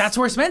else. That's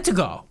where it's meant to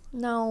go.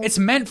 No. It's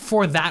meant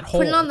for that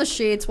hole. Put it on the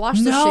sheets. Wash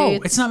the No,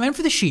 sheets. it's not meant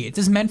for the sheets.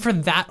 It's meant for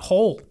that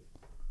hole.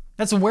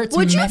 That's where it's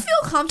Would you meant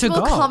feel comfortable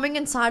to go. coming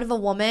inside of a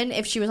woman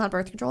if she was on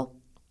birth control?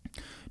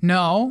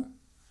 No.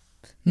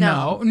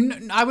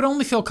 I would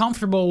only feel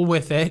comfortable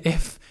with it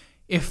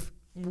if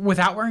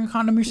without wearing a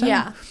condom, you're saying?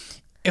 Yeah.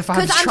 If I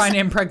was 'Cause I'm trying to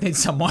impregnate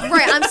someone.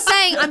 Right,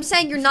 I'm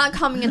saying you're not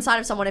coming inside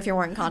of someone if you're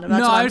wearing a condom.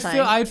 That's No, what I'm saying.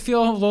 I'd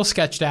feel a little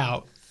sketched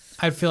out.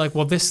 I'd feel like,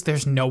 well,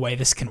 there's no way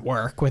this can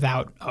work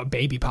without a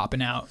baby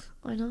popping out.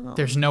 I know.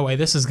 There's no way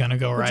this is gonna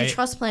go Would right. you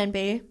trust Plan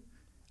B?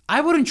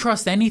 I wouldn't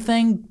trust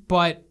anything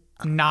but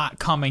not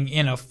coming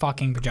in a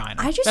fucking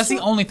vagina. I just That's the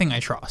don't- only thing I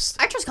trust.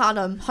 I trust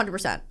condom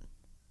 100%.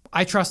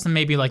 I trust them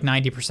maybe like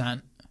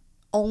 90%.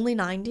 Only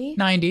 90?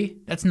 90.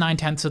 That's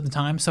 9/10 of the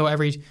time. So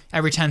every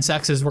 10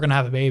 sexes, we're gonna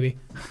have a baby.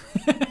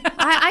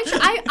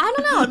 I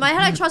don't know. In my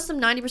head, I trust them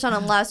 90%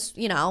 unless,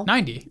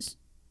 90.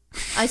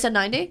 I said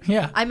 90?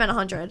 Yeah. I meant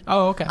 100.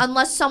 Oh, okay.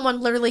 Unless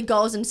someone literally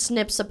goes and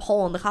snips a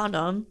hole in the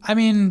condom. I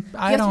mean, You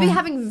I have don't. to be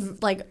having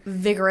like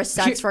vigorous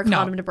sex for a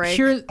condom to break.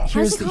 Here's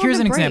How's the here's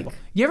an condom break? example.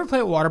 You ever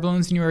play with water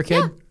balloons when you were a kid?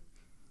 Yeah.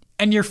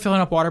 And you're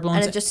filling up water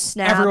balloons. And it just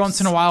snaps. Every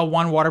once in a while,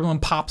 one water balloon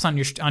pops on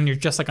your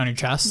just like on your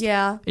chest.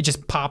 Yeah. It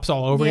just pops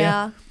all over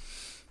Yeah. you.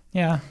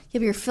 Yeah. Yeah,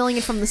 but you're filling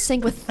it from the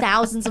sink with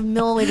thousands of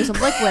milliliters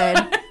of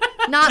liquid.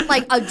 Not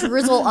like a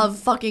drizzle of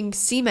fucking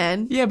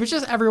semen. Yeah, but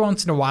just every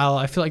once in a while,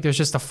 I feel like there's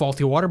just a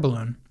faulty water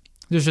balloon.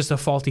 There's just a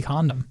faulty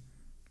condom.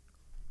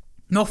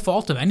 No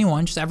fault of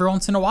anyone. Just every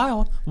once in a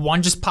while,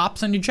 one just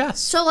pops on your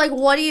chest. So, like,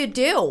 what do you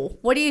do?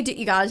 What do?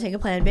 You gotta take a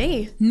Plan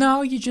B.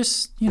 No, you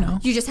just,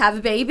 You just have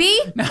a baby?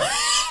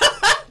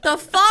 The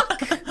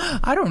fuck?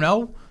 I don't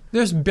know.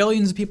 There's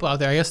billions of people out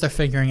there. I guess they're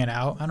figuring it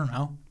out. I don't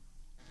know.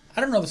 I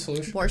don't know the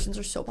solution. Abortions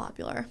are so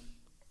popular.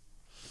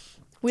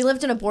 We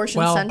lived in abortion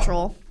Well,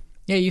 central.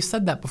 Yeah, you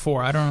said that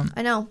before. I don't.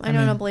 I know.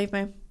 Don't believe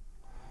me.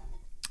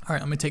 All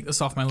right, let me take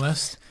this off my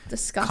list.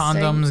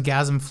 Disgusting. Condoms,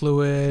 gasm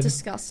fluid.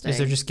 Disgusting. Is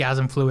there just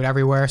gasm fluid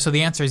everywhere? So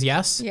the answer is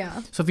yes.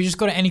 Yeah. So if you just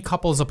go to any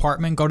couple's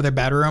apartment, go to their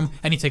bedroom,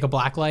 and you take a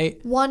black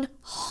light,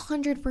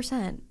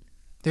 100%.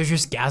 there's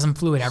just gasm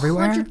fluid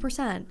everywhere.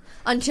 100%.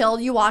 Until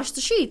you wash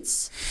the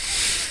sheets.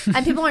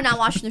 And people are not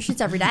washing their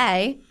sheets every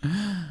day.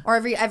 Or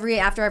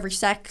after every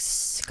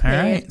sex. All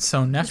period. right.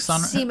 So next on,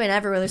 Semen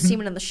everywhere. There's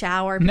semen in the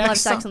shower. People have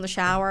Next sex on- in the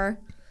shower.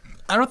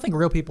 I don't think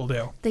real people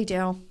do. They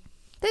do.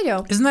 They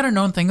do. Isn't that a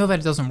known thing though that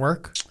it doesn't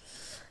work?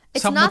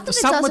 It's Something not with, that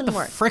it something doesn't with the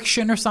work.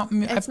 friction or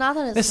something. It's not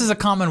that it This is a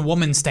common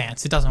woman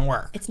stance. It doesn't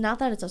work. It's not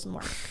that it doesn't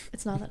work.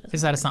 It's not that it doesn't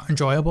Is that it's not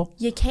enjoyable?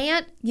 You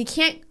can't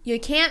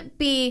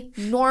be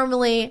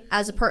normally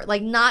as a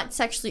like not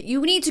sexually.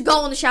 You need to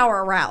go in the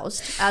shower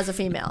aroused as a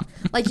female.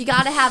 Like you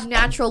got to have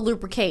natural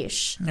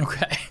lubrication.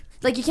 Okay.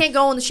 Like you can't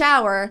go in the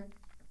shower,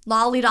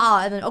 lolly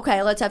da, and then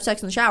okay, let's have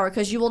sex in the shower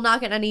because you will not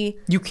get any.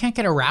 You can't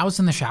get aroused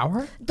in the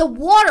shower? The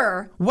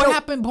water. What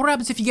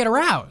happens if you get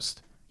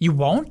aroused? You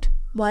won't?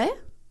 What?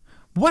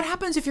 What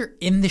happens if you're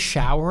in the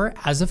shower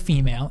as a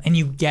female and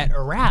you get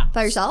aroused?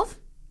 By yourself?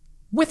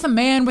 With a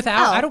man,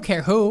 without, Oh. I don't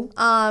care who.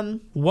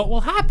 What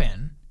will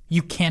happen?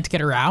 You can't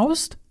get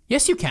aroused?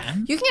 Yes, you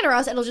can. You can get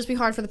aroused. It'll just be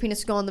hard for the penis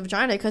to go in the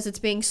vagina because it's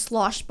being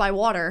sloshed by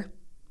water.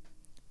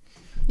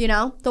 You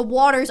know, the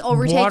water's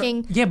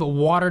overtaking. Yeah, but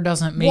water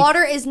doesn't make.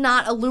 Water is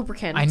not a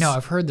lubricant. I know.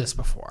 I've heard this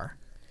before.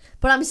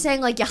 But I'm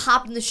saying, like, you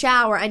hop in the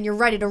shower and you're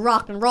ready to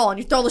rock and roll, and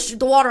you throw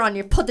the water on,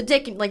 you put the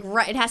dick in, like,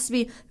 right. It has to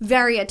be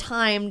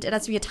timed. It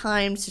has to be a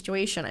timed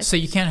situation. So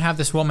you can't have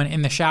this woman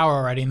in the shower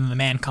already, and then the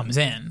man comes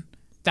in.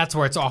 That's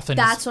where it's often.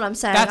 That's what I'm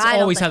saying. That's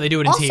always how they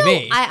do it in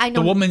TV. I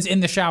know the woman's in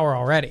the shower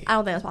already. I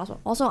don't think that's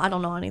possible. Also, I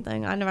don't know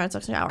anything. I never had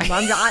sex in the shower.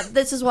 But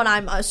this is what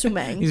I'm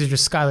assuming. These are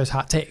just Skylar's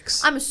hot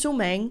takes. I'm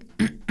assuming.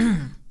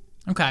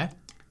 Okay.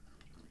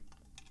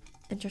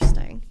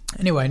 Interesting.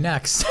 Anyway,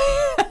 next. Do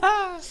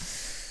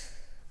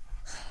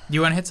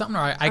you want to hit something? Or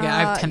I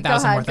have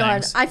 10,000 more things. Go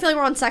ahead. I feel like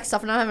we're on sex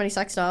stuff, and I don't have any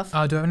sex stuff. Do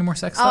I have any more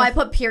sex stuff? Oh, I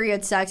put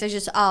period sex. I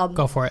just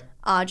Go for it.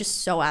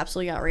 Just so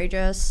absolutely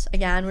outrageous.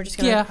 Again, we're just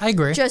gonna. Yeah, I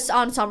agree. Just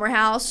on Summer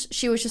House,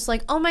 she was just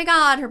like, "Oh my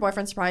god," her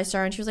boyfriend surprised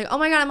her, and she was like, "Oh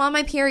my god, I'm on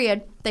my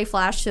period." They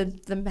flashed to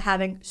them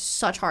having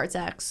such hard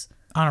sex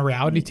on a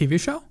reality TV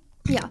show.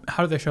 Yeah.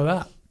 How do they show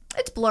that?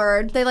 It's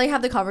blurred. They like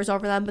have the covers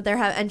over them, but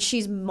and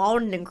she's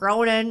moaning and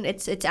groaning.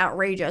 It's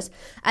outrageous.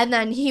 And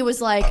then he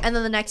was like, and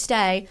then the next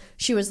day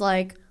she was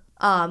like,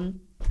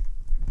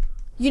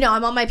 you know,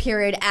 I'm on my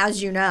period,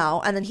 as you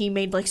know. And then he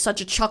made like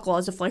such a chuckle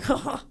as if like,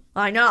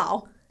 I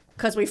know,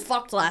 because we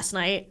fucked last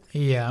night.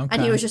 Yeah. Okay.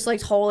 And he was just like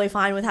totally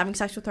fine with having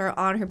sex with her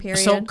on her period.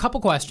 So, a couple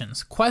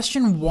questions.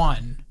 Question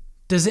 1: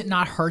 does it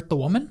not hurt the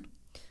woman?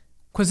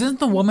 Because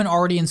isn't the woman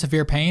already in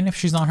severe pain if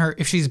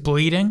she's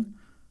bleeding?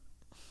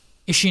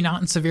 Is she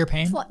not in severe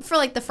pain? For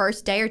like the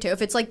first day or two.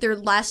 If it's like their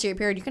last day of your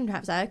period, you can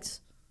have sex.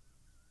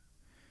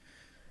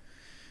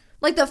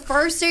 Like the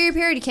first day of your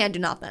period, you can't do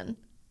nothing.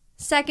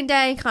 Second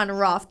day, kind of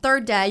rough.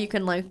 Third day, you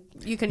can.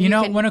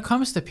 When it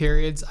comes to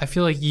periods, I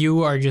feel like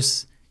you are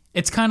just.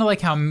 It's kind of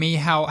like how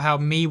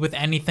me with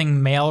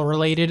anything male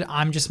related,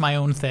 I'm just my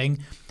own thing.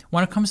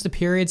 When it comes to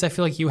periods, I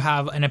feel like you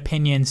have an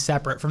opinion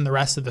separate from the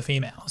rest of the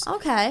females.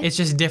 Okay. It's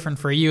just different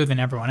for you than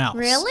everyone else.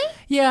 Really?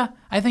 Yeah,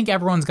 I think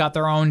everyone's got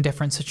their own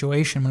different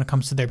situation when it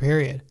comes to their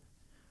period.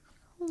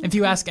 If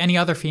you ask any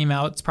other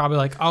female, it's probably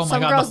like, oh my god,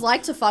 some girls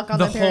like to fuck on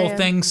the their period. whole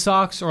thing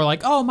sucks, or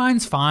like, oh,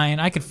 mine's fine.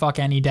 I could fuck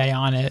any day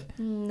on it.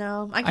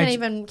 No, I can't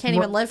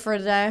even live for a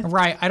day.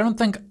 Right. I don't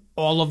think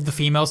all of the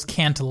females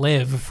can't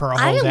live for a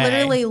whole day. I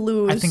literally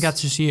lose. I think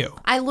that's just you.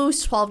 I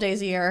lose 12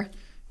 days a year.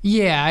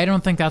 Yeah, I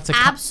don't think that's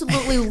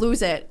absolutely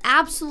lose it.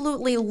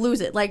 Absolutely lose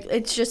it. Like,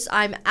 it's just,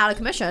 I'm out of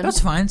commission. That's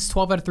fine. It's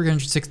 12 out of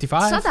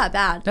 365. It's not that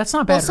bad. That's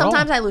not bad at all.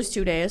 Sometimes I lose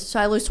 2 days, so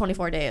I lose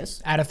 24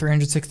 days. Out of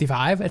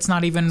 365? It's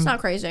not even... It's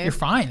not crazy. You're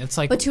fine. It's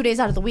like... But 2 days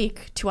out of the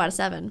week, 2 out of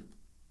 7.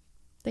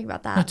 Think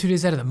about that. No, 2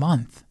 days out of the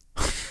month.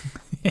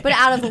 But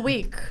out of the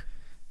week.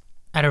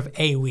 Out of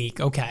a week,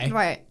 okay.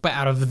 Right. But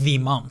out of the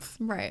month.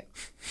 Right.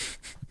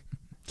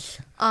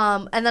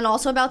 And then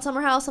also about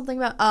Summer House, something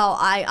about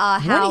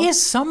how what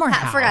is Summer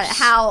House? I forgot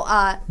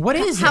how what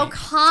is how it?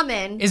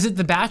 Common is it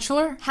The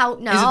Bachelor? How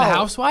no is it The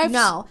Housewives?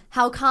 No,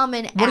 how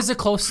common what is it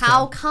close to?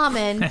 How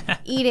common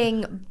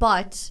eating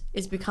butt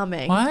is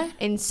becoming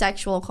in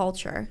sexual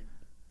culture.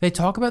 They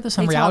talk about this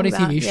on reality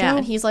TV show? Yeah,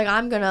 and he's like,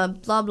 I'm gonna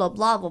blah blah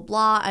blah blah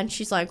blah, and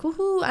she's like,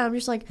 woohoo, and I'm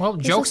just like, well,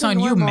 joke's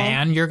on you,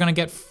 man. You're gonna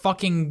get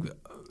fucking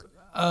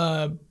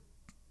what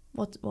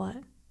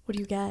do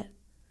you get?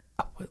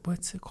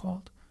 What's it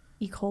called?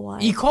 E.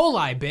 coli. E.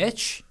 coli,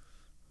 bitch.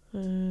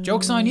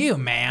 Joke's on you,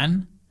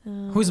 man.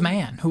 Who's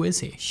man? Who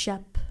is he?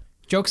 Shep.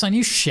 Joke's on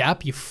you,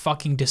 Shep, you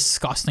fucking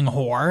disgusting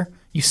whore.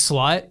 You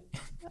slut.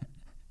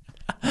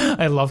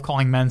 I love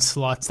calling men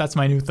sluts. That's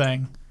my new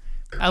thing.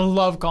 I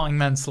love calling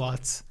men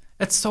sluts.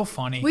 It's so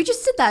funny. We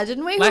just did that,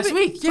 didn't we? Last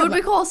week. Who would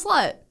we call a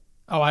slut?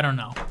 Oh, I don't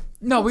know.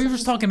 No, we were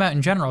just talking about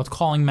in general. It's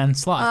calling men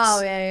sluts.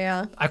 Oh,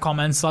 yeah. I call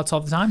men sluts all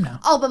the time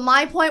now. Oh, but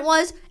my point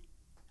was,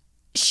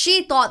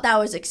 she thought that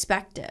was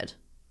expected.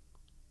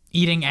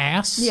 Eating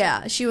ass?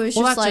 Yeah, she was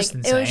just like, just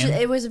insane.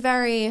 it was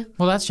very...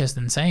 Well, that's just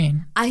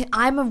insane.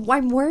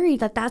 I'm worried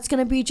that that's going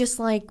to be just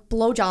like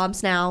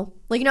blowjobs now.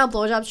 Like, you know,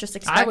 blowjobs just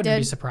expected. I wouldn't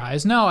be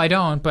surprised. No, I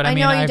don't. But I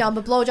mean, know you don't,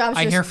 but blowjobs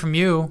I hear from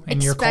you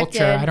and your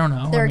culture. I don't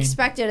know. They're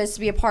expected as to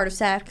be a part of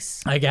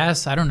sex. I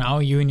guess. I don't know.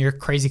 You and your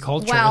crazy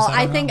culture. Well,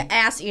 I think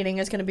ass eating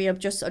is going to be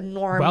just a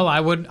norm. Well, I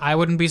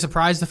wouldn't be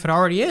surprised if it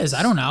already is.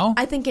 I don't know.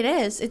 I think it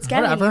is. It's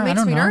getting me. It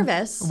makes me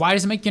nervous. Why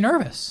does it make you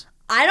nervous?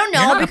 I don't know,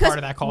 You're not because a part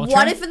of that culture.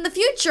 What if in the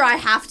future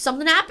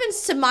something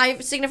happens to my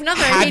significant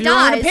other and he dies? Have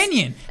your own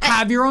opinion.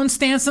 Have your own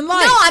stance in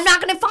life. No, I'm not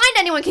going to find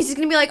anyone because he's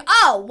going to be like,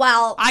 oh,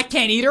 well. I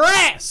can't eat her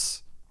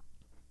ass.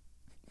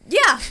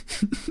 Yeah.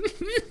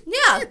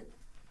 Yeah.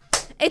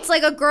 It's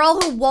like a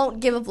girl who won't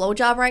give a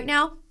blowjob right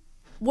now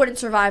wouldn't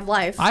survive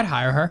life. I'd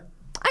hire her.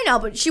 I know,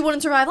 but she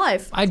wouldn't survive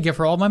life. I'd give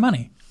her all my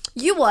money.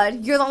 You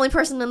would. You're the only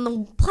person on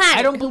the planet.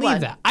 I don't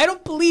believe that. I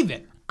don't believe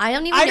it. I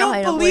don't even know.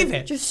 I don't believe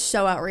it. Just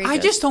so outrageous. I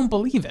just don't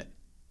believe it.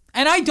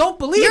 And I don't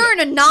believe You're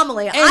it. an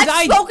anomaly.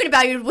 I've spoken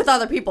about you with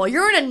other people.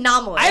 You're an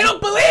anomaly. I don't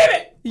believe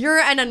it. You're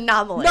an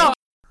anomaly. No.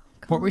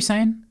 What were we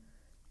saying?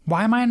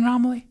 Why am I an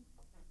anomaly?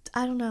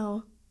 I don't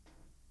know.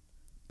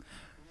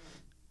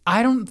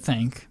 I don't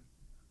think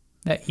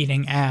that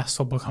eating ass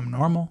will become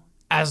normal.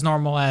 As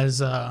normal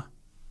as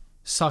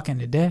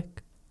sucking a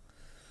dick.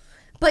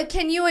 But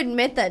can you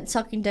admit that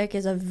sucking dick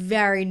is a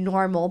very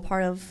normal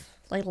part of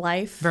like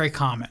life? Very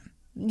common.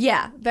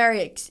 Yeah,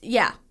 very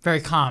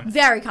common.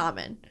 Very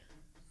common.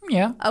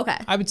 Yeah. Okay.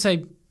 I would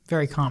say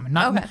very common.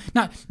 Not Okay.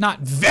 not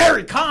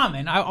very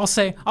common. I'll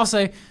say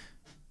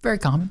very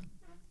common.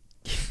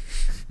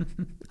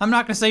 I'm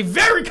not gonna say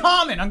very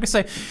common. I'm gonna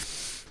say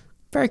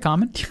very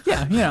common.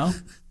 Yeah,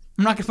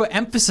 I'm not gonna put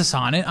emphasis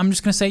on it. I'm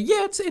just gonna say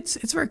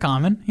it's very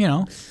common.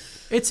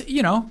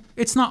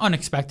 It's not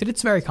unexpected.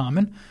 It's very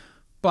common.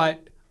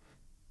 But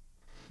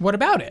what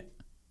about it?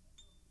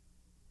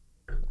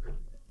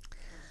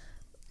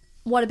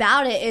 What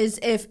about it is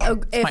if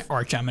My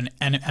arch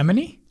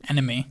enemy.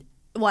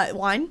 what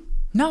one?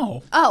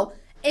 No. Oh,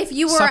 if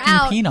you were Sucking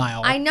out,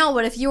 penile. I know,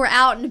 but if you were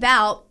out and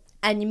about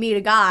and you meet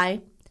a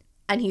guy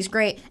and he's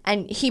great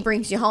and he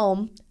brings you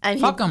home and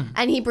Fuck him.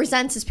 and he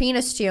presents his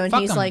penis to you and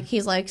Fuck he's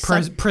him. like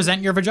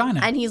Present your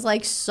vagina. and he's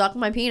like suck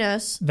my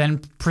penis. Then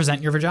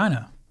present your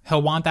vagina.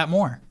 He'll want that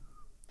more.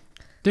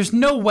 There's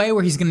no way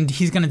where he's gonna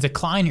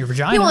decline your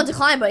vagina. He won't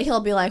decline, but he'll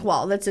be like,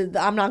 "Well,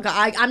 I'm not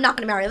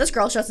gonna marry this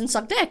girl. She doesn't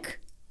suck dick."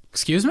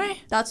 Excuse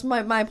me? That's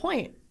my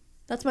point.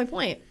 That's my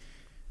point.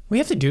 We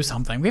have to do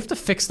something. We have to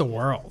fix the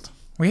world.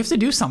 We have to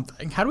do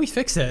something. How do we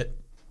fix it?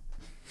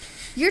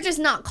 You're just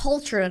not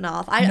cultured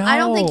enough. I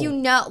don't think you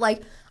know.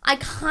 Like, I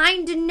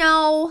kind of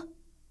know,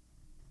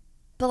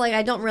 but like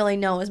I don't really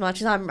know as much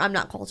as I'm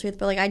not cultured.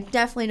 But like I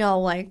definitely know,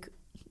 like,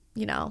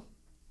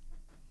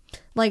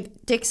 like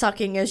dick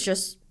sucking is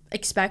just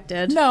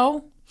expected.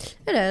 No.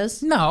 It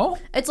is. No.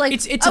 It's like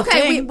it's a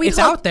thing. It's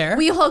out there.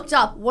 We hooked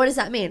up. What does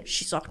that mean?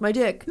 She sucked my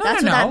dick. No,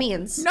 That's no, what no. that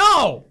means.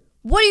 No.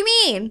 What do you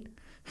mean?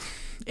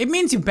 It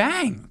means you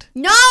banged.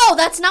 No,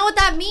 that's not what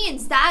that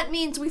means. That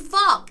means we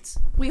fucked.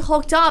 We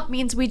hooked up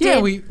means we did.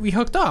 Yeah, we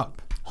hooked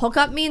up.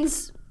 Hookup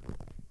means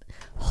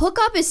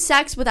hookup is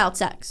sex without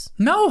sex.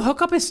 No,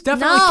 hookup is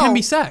definitely can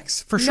be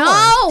sex for sure.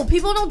 No,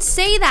 people don't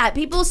say that.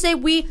 People say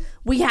we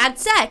had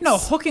sex. No,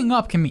 hooking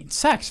up can mean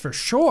sex for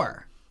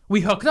sure.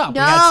 We hooked up. We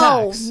had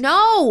sex.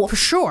 No, For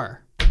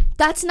sure.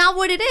 that's not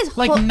what it is.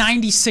 Like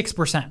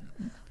 96%.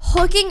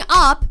 Hooking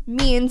up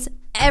means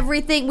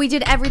everything. We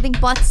did everything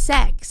but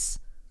sex.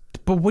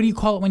 But what do you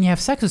call it when you have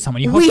sex with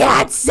someone? You We hooked up.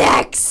 had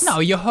sex. No,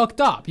 you hooked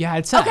up. You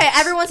had sex. Okay,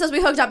 everyone says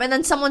we hooked up, and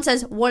then someone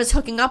says, "What does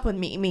hooking up with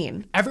me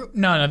mean?"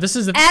 No, this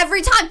is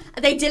Every time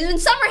they did it in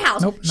Summer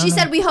House. Nope, no, She no.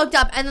 said we hooked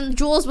up, and then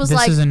Jules was this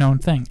like, is a known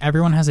thing.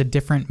 Everyone has a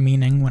different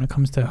meaning when it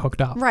comes to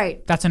hooked up.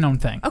 Right. That's a known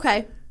thing.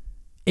 "Okay,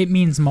 It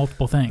means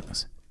multiple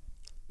things.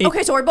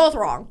 okay, so we're both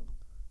wrong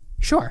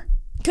Sure.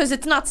 because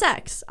it's not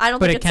sex. I don't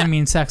But think it it's can sex.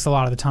 mean sex a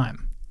lot of the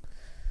time.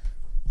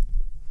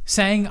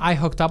 Saying I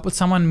hooked up with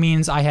someone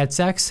means I had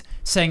sex.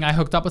 Saying I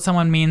hooked up with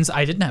someone means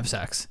I didn't have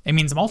sex. It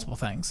means multiple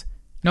things.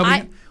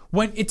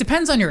 When it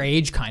depends on your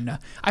age, kind of.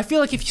 I feel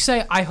like if you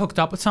say I hooked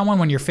up with someone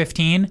when you're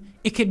 15,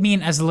 it could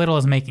mean as little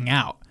as making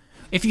out.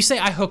 If you say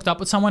I hooked up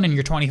with someone and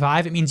you're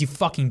 25, it means you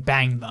fucking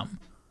banged them,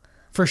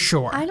 for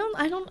sure. I don't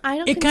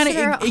It kinda-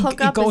 consider it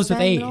hookup goes as with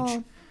bang at age.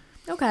 all.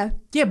 Okay.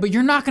 Yeah, but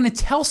you're not gonna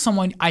tell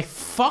someone I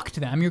fucked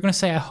them. You're gonna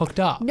say I hooked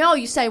up. No,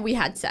 you say we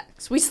had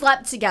sex. We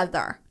slept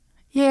together.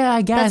 Yeah,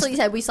 I guess. That's what you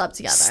said. We slept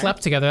together.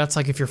 Slept together. That's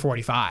like if you're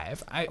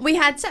 45. We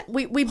had sex.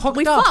 We Hooked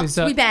we up fucked. is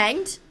a- We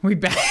banged. We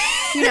banged.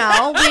 We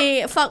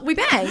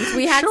banged.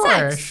 We had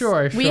sex.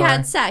 Sure. We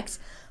had sex.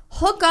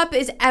 Hook up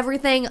is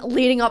everything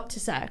leading up to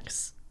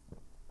sex.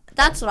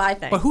 That's what I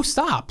think. But who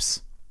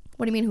stops?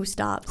 What do you mean who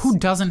stops? Who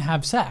doesn't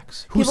have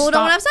sex? People who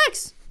don't have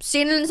sex.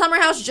 Seen it in Summer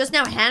House just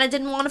now. Hannah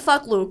didn't want to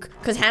fuck Luke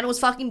because Hannah was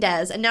fucking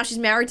Dez, and now she's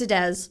married to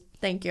Dez.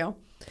 Thank you.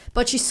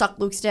 But she sucked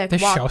Luke's dick.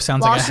 This show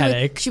sounds like a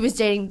headache. She was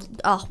dating.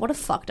 Oh, what a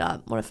fucked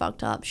up. What a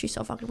fucked up. She's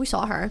so fucked up. We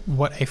saw her.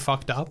 What a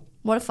fucked up.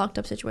 What a fucked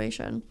up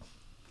situation.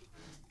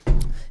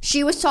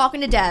 She was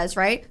talking to Dez,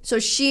 right? So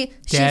she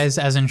Des,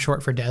 as in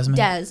short for Desmond.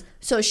 Dez.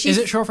 So she Is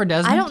it short for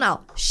Desmond? I don't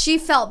know. She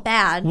felt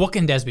bad. What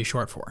can Des be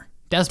short for?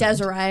 Desmond.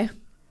 Desiree.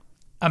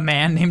 A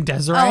man named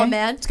Desiree? Oh, a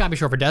man? It's gotta be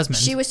short for Desmond.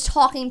 She was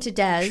talking to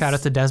Dez. Shout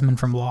out to Desmond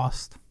from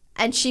Lost.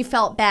 And she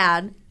felt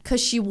bad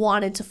because she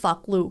wanted to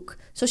fuck Luke.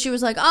 So she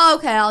was like, "Oh,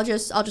 okay, I'll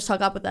just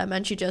hook up with them."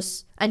 And she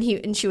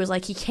was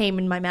like, "He came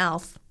in my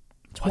mouth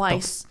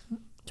twice,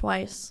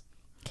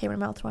 came in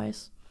my mouth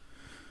twice."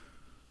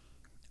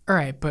 All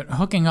right, but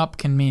hooking up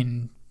can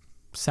mean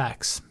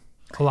sex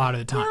a lot of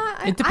the time.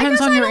 It I depends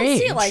guess on your I don't age.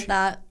 see it like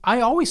that.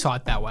 I always saw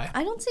it that way.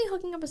 I don't see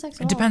hooking up as sex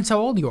at It all. depends how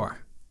old you are.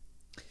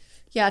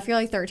 Yeah, if you're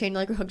like 13,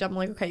 like we're hooked up, I'm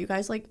like, okay, you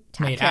guys like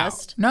tap Made out.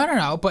 kissed.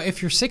 No. But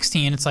if you're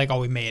 16, it's like, oh,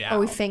 we made out.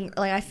 Or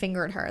I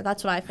fingered her.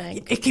 That's what I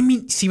think. It can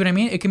mean, see what I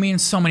mean? It can mean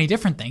so many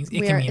different things. It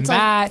can Weird. mean It's like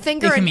that.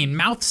 finger It can and- mean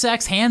mouth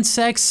sex, hand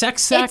sex,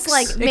 sex. It's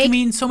like it can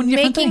mean so many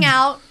different making things.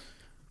 out,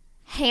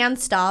 hand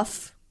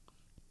stuff,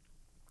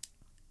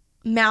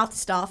 mouth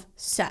stuff,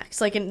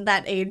 sex, like in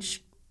that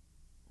age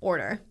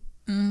order.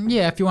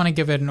 Yeah, if you want to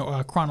give it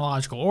a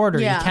chronological order,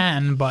 Yeah. you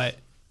can, but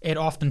it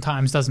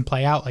oftentimes doesn't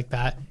play out like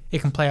that. It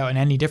can play out in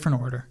any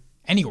different order.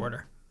 Any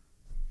order.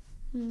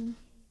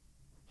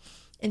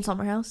 In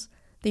Summer House,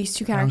 these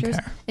two don't characters,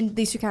 care. and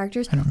these two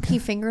characters, I don't care. he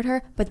fingered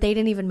her, but they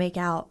didn't even make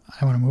out.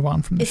 I want to move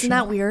on from this Isn't show.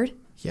 that weird?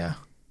 Yeah.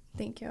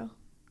 Thank you.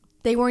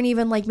 They weren't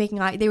even like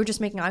they were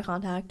just making eye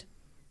contact.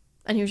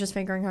 And he was just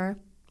fingering her.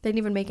 They didn't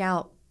even make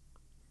out.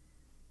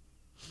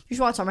 You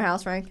should watch Summer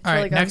House, Frank. It's All right,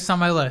 really good. next on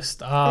my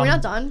list. Are we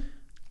not done?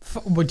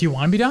 What, do you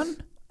want to be done?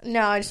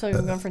 No, I just thought we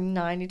were going for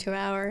 92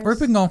 hours. We've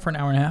been going for an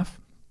hour and a half.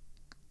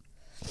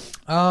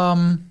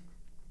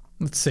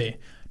 Let's see.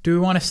 Do we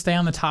want to stay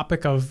on the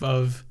topic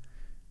of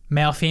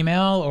male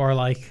female or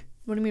like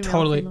What do you mean?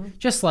 totally male, female?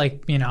 just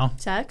like,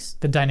 Sex?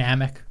 the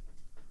dynamic?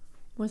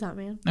 What does that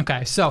mean?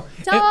 Okay, so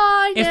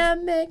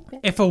Dynamic.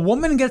 if a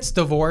woman gets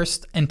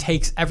divorced and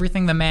takes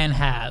everything the man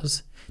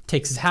has,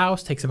 takes his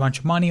house, takes a bunch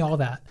of money, all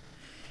that,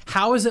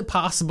 how is it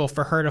possible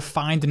for her to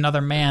find another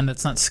man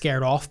that's not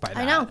scared off by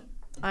that?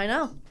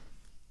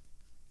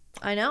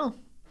 I know.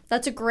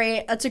 That's a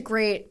great,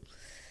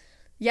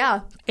 yeah.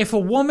 If a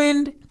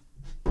woman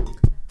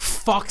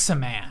fucks a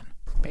man,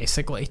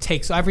 basically,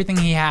 takes everything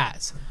he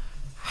has,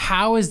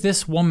 how is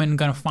this woman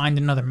going to find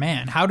another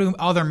man? How do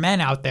other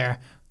men out there,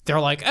 they're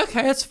like,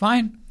 okay, it's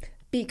fine.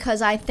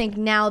 Because I think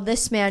now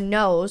this man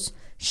knows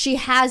she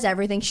has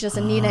everything. She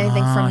doesn't need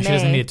anything from me. She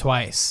doesn't need it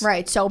twice.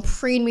 Right, so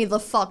preen me the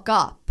fuck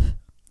up.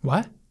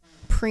 What?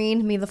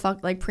 Preen me the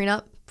fuck, like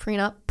prenup?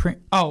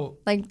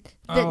 Like,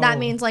 that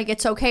means, like,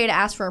 it's okay to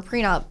ask for a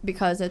prenup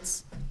because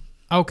it's,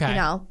 Okay.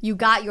 you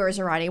got yours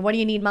already. What do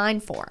you need mine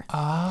for?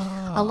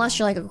 Oh. Unless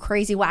you're, like, a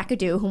crazy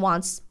wackadoo who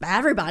wants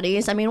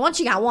everybody's. I mean, once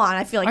you got one,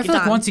 I feel like I you're feel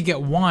like done. once you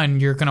get one,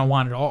 you're going to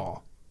want it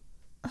all.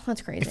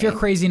 That's crazy. If you're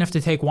crazy enough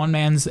to take one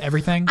man's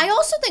everything. I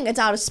also think it's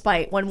out of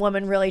spite when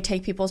women really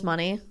take people's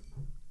money.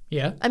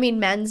 Yeah. I mean,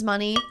 men's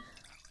money.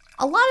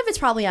 A lot of it's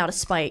probably out of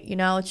spite,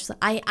 It's just,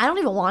 I don't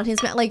even want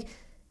his money. Like,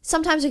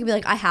 sometimes it could be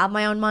like, I have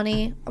my own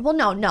money. Well,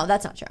 no,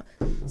 that's not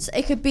true. So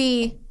it could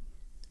be,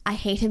 I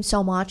hate him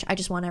so much, I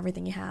just want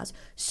everything he has.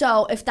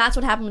 So if that's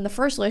what happened in the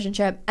first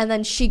relationship, and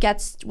then she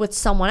gets with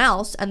someone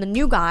else, and the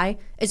new guy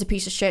is a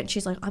piece of shit, and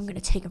she's like, I'm going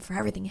to take him for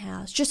everything he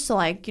has. Just to,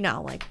 like,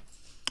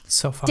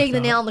 So fucked dig up. the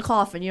nail in the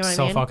coffin, you know what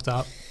I mean? So fucked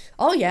up.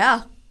 Oh,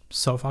 yeah.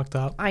 So fucked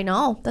up. I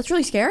know. That's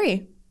really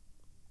scary.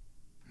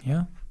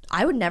 Yeah.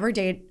 I would never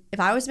date, if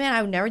I was a man,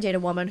 I would never date a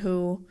woman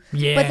who,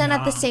 Yeah. but then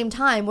at the same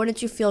time,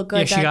 wouldn't you feel good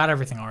Yeah, that, she got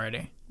everything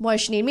already. what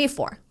does she need me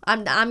for?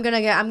 I'm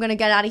gonna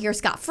get out of here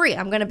scot-free.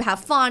 I'm gonna have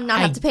fun, not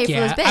have to pay for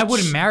this bitch. I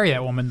wouldn't marry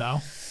that woman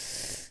though.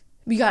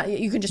 You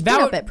can just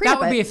prenup it. That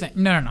would be a thing.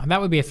 No.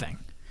 That would be a thing.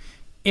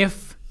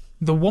 If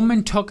the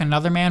woman took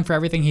another man for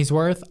everything he's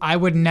worth, I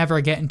would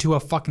never get into a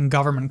fucking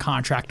government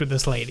contract with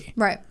this lady.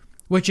 Right.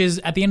 Which is,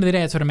 at the end of the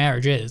day, that's what a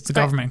marriage is. It's a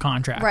government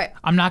contract. Right.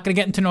 I'm not going to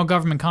get into no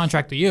government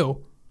contract with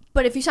you.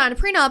 But if you sign a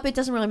prenup, it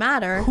doesn't really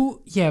matter.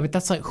 Yeah, but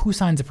that's like, who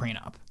signs a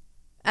prenup?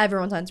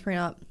 Everyone signs a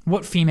prenup.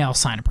 What females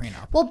sign a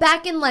prenup? Well,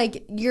 back in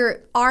like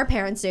our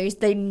parents' days,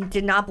 they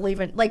did not believe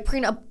in like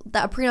prenup.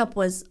 That prenup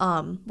was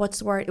what's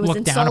the word? It was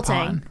Looked down insulting.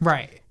 upon.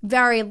 Right.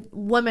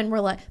 Women were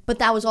like, but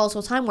that was also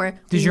a time where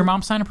Did your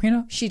mom sign a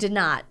prenup? she did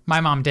not.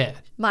 My mom did.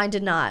 Mine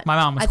did not. My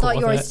mom was I cool thought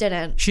with yours it.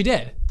 didn't. She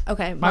did.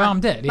 Okay. My mom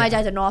did, My yeah.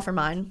 dad didn't offer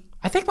mine.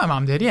 I think my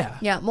mom did, yeah.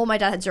 Yeah. Well, my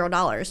dad had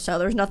 $0, so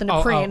there was nothing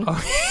to preen. There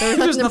There's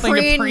was nothing to nothing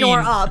to preen nor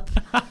preen. up.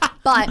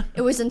 But it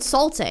was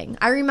insulting.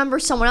 I remember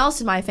someone else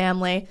in my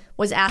family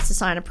was asked to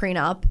sign a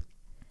prenup.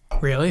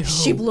 Really?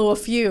 She blew a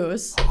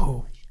fuse.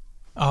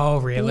 Oh,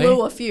 really?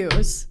 Blew a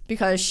fuse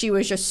because she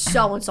was just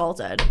so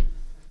insulted.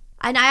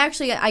 And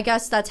I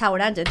guess that's how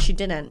it ended. She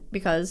didn't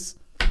because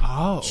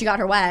she got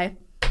her way.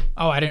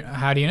 Oh, I didn't.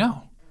 How do you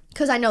know?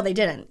 Because I know they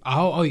didn't.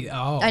 Oh.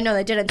 I know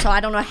they didn't, so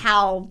I don't know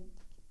how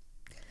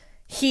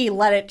he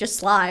let it just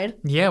slide.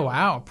 Yeah,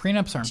 wow.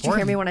 Prenups are important. Did you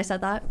hear me when I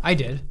said that? I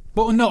did.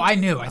 Well, no, I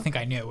knew. I think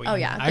I knew. Oh,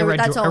 yeah. I read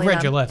only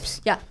your them. lips.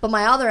 Yeah, but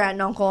my other aunt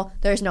and uncle,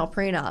 there's no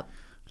prenup.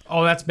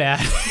 Oh, that's bad.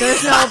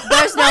 There's no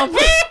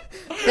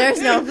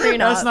prenup.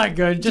 That's not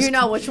good. Do you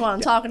know which one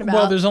I'm talking about?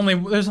 Well, there's only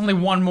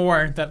one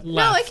more that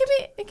left. No,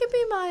 it could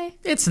be my.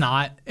 It's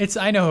not.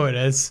 I know who it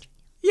is.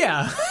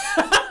 Yeah.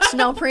 There's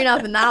no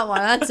prenup in that one.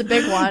 That's a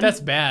big one. That's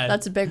bad.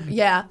 That's a big.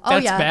 Yeah. Oh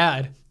That's yeah.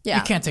 bad. Yeah.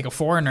 You can't take a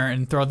foreigner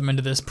and throw them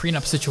into this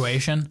prenup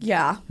situation.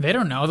 Yeah. They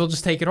don't know. They'll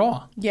just take it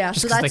all. Yeah.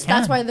 Just So 'cause they that's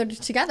can. why they're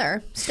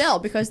together still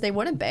because they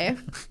wouldn't be.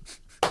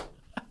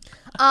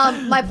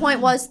 My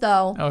point was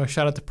though. Oh,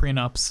 shout out to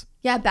prenups.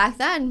 Yeah, back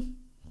then,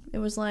 it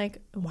was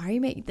like, why are you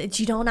making?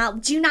 Do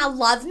you not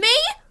love me?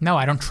 No,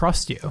 I don't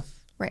trust you.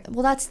 Right.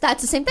 Well, that's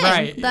the same thing.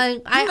 Right.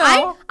 Then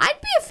No. I'd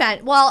be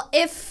offended. Well,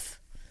 if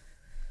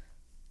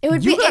it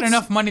would You be got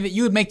enough money that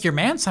you would make your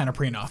man sign a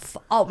prenup.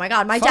 Oh my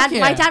god, my Fuck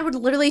yeah. dad would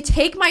literally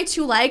take my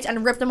 2 legs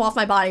and rip them off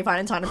my body if I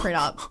didn't sign a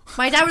prenup.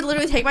 My dad would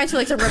literally take my 2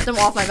 legs and rip them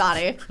off my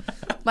body.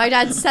 My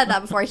dad said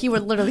that before. He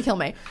would literally kill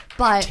me.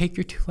 But Take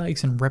your 2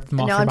 legs and rip them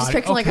off no, your I'm body. just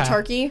picturing like a Okay.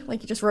 turkey.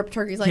 Like you just rip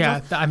turkeys like Yeah,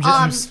 this.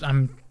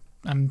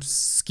 I'm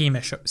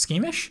squeamish.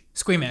 Squeamish.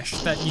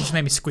 That you just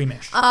made me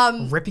squeamish.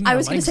 Ripping. I your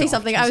was gonna legs say off.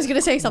 something.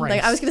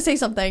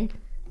 Jesus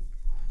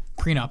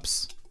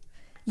Prenups.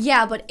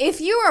 Yeah, but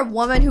if you're a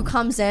woman who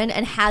comes in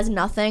and has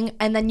nothing,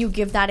 and then you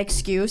give that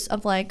excuse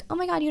of like, "Oh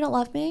my god, you don't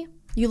love me,"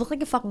 you look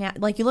like a fucking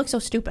like you look so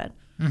stupid.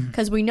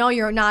 Because we know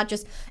you're not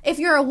just. If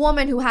you're a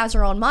woman who has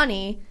her own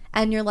money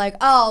and you're like,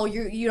 oh,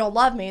 you don't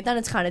love me, then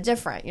it's kind of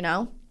different, you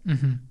know?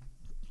 Mm-hmm.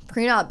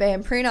 Prenup,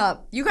 babe,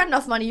 prenup. You got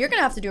enough money. You're going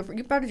to have to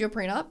you better do a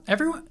prenup.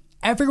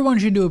 Everyone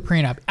should do a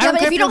prenup. Yeah,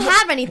 but if you don't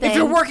have anything. If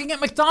you're working at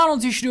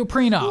McDonald's, you should do a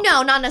prenup.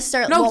 No, not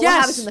necessarily. No, well, yes. what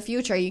happens in the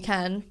future, you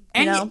can,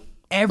 you know?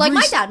 Every, like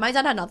my dad. My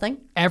dad had nothing.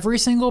 Every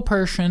single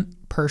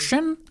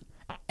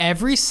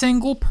every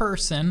single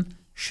person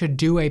should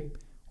do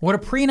what a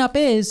prenup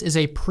is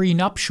a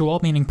prenuptial,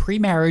 meaning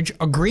pre-marriage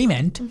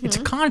agreement. It's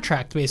a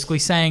contract basically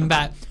saying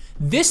that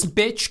this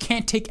bitch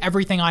can't take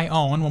everything I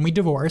own when we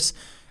divorce,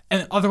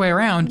 and the other way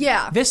around.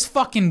 Yeah. This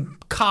fucking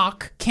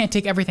cock can't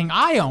take everything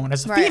I own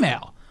as a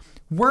female.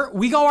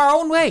 We go our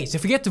own ways.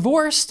 If we get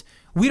divorced,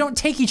 we don't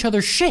take each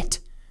other's shit.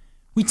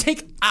 We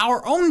take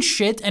our own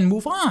shit and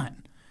move on.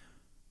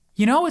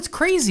 You know, it's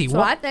crazy. That's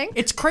what I think.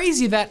 It's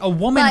crazy that a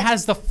woman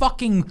has the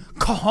fucking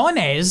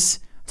cojones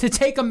to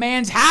take a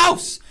man's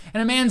house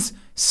and a man's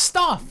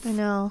stuff. I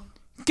know.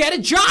 Get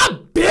a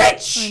job,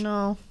 bitch! I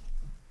know.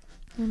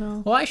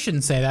 Well, I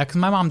shouldn't say that because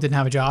my mom didn't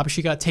have a job.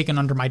 She got taken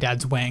under my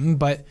dad's wing,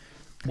 but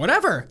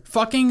whatever.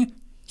 Fucking,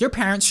 your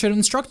parents should have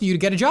instructed you to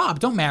get a job.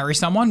 Don't marry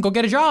someone. Go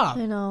get a job.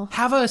 I know.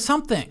 Have a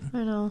something.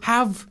 I know.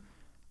 Have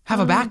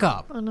a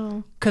backup. I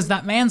know. Because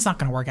that man's not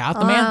going to work out.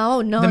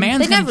 The no.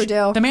 They never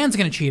do. The man's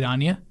going to cheat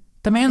on you.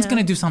 The man's going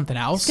to do something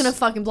else. He's going to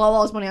fucking blow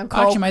all his money on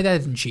coke. Actually, my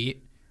dad didn't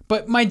cheat.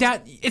 But my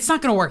dad, it's not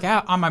going to work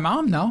out on my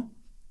mom, no.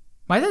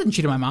 My dad didn't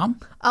cheat on my mom.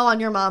 Oh, on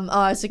your mom. Oh,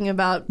 I was thinking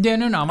about... Yeah,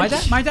 no. My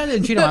dad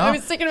didn't cheat on my mom. I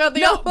was thinking about the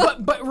No, other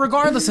one. but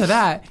regardless of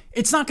that,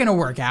 it's not going to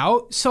work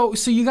out. So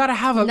you got to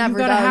have a... Never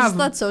you gotta does. have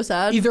That's so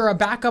sad. Either a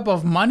backup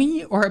of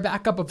money or a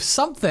backup of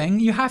something.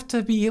 You have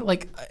to be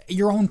like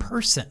your own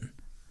person.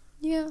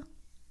 Yeah.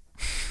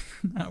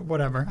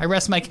 Whatever. I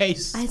rest my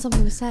case. I had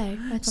something to say.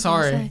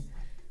 Sorry.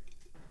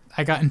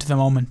 I got into the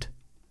moment.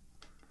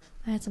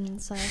 I had something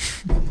to say.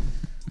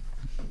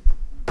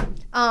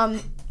 I'll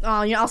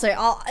say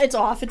it's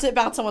off. It's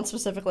about someone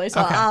specifically,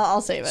 so okay.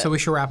 I'll save it. So we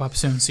should wrap up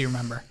soon, so you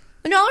remember.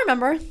 No, I'll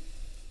remember.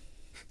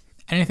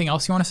 Anything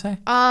else you want to say?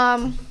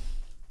 I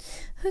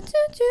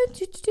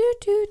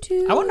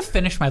want to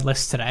finish my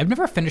list today. I've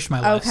never finished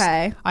my list.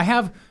 Okay. I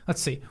have.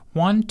 Let's see.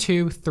 1,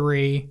 2,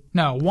 3.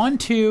 No, 1,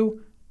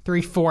 2,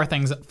 3, 4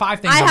 things. 5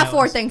 things. I on have my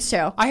 4 list. things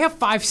too. I have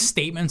 5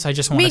 statements. I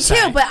just want to say.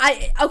 Me too, but I'm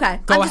Go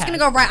just ahead. gonna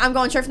go right. I'm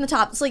going straight from the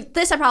top. It's like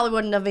this. I probably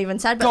wouldn't have even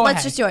said, but Go let's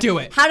ahead. just do it. Do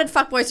it. How did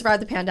fuckboys survive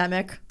the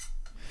pandemic?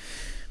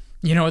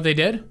 You know what they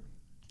did?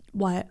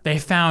 What? They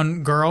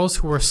found girls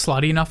who were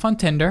slutty enough on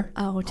Tinder,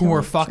 who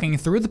were fucking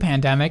through the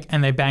pandemic,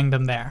 and they banged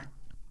them there.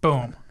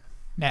 Boom.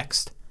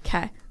 Next.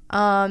 Okay.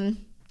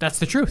 That's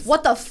the truth.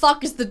 What the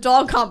fuck is the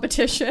dog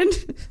competition?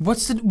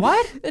 What's the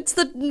what? It's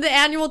the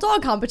annual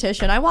dog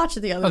competition. I watched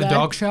it the other day. Oh, the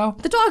dog show?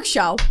 The dog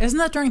show. Isn't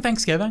that during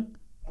Thanksgiving?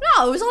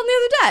 No, it was on the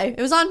other day.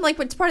 It was on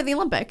it's part of the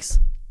Olympics.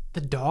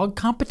 The dog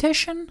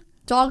competition?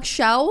 Dog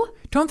show?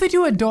 Don't they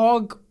do a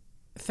dog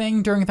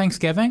thing during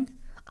Thanksgiving?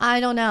 I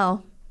don't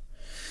know.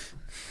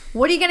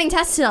 What are you getting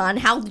tested on?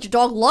 How your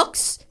dog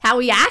looks? How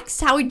he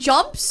acts? How he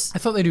jumps? I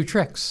thought they do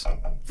tricks.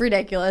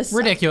 Ridiculous.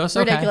 Ridiculous.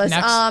 Okay, Ridiculous.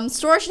 next.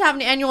 Stores should have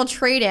an annual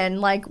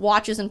trade-in, like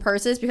watches and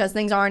purses, because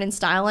things aren't in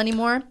style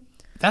anymore.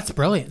 That's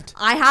brilliant.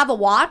 I have a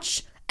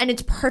watch, and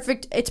it's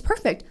perfect. It's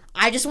perfect.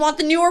 I just want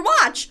the newer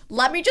watch.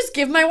 Let me just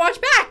give my watch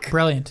back.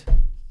 Brilliant.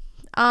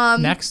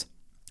 Next.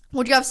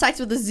 Would you have sex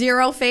with a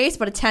 0 face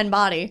but a 10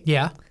 body?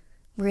 Yeah.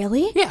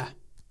 Really? Yeah.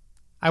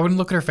 I wouldn't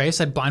look at her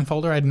face. I'd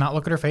blindfold her. I'd not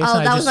look at her face. Oh,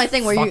 and that I'd was just my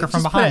thing. Where fuck you her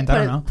from just behind.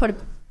 I don't know.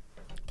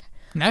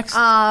 Next.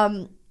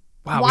 Why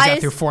we got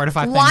through 4 to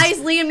 5 things. Why is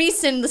Liam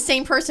Neeson the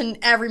same person in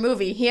every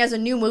movie? He has a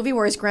new movie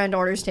where his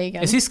granddaughter's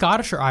taken. Is he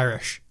Scottish or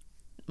Irish?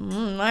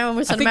 I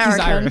almost I said think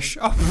American. he's Irish.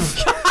 Oh.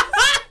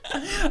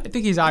 I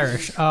think he's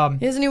Irish.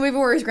 He has a new movie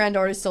where his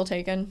granddaughter's still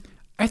taken.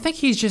 I think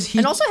he's just.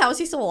 And also, how is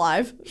he still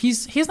alive?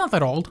 He's not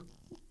that old.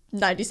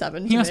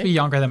 97. He must be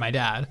younger than my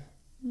dad.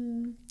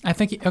 I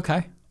think.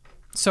 Okay.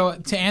 So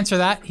to answer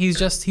that, he's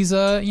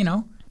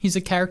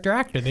a character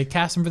actor. They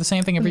cast him for the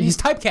same thing every. He's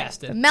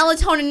typecasted.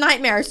 Melatonin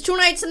nightmares. 2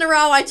 nights in a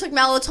row, I took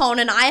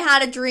melatonin. I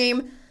had a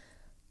dream.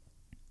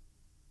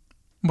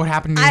 What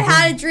happened? I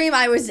had a dream.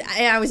 I was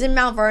in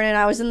Mount Vernon.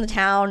 I was in the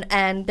town,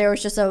 and there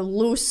was just a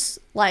loose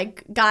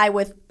guy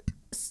with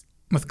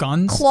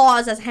guns,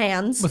 claws as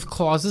hands, with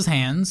claws as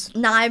hands,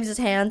 knives as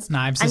hands,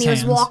 and he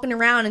was walking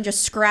around and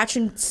just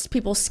scratching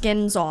people's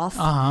skins off.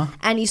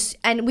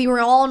 And we were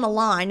all in a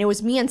line. It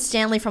was me and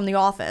Stanley from The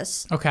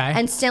Office. Okay.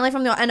 And Stanley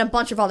and a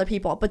bunch of other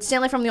people, but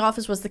Stanley from The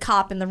Office was the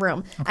cop in the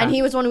room, and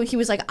he was he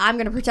was like, "I'm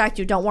gonna protect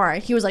you. Don't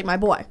worry." He was like my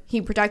boy. He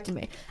protected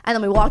me. And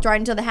then we walked right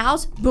into the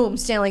house. Boom!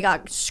 Stanley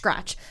got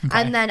scratched.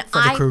 Okay. And then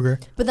Freddy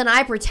Krueger. But then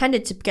I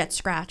pretended to get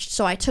scratched,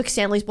 so I took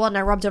Stanley's blood and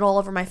I rubbed it all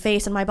over my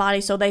face and my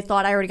body, so they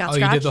thought I already got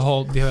scratched. You did the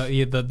whole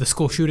the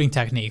school shooting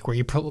technique where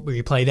you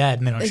play dead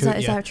and they don't shoot you.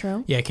 Is that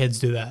true? Yeah, kids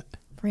do that.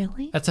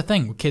 Really? That's a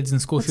thing. Kids in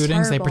school That's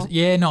shootings, terrible.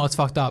 it's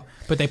fucked up.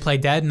 But they play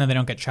dead and then they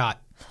don't get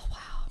shot. Oh, wow.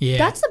 Yeah.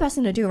 That's the best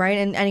thing to do, right?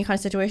 In any kind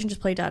of situation, just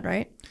play dead,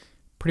 right?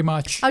 pretty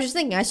much. I was just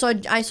thinking, I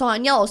saw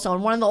in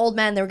Yellowstone, one of the old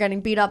men, they were getting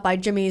beat up by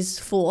Jimmy's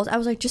fools. I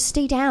was like, just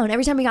stay down.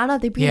 Every time he got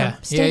up, they beat him.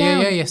 Stay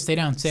down. Yeah. Stay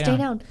down. Stay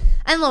down.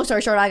 And long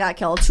story short, I got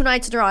killed 2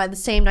 nights in a row. I had the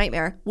same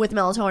nightmare with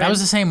melatonin. That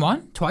was the same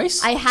one?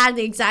 Twice? I had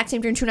the exact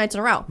same dream 2 nights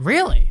in a row.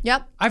 Really?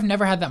 Yep. I've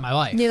never had that in my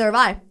life. Neither have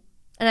I.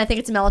 And I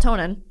think it's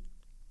melatonin.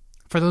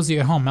 For those of you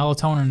at home,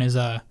 melatonin is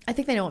a... I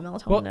think they know what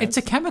melatonin is. It's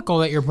a chemical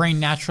that your brain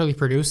naturally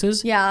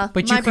produces. Yeah,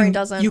 but my brain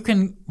doesn't. You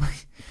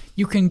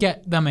can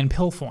get them in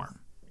pill form.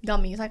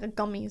 Gummies, like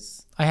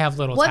gummies. I have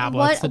little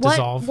tablets that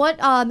dissolve. What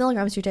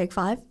milligrams do you take?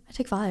 5? I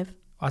take 5.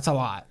 That's a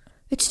lot.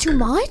 It's too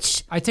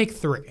much? I take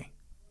 3.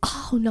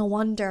 Oh, no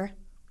wonder.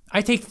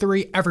 I take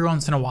 3 every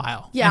once in a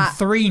while. Yeah. And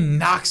 3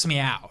 knocks me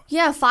out.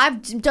 Yeah,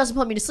 5 doesn't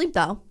put me to sleep,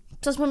 though.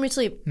 Doesn't put me to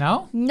sleep.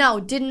 No? No,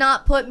 did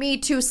not put me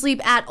to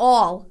sleep at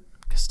all.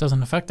 This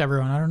doesn't affect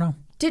everyone. I don't know.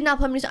 Did not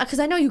put me to sleep. Because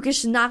I know you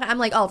just knock. I'm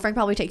like, oh, Frank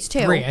probably takes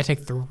 2. 3. I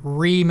take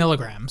 3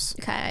 milligrams.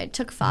 Okay, I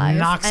took 5.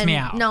 Knocks me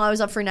out. No, I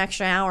was up for an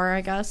extra hour,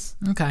 I guess.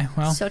 Okay,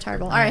 well. So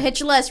terrible. All right, hit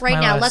your list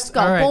right now. list. Let's go.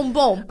 All right. Boom,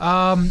 boom.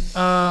 La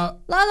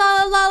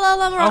la la la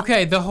la la.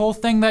 Okay, the whole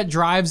thing that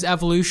drives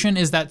evolution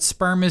is that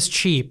sperm is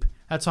cheap.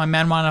 That's why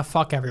men want to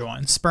fuck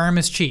everyone. Sperm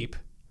is cheap.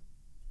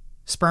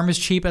 Sperm is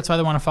cheap. That's why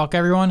they want to fuck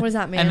everyone. What does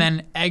that mean? And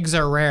then eggs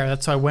are rare.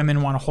 That's why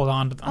women want to hold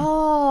on to them.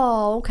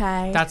 Oh,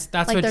 okay. That's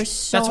like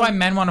that's why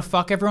men want to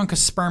fuck everyone,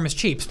 because sperm is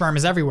cheap. Sperm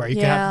is everywhere. You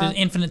can have there's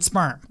infinite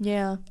sperm.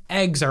 Yeah.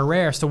 Eggs are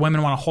rare, so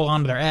women want to hold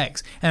on to their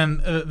eggs. And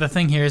the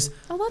thing here is,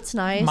 oh, that's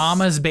nice.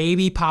 Mama's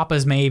baby,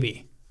 Papa's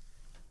maybe.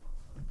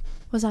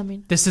 What does that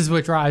mean? This is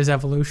what drives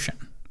evolution.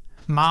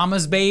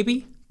 Mama's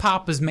baby,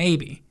 Papa's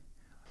maybe.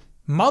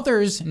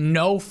 Mothers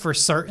know for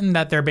certain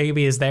that their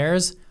baby is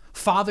theirs.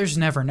 Fathers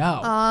never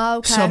know.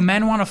 Okay. So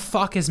men want to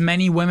fuck as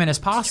many women as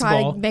possible.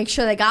 Try to make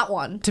sure they got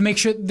one. To make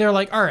sure they're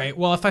like, all right,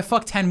 well, if I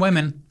fuck 10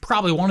 women,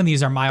 probably one of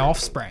these are my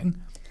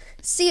offspring.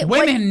 See,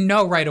 women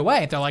know right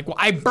away. They're like, well,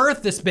 I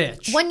birthed this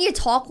bitch. When you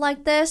talk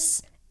like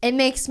this, it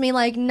makes me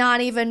like not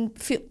even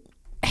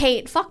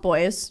hate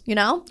fuckboys, you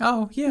know?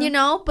 Oh, yeah. You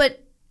know,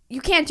 but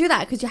you can't do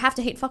that because you have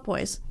to hate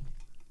fuckboys.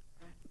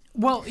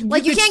 Well,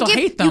 like you can't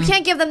hate them. You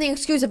can't give them the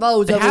excuse of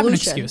it's they evolution. Have an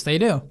excuse. They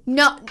do.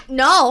 No.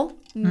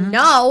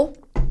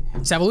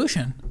 It's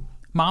evolution.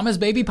 Mama's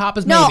baby,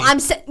 Papa's no,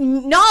 maybe.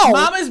 No.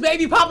 Mama's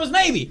baby, Papa's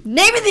maybe.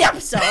 Name of the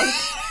episode.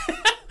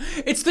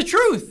 It's the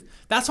truth.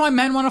 That's why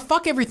men want to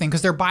fuck everything,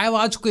 because they're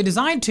biologically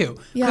designed to.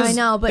 Yeah, I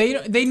know,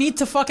 but they need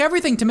to fuck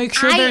everything to make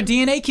sure their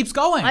DNA keeps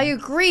going. I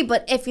agree,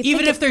 but if you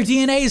even if their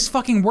DNA is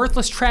fucking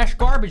worthless trash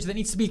garbage that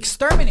needs to be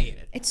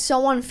exterminated, it's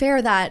so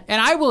unfair that.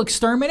 And I will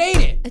exterminate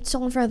it. It's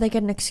so unfair they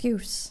get an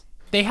excuse.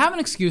 They have an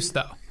excuse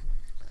though.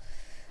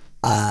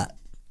 Oh,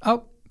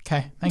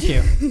 okay. Thank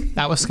you.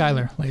 That was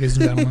Skylar, ladies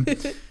and gentlemen.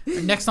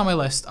 Next on my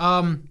list.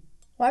 Why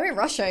are we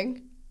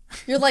rushing?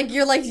 You're like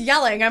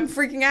yelling. I'm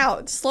freaking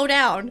out. Slow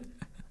down.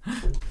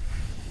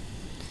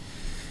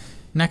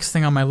 Next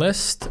thing on my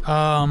list,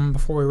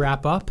 before we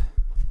wrap up.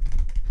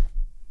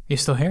 You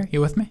still here? You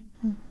with me?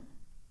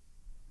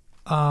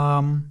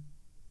 Have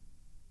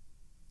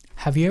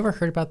you ever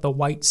heard about the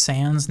White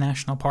Sands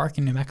National Park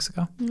in New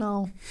Mexico?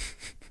 No.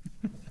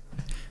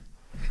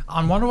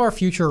 On one of our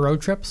future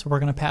road trips, we're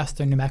going to pass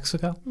through New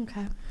Mexico.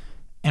 Okay.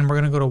 And we're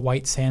going to go to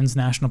White Sands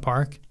National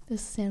Park.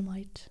 This is sand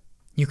white.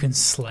 You can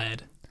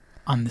sled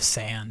on the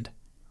sand.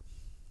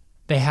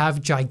 They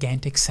have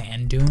gigantic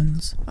sand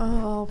dunes.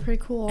 Oh,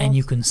 pretty cool. And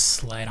you can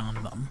sled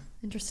on them.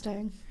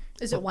 Interesting.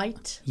 Is it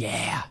white?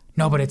 Yeah.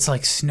 No, but it's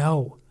like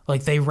snow.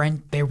 Like they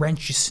rent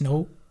you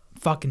snow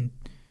fucking,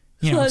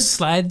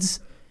 sleds.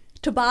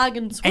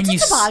 Toboggans. What's a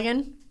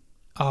toboggan?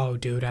 Oh,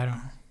 dude, I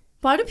don't.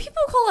 Why do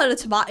people call it a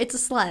toboggan? It's a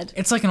sled.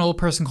 It's like an old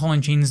person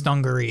calling jeans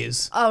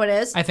dungarees. Oh, it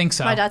is? I think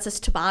so. My dad says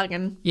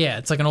toboggan. Yeah,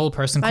 it's like an old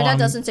person calling. My dad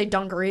doesn't say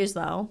dungarees,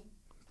 though.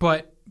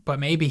 But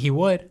maybe he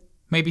would.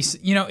 Maybe,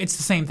 it's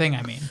the same thing,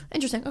 I mean.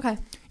 Interesting, okay.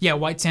 Yeah,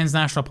 White Sands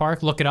National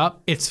Park, look it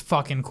up. It's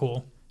fucking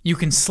cool. You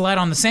can sled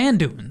on the sand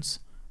dunes.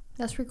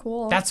 That's pretty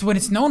cool. That's what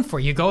it's known for.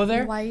 You go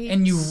there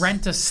and you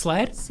rent a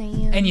sled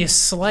sand. And you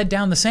sled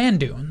down the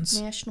sand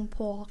dunes. National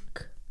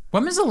Park.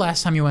 When was the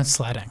last time you went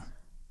sledding?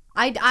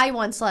 I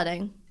went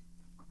sledding.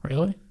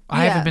 Really? Yeah.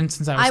 I haven't been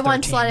since I was 13. I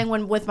went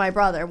sledding with my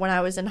brother when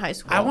I was in high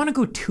school. I want to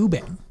go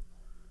tubing.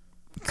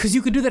 Because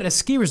you could do that at a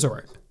ski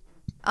resort.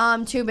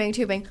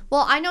 Tubing.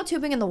 Well, I know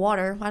tubing in the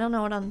water. I don't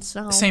know it on the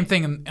snow. Same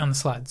thing on the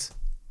sleds.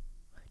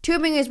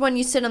 Tubing is when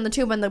you sit on the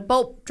tube and the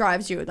boat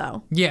drives you,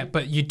 though. Yeah,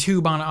 but you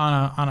tube on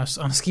a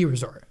ski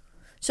resort.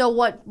 So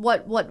what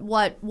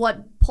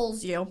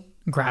pulls you?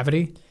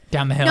 Gravity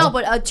down the hill. No,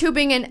 but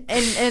tubing in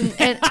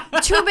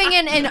tubing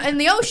in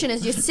the ocean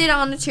is you sit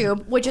on the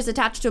tube, which is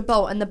attached to a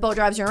boat, and the boat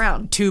drives you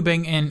around.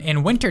 Tubing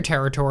in winter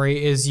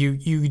territory is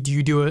you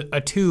do a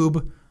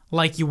tube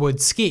like you would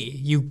ski.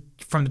 You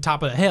from the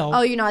top of the hill.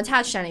 Oh, you're not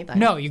attached to anything.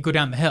 No, you go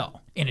down the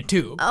hill in a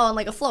tube. Oh, and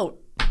like a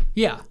float.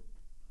 Yeah.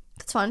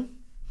 That's fun.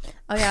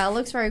 Oh yeah, it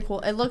looks very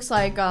cool. It looks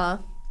like Let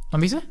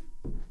me see.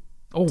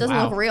 Oh, doesn't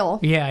look real.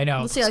 Yeah, I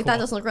know. Let's see, like cool. That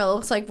doesn't look real. It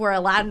looks like where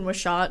Aladdin was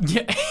shot.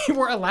 Yeah,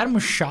 where Aladdin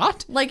was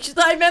shot? Like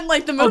I meant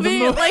like the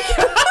movie. Like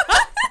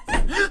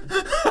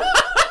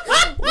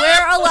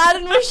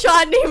Aladdin was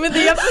shot name of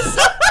the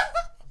episode.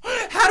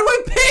 How do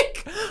I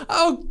pick?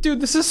 Oh,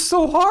 dude, this is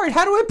so hard.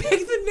 How do I pick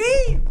the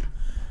name?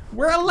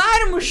 Where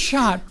Aladdin was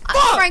shot.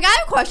 Fuck! Frank, I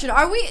have a question.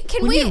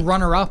 Can we need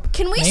runner-up.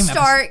 Can we name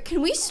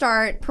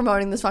start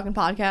promoting this fucking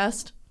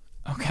podcast?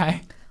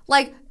 Okay.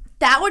 Like,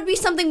 that would be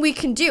something we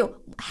can do.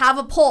 Have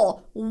a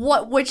poll.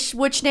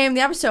 Which name of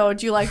the episode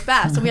do you like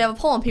best? And we have a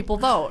poll and people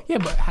vote. Yeah,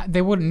 but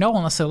they wouldn't know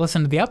unless they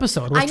listened to the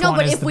episode. Which I know, one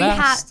but is if the we had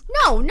best.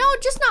 no,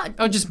 just not.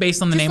 Oh, just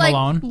based on the Just name like,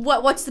 alone.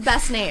 What's the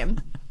best name?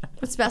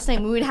 What's the best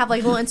name? We would have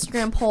like a little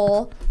Instagram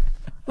poll.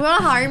 We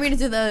want to hire me to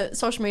do the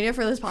social media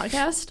for this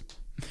podcast.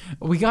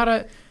 We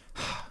gotta.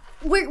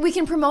 We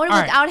can promote it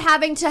All without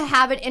having to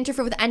have it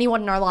interfere with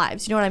anyone in our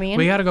lives. You know what I mean?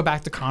 We gotta go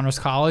back to Connors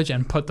College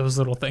and put those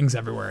little things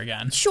everywhere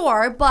again.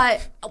 Sure,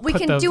 but we Put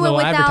can the do it little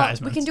without. We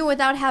advertisements. can do it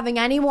without having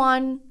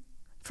anyone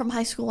from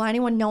high school or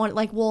anyone knowing.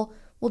 Like we'll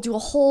do a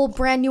whole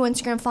brand new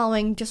Instagram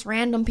following, just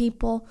random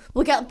people.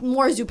 We'll get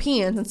more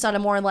Zupians instead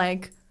of more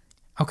like.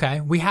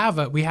 Okay, we have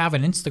an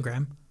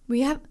Instagram.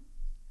 We have.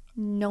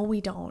 No,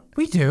 we don't.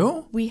 We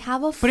do, We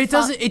have a. but it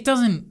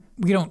doesn't.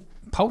 We don't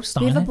post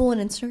on We have a it. bull on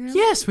Instagram.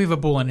 Yes, we have a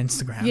bull on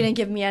Instagram. You didn't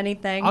give me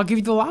anything. I'll give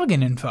you the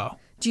login info.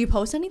 Do you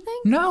post anything?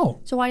 No,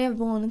 So why do you have a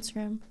bull on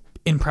Instagram?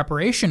 in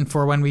preparation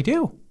for when we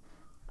do.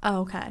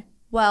 Oh, okay.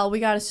 Well, we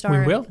got to start.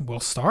 We will. We'll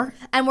start.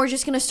 And we're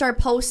just gonna start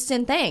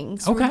posting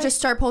things. Okay. We'll just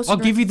start posting. I'll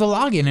give you the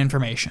login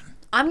information.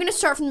 I'm gonna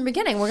start from the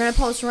beginning. We're gonna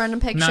post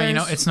random pictures. No, you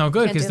know it's no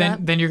good Can't because do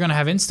that. then you're gonna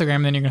have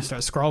Instagram, then you're gonna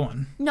start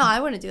scrolling. No,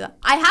 I wouldn't do that.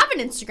 I have an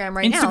Instagram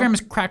right now. Instagram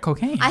is crack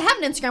cocaine. I have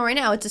an Instagram right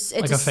now. It's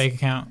like a fake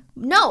account.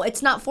 No,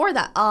 it's not for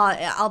that.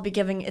 I'll be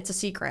giving. It's a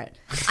secret.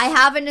 I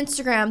have an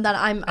Instagram that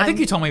I think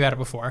you told me about it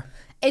before.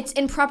 It's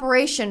in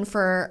preparation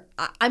for.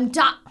 I'm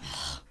done.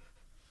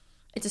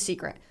 It's a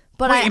secret.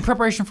 But Wait, in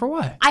preparation for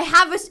what? I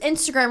have this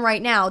Instagram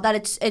right now that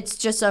it's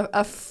just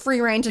a free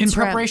range Instagram. In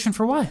preparation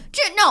for what?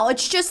 No,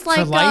 it's just like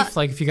For life?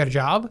 Like if you got a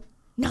job?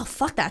 no,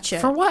 fuck that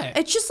shit. For what?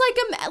 It's just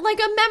like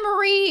a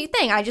memory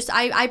thing.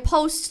 I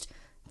post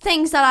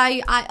things that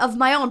I of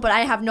my own, but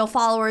I have no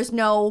followers.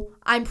 No,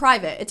 I'm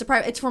private.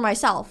 It's for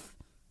myself.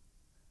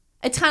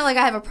 It's kind of like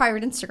I have a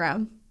private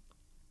Instagram.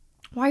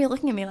 Why are you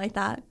looking at me like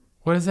that?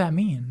 What does that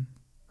mean?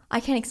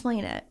 I can't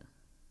explain it.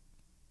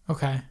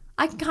 Okay.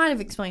 I can kind of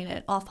explain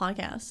it off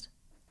podcast.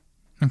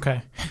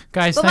 Okay.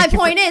 Guys, But my thank you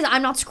point is,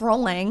 I'm not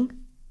scrolling.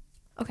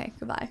 Okay,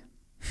 goodbye.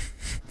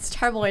 It's a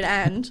terrible way to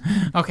end.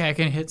 Okay, I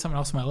can hit something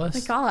else on my My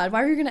list. God,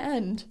 why are you gonna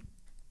end?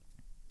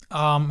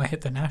 I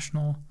hit the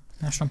national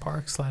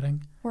park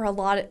sledding. We're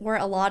Aladdin. Where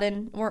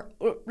Aladdin was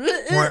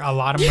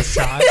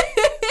shot.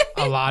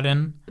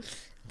 Aladdin.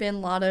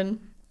 Bin Laden.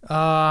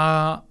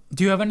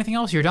 Do you have anything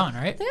else? You're done,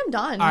 right? I think I'm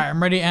done. All right,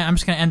 I'm ready. I'm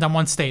just going to end on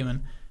one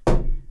statement.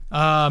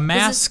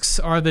 Masks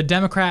are the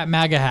Democrat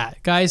MAGA hat.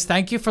 Guys,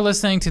 thank you for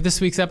listening to this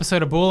week's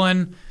episode of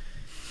Bullin'.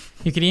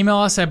 You can email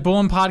us at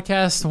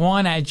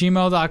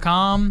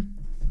bullinpodcast1@gmail.com.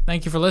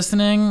 Thank you for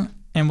listening,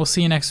 and we'll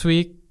see you next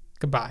week.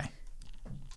 Goodbye.